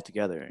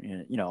 Altogether,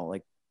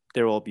 like,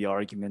 there will be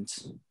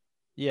arguments.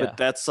 But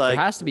that's like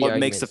what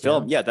makes the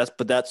film.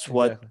 That's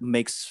what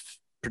makes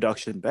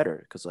production better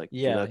because like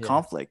the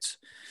conflicts,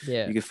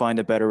 you can find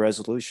a better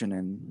resolution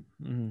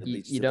and it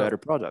leads to a better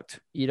product.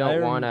 You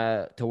don't want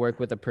to work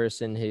with a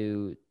person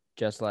who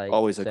just like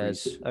always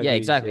says, agrees. Yeah,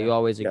 exactly. Who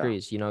always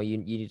agrees. You know, you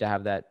need to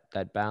have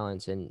that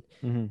balance and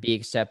be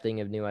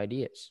accepting of new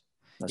ideas.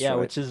 That's right.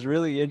 Which is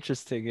really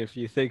interesting if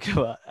you think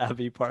about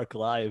Abbey Park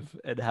Live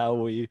and how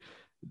we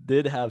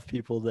did have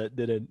people that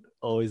didn't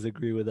always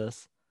agree with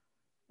us.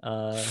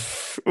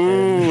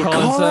 Ooh,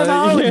 call them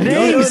out.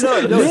 Names.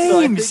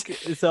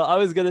 Names. So I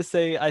was gonna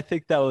say I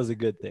think that was a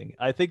good thing.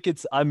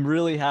 I'm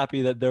really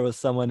happy that there was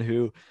someone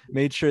who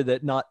made sure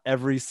that not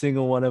every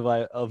single one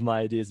of my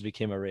ideas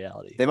became a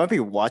reality. They might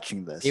be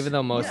watching this, even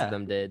though most of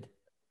them did.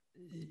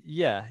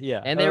 Yeah.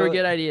 And they were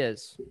good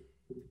ideas.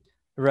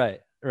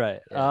 Right.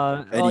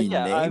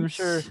 I'm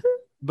sure,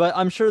 but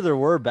I'm sure there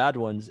were bad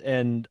ones,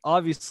 and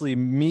obviously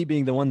me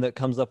being the one that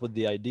comes up with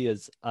the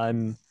ideas,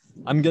 I'm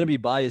gonna be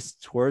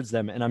biased towards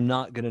them, and I'm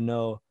not gonna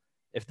know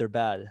if they're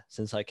bad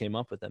since I came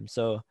up with them.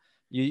 So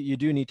you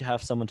do need to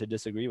have someone to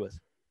disagree with.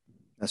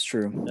 That's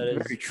true.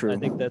 Very true. I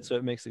think that's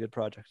what makes a good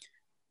project.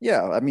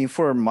 Yeah, I mean,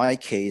 for my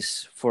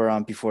case, for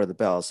Before the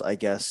Bells, I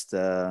guess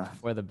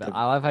Before the Bells.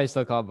 I love how you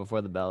still call it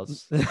Before the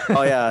Bells.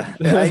 Oh yeah,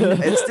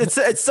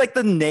 it's like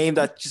the name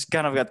that just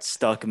kind of got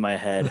stuck in my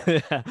head,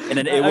 and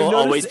then it will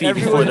always be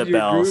Before the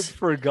Bells.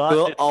 It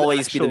will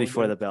always be the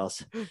Before the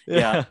Bells.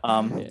 Yeah.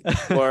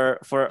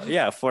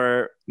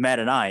 For Matt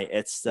and I,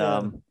 it's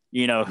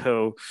you know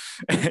who,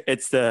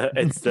 it's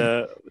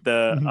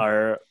the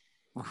our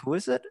who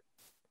is it?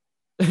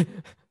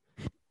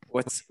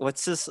 What's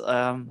this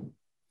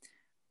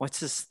What's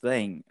his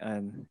thing?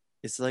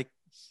 It's like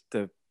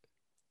the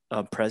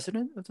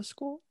president of the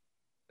school.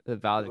 The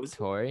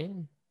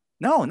valedictorian?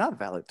 No, not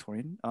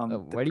valedictorian. I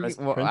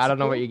don't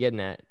know what you're getting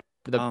at.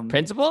 The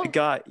principal? The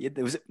guy.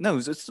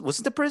 Was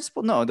it the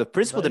principal? No, the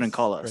principal didn't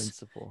call us.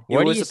 Principal.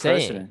 What are you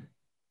saying?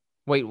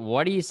 Wait,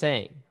 what are you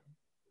saying?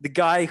 The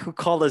guy who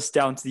called us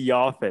down to the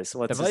office.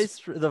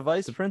 The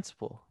vice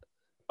principal.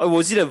 Oh,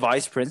 was he the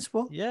vice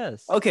principal?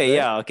 Yes. Okay, right?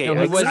 Yeah, okay.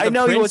 No, I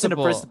know he wasn't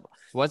a principal.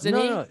 Wasn't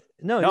he?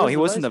 No, he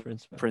wasn't the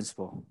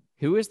principal.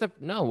 Who is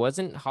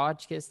wasn't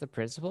Hodgkiss the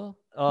principal?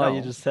 Oh, no.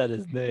 You just said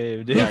his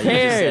name, dude. Who cares? You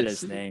just said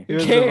his name.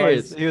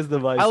 He was the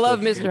vice. I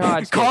love Mr.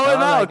 Hodgkiss.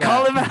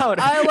 Call him out.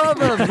 I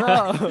love him.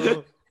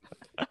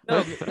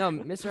 No,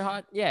 Mr.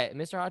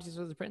 Hodgkiss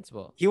was the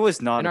principal. He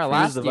was not. In our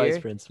last the year,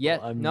 vice principal.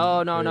 Yeah,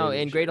 no.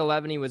 In grade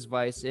 11, he was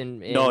vice. In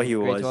no, he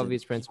grade was. 12, he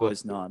was principal. He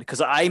was not. Because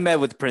I met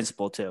with the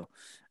principal too.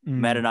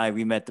 Matt and I,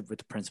 we met with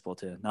the principal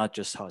too, not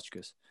just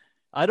Hodgkiss.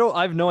 I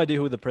have no idea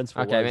who the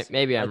principal was. Okay,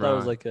 maybe I'm wrong. It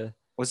was like a.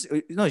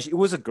 It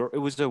was a girl. It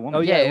was a woman. Oh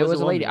yeah, it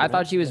was a lady. I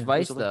thought she was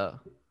vice though.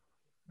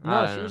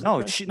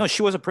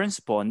 She was a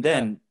principal, and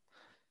then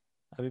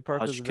Abbey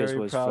Park was a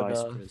very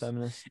proud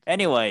feminist.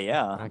 Anyway,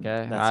 yeah.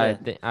 Okay. I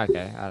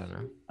don't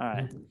know.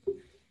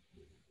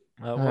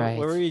 All right.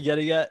 What were you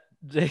getting at,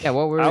 Jake? Yeah,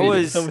 what were I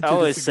was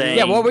saying.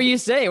 Yeah, what were you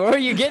saying? What were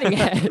you getting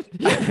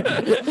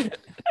at?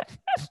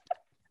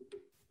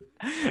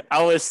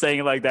 I was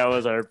saying like that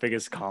was our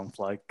biggest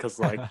conflict because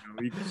like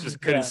we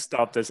just couldn't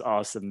stop this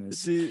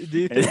awesomeness. Do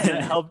you think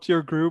that helped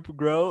your group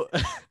grow?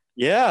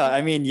 Yeah,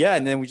 I mean,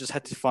 and then we just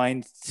had to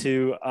find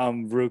two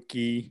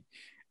rookie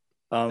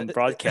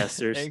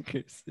broadcasters.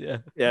 Anchors,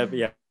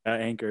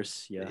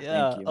 anchors. Yeah.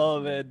 Thank you.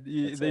 Oh man,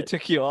 they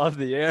took you off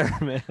the air,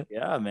 man.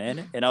 Yeah,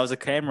 man, and I was a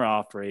camera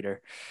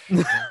operator.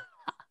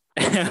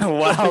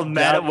 While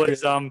Matt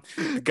was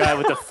the guy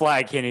with the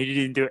flag and he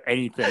didn't do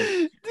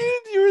anything. Dude,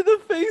 you were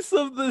the face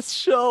of this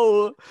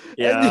show.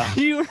 Yeah.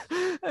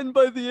 And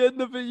by the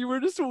end of it, you were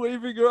just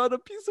waving around a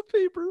piece of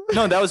paper.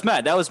 No, that was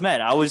Matt. I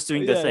was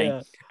doing the thing.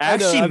 Yeah.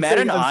 Actually, Matt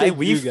and I,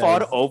 we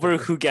fought over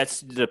who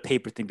gets the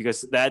paper thing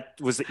because that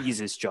was the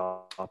easiest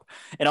job.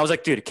 And I was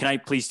like, dude, can I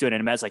please do it?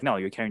 And Matt's like, no,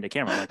 you're carrying the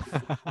camera.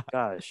 I'm like,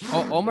 gosh.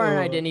 Omar and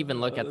I didn't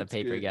even look at the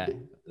paper guy.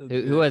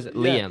 Who was it?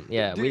 Liam.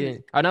 Yeah, dude, we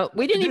didn't. Oh no,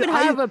 we didn't even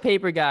have a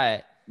paper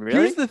guy. Really?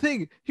 Here's the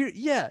thing. Here's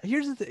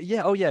the thing.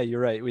 Yeah. Oh yeah,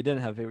 you're right. We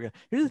didn't have a paper guy.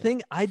 Here's the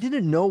thing. I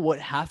didn't know what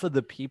half of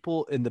the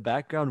people in the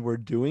background were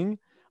doing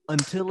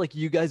until like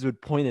you guys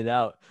would point it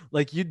out.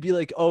 Like you'd be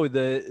like,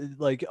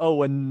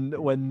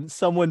 when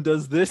someone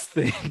does this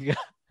thing,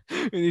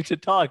 we need to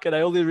talk. And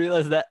I only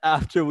realized that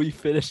after we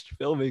finished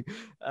filming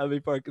Abbey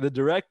Park. The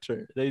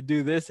director, they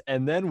do this,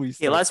 and then we.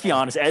 Yeah, let's be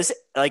honest. As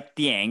like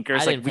the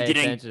anchors, like we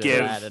didn't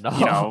give,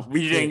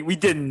 we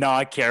did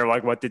not care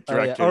like what the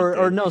director.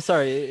 Or no,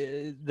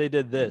 sorry, they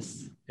did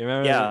this. You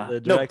remember? Yeah. The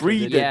director,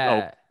 Bree did.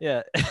 Yeah.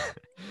 Yeah.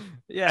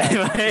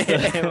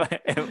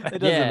 It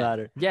doesn't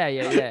matter.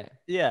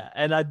 Yeah.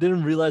 And I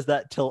didn't realize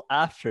that till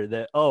after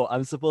that. Oh,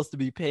 I'm supposed to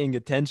be paying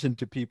attention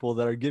to people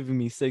that are giving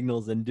me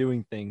signals and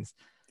doing things.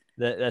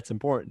 That's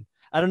important.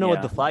 I don't know what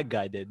Yeah. the flag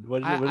guy did.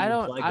 What did I the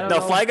don't- flag I guy don't The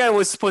do? know. flag guy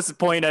was supposed to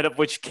point at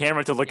which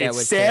camera to look Yeah, at.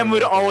 which Sam camera would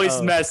to look at. always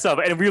Oh. mess up,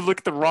 and we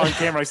looked at the wrong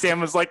camera.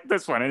 Sam was like,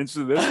 "This one," and it's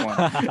this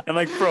one. I'm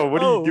like, "Bro,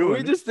 what are you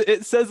doing?"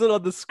 It says it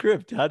on the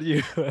script. How do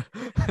you?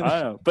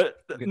 I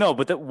don't know,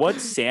 but what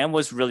Sam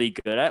was really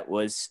good at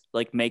was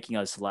like making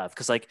us laugh,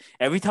 because like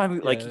every time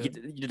like Yeah. you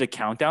did a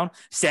countdown,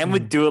 Sam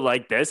would do it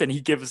like this, and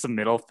he'd give us a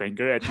middle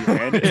finger at the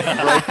end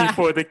right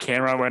before the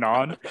camera went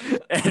on,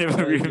 and it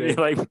would be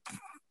like,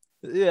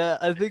 Yeah,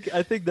 I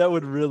think that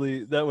would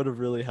have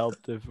really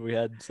helped if we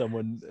had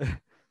someone.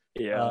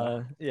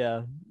 yeah,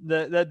 Yeah,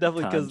 that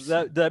definitely, because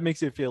Times. that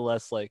makes you feel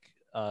less like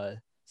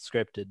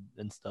scripted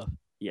and stuff.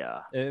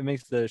 yeah. It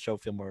makes the show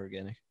feel more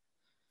organic.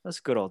 That's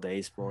good old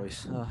days,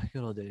 boys.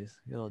 Good old days.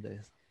 Good old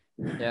days.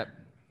 Yep.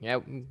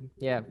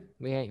 Yeah.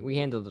 We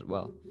handled it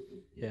well.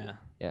 Yeah.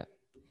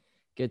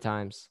 Good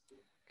times.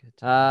 Good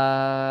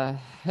times.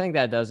 I think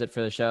that does it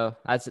for the show.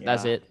 That's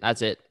Yeah. it.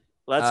 That's it.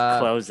 Let's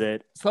close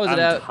it. Close it I'm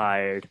out.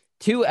 tired.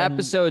 2 And-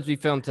 episodes we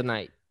filmed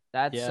tonight.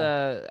 That's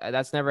Yeah.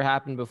 that's never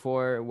happened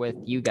before with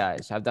you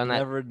guys. I've done that.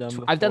 Never done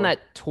before. I've done that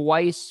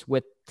twice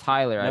with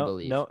Tyler, I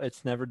believe. No,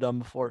 it's never done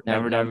before.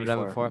 Never done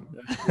before.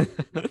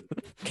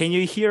 Can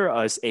you hear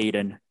us,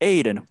 Aiden?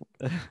 Aiden,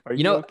 are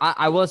You know, okay?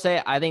 I will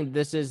say I think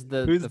this is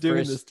Who's the doing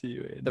first this to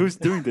you, Aiden? Who's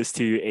doing this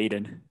to you,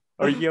 Aiden?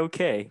 Are you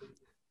okay?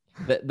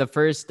 the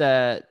first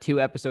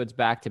 2 episodes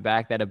back to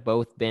back that have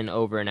both been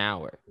over an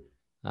hour.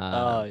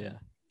 Oh yeah.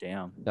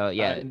 Damn. So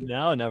yeah,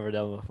 Now never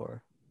done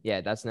before. yeah,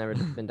 that's never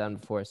been done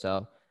before.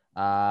 So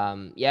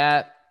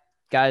yeah,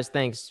 guys,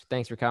 thanks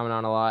for coming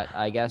on a lot.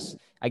 I guess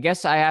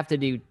I have to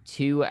do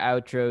 2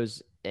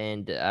 outros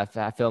and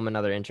film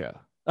another intro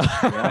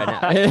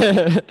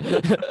right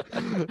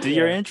now. Do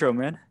your intro,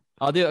 man.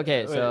 I'll do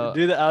okay. Wait, So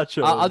do the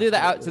outro. I'll do the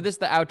out. So this is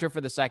the outro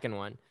for the second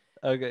one.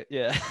 Okay.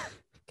 Yeah.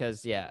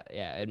 Because yeah,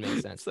 it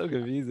makes sense. So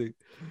confusing.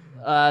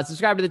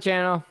 Subscribe to the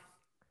channel,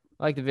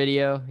 like the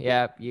video.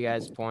 Yeah, you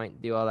guys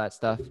point, do all that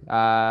stuff.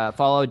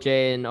 Follow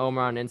Jay and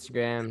Omar on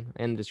Instagram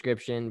in the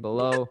description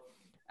below.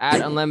 At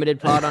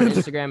Unlimited Pod on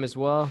Instagram as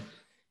well.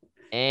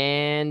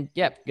 And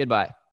yep, goodbye.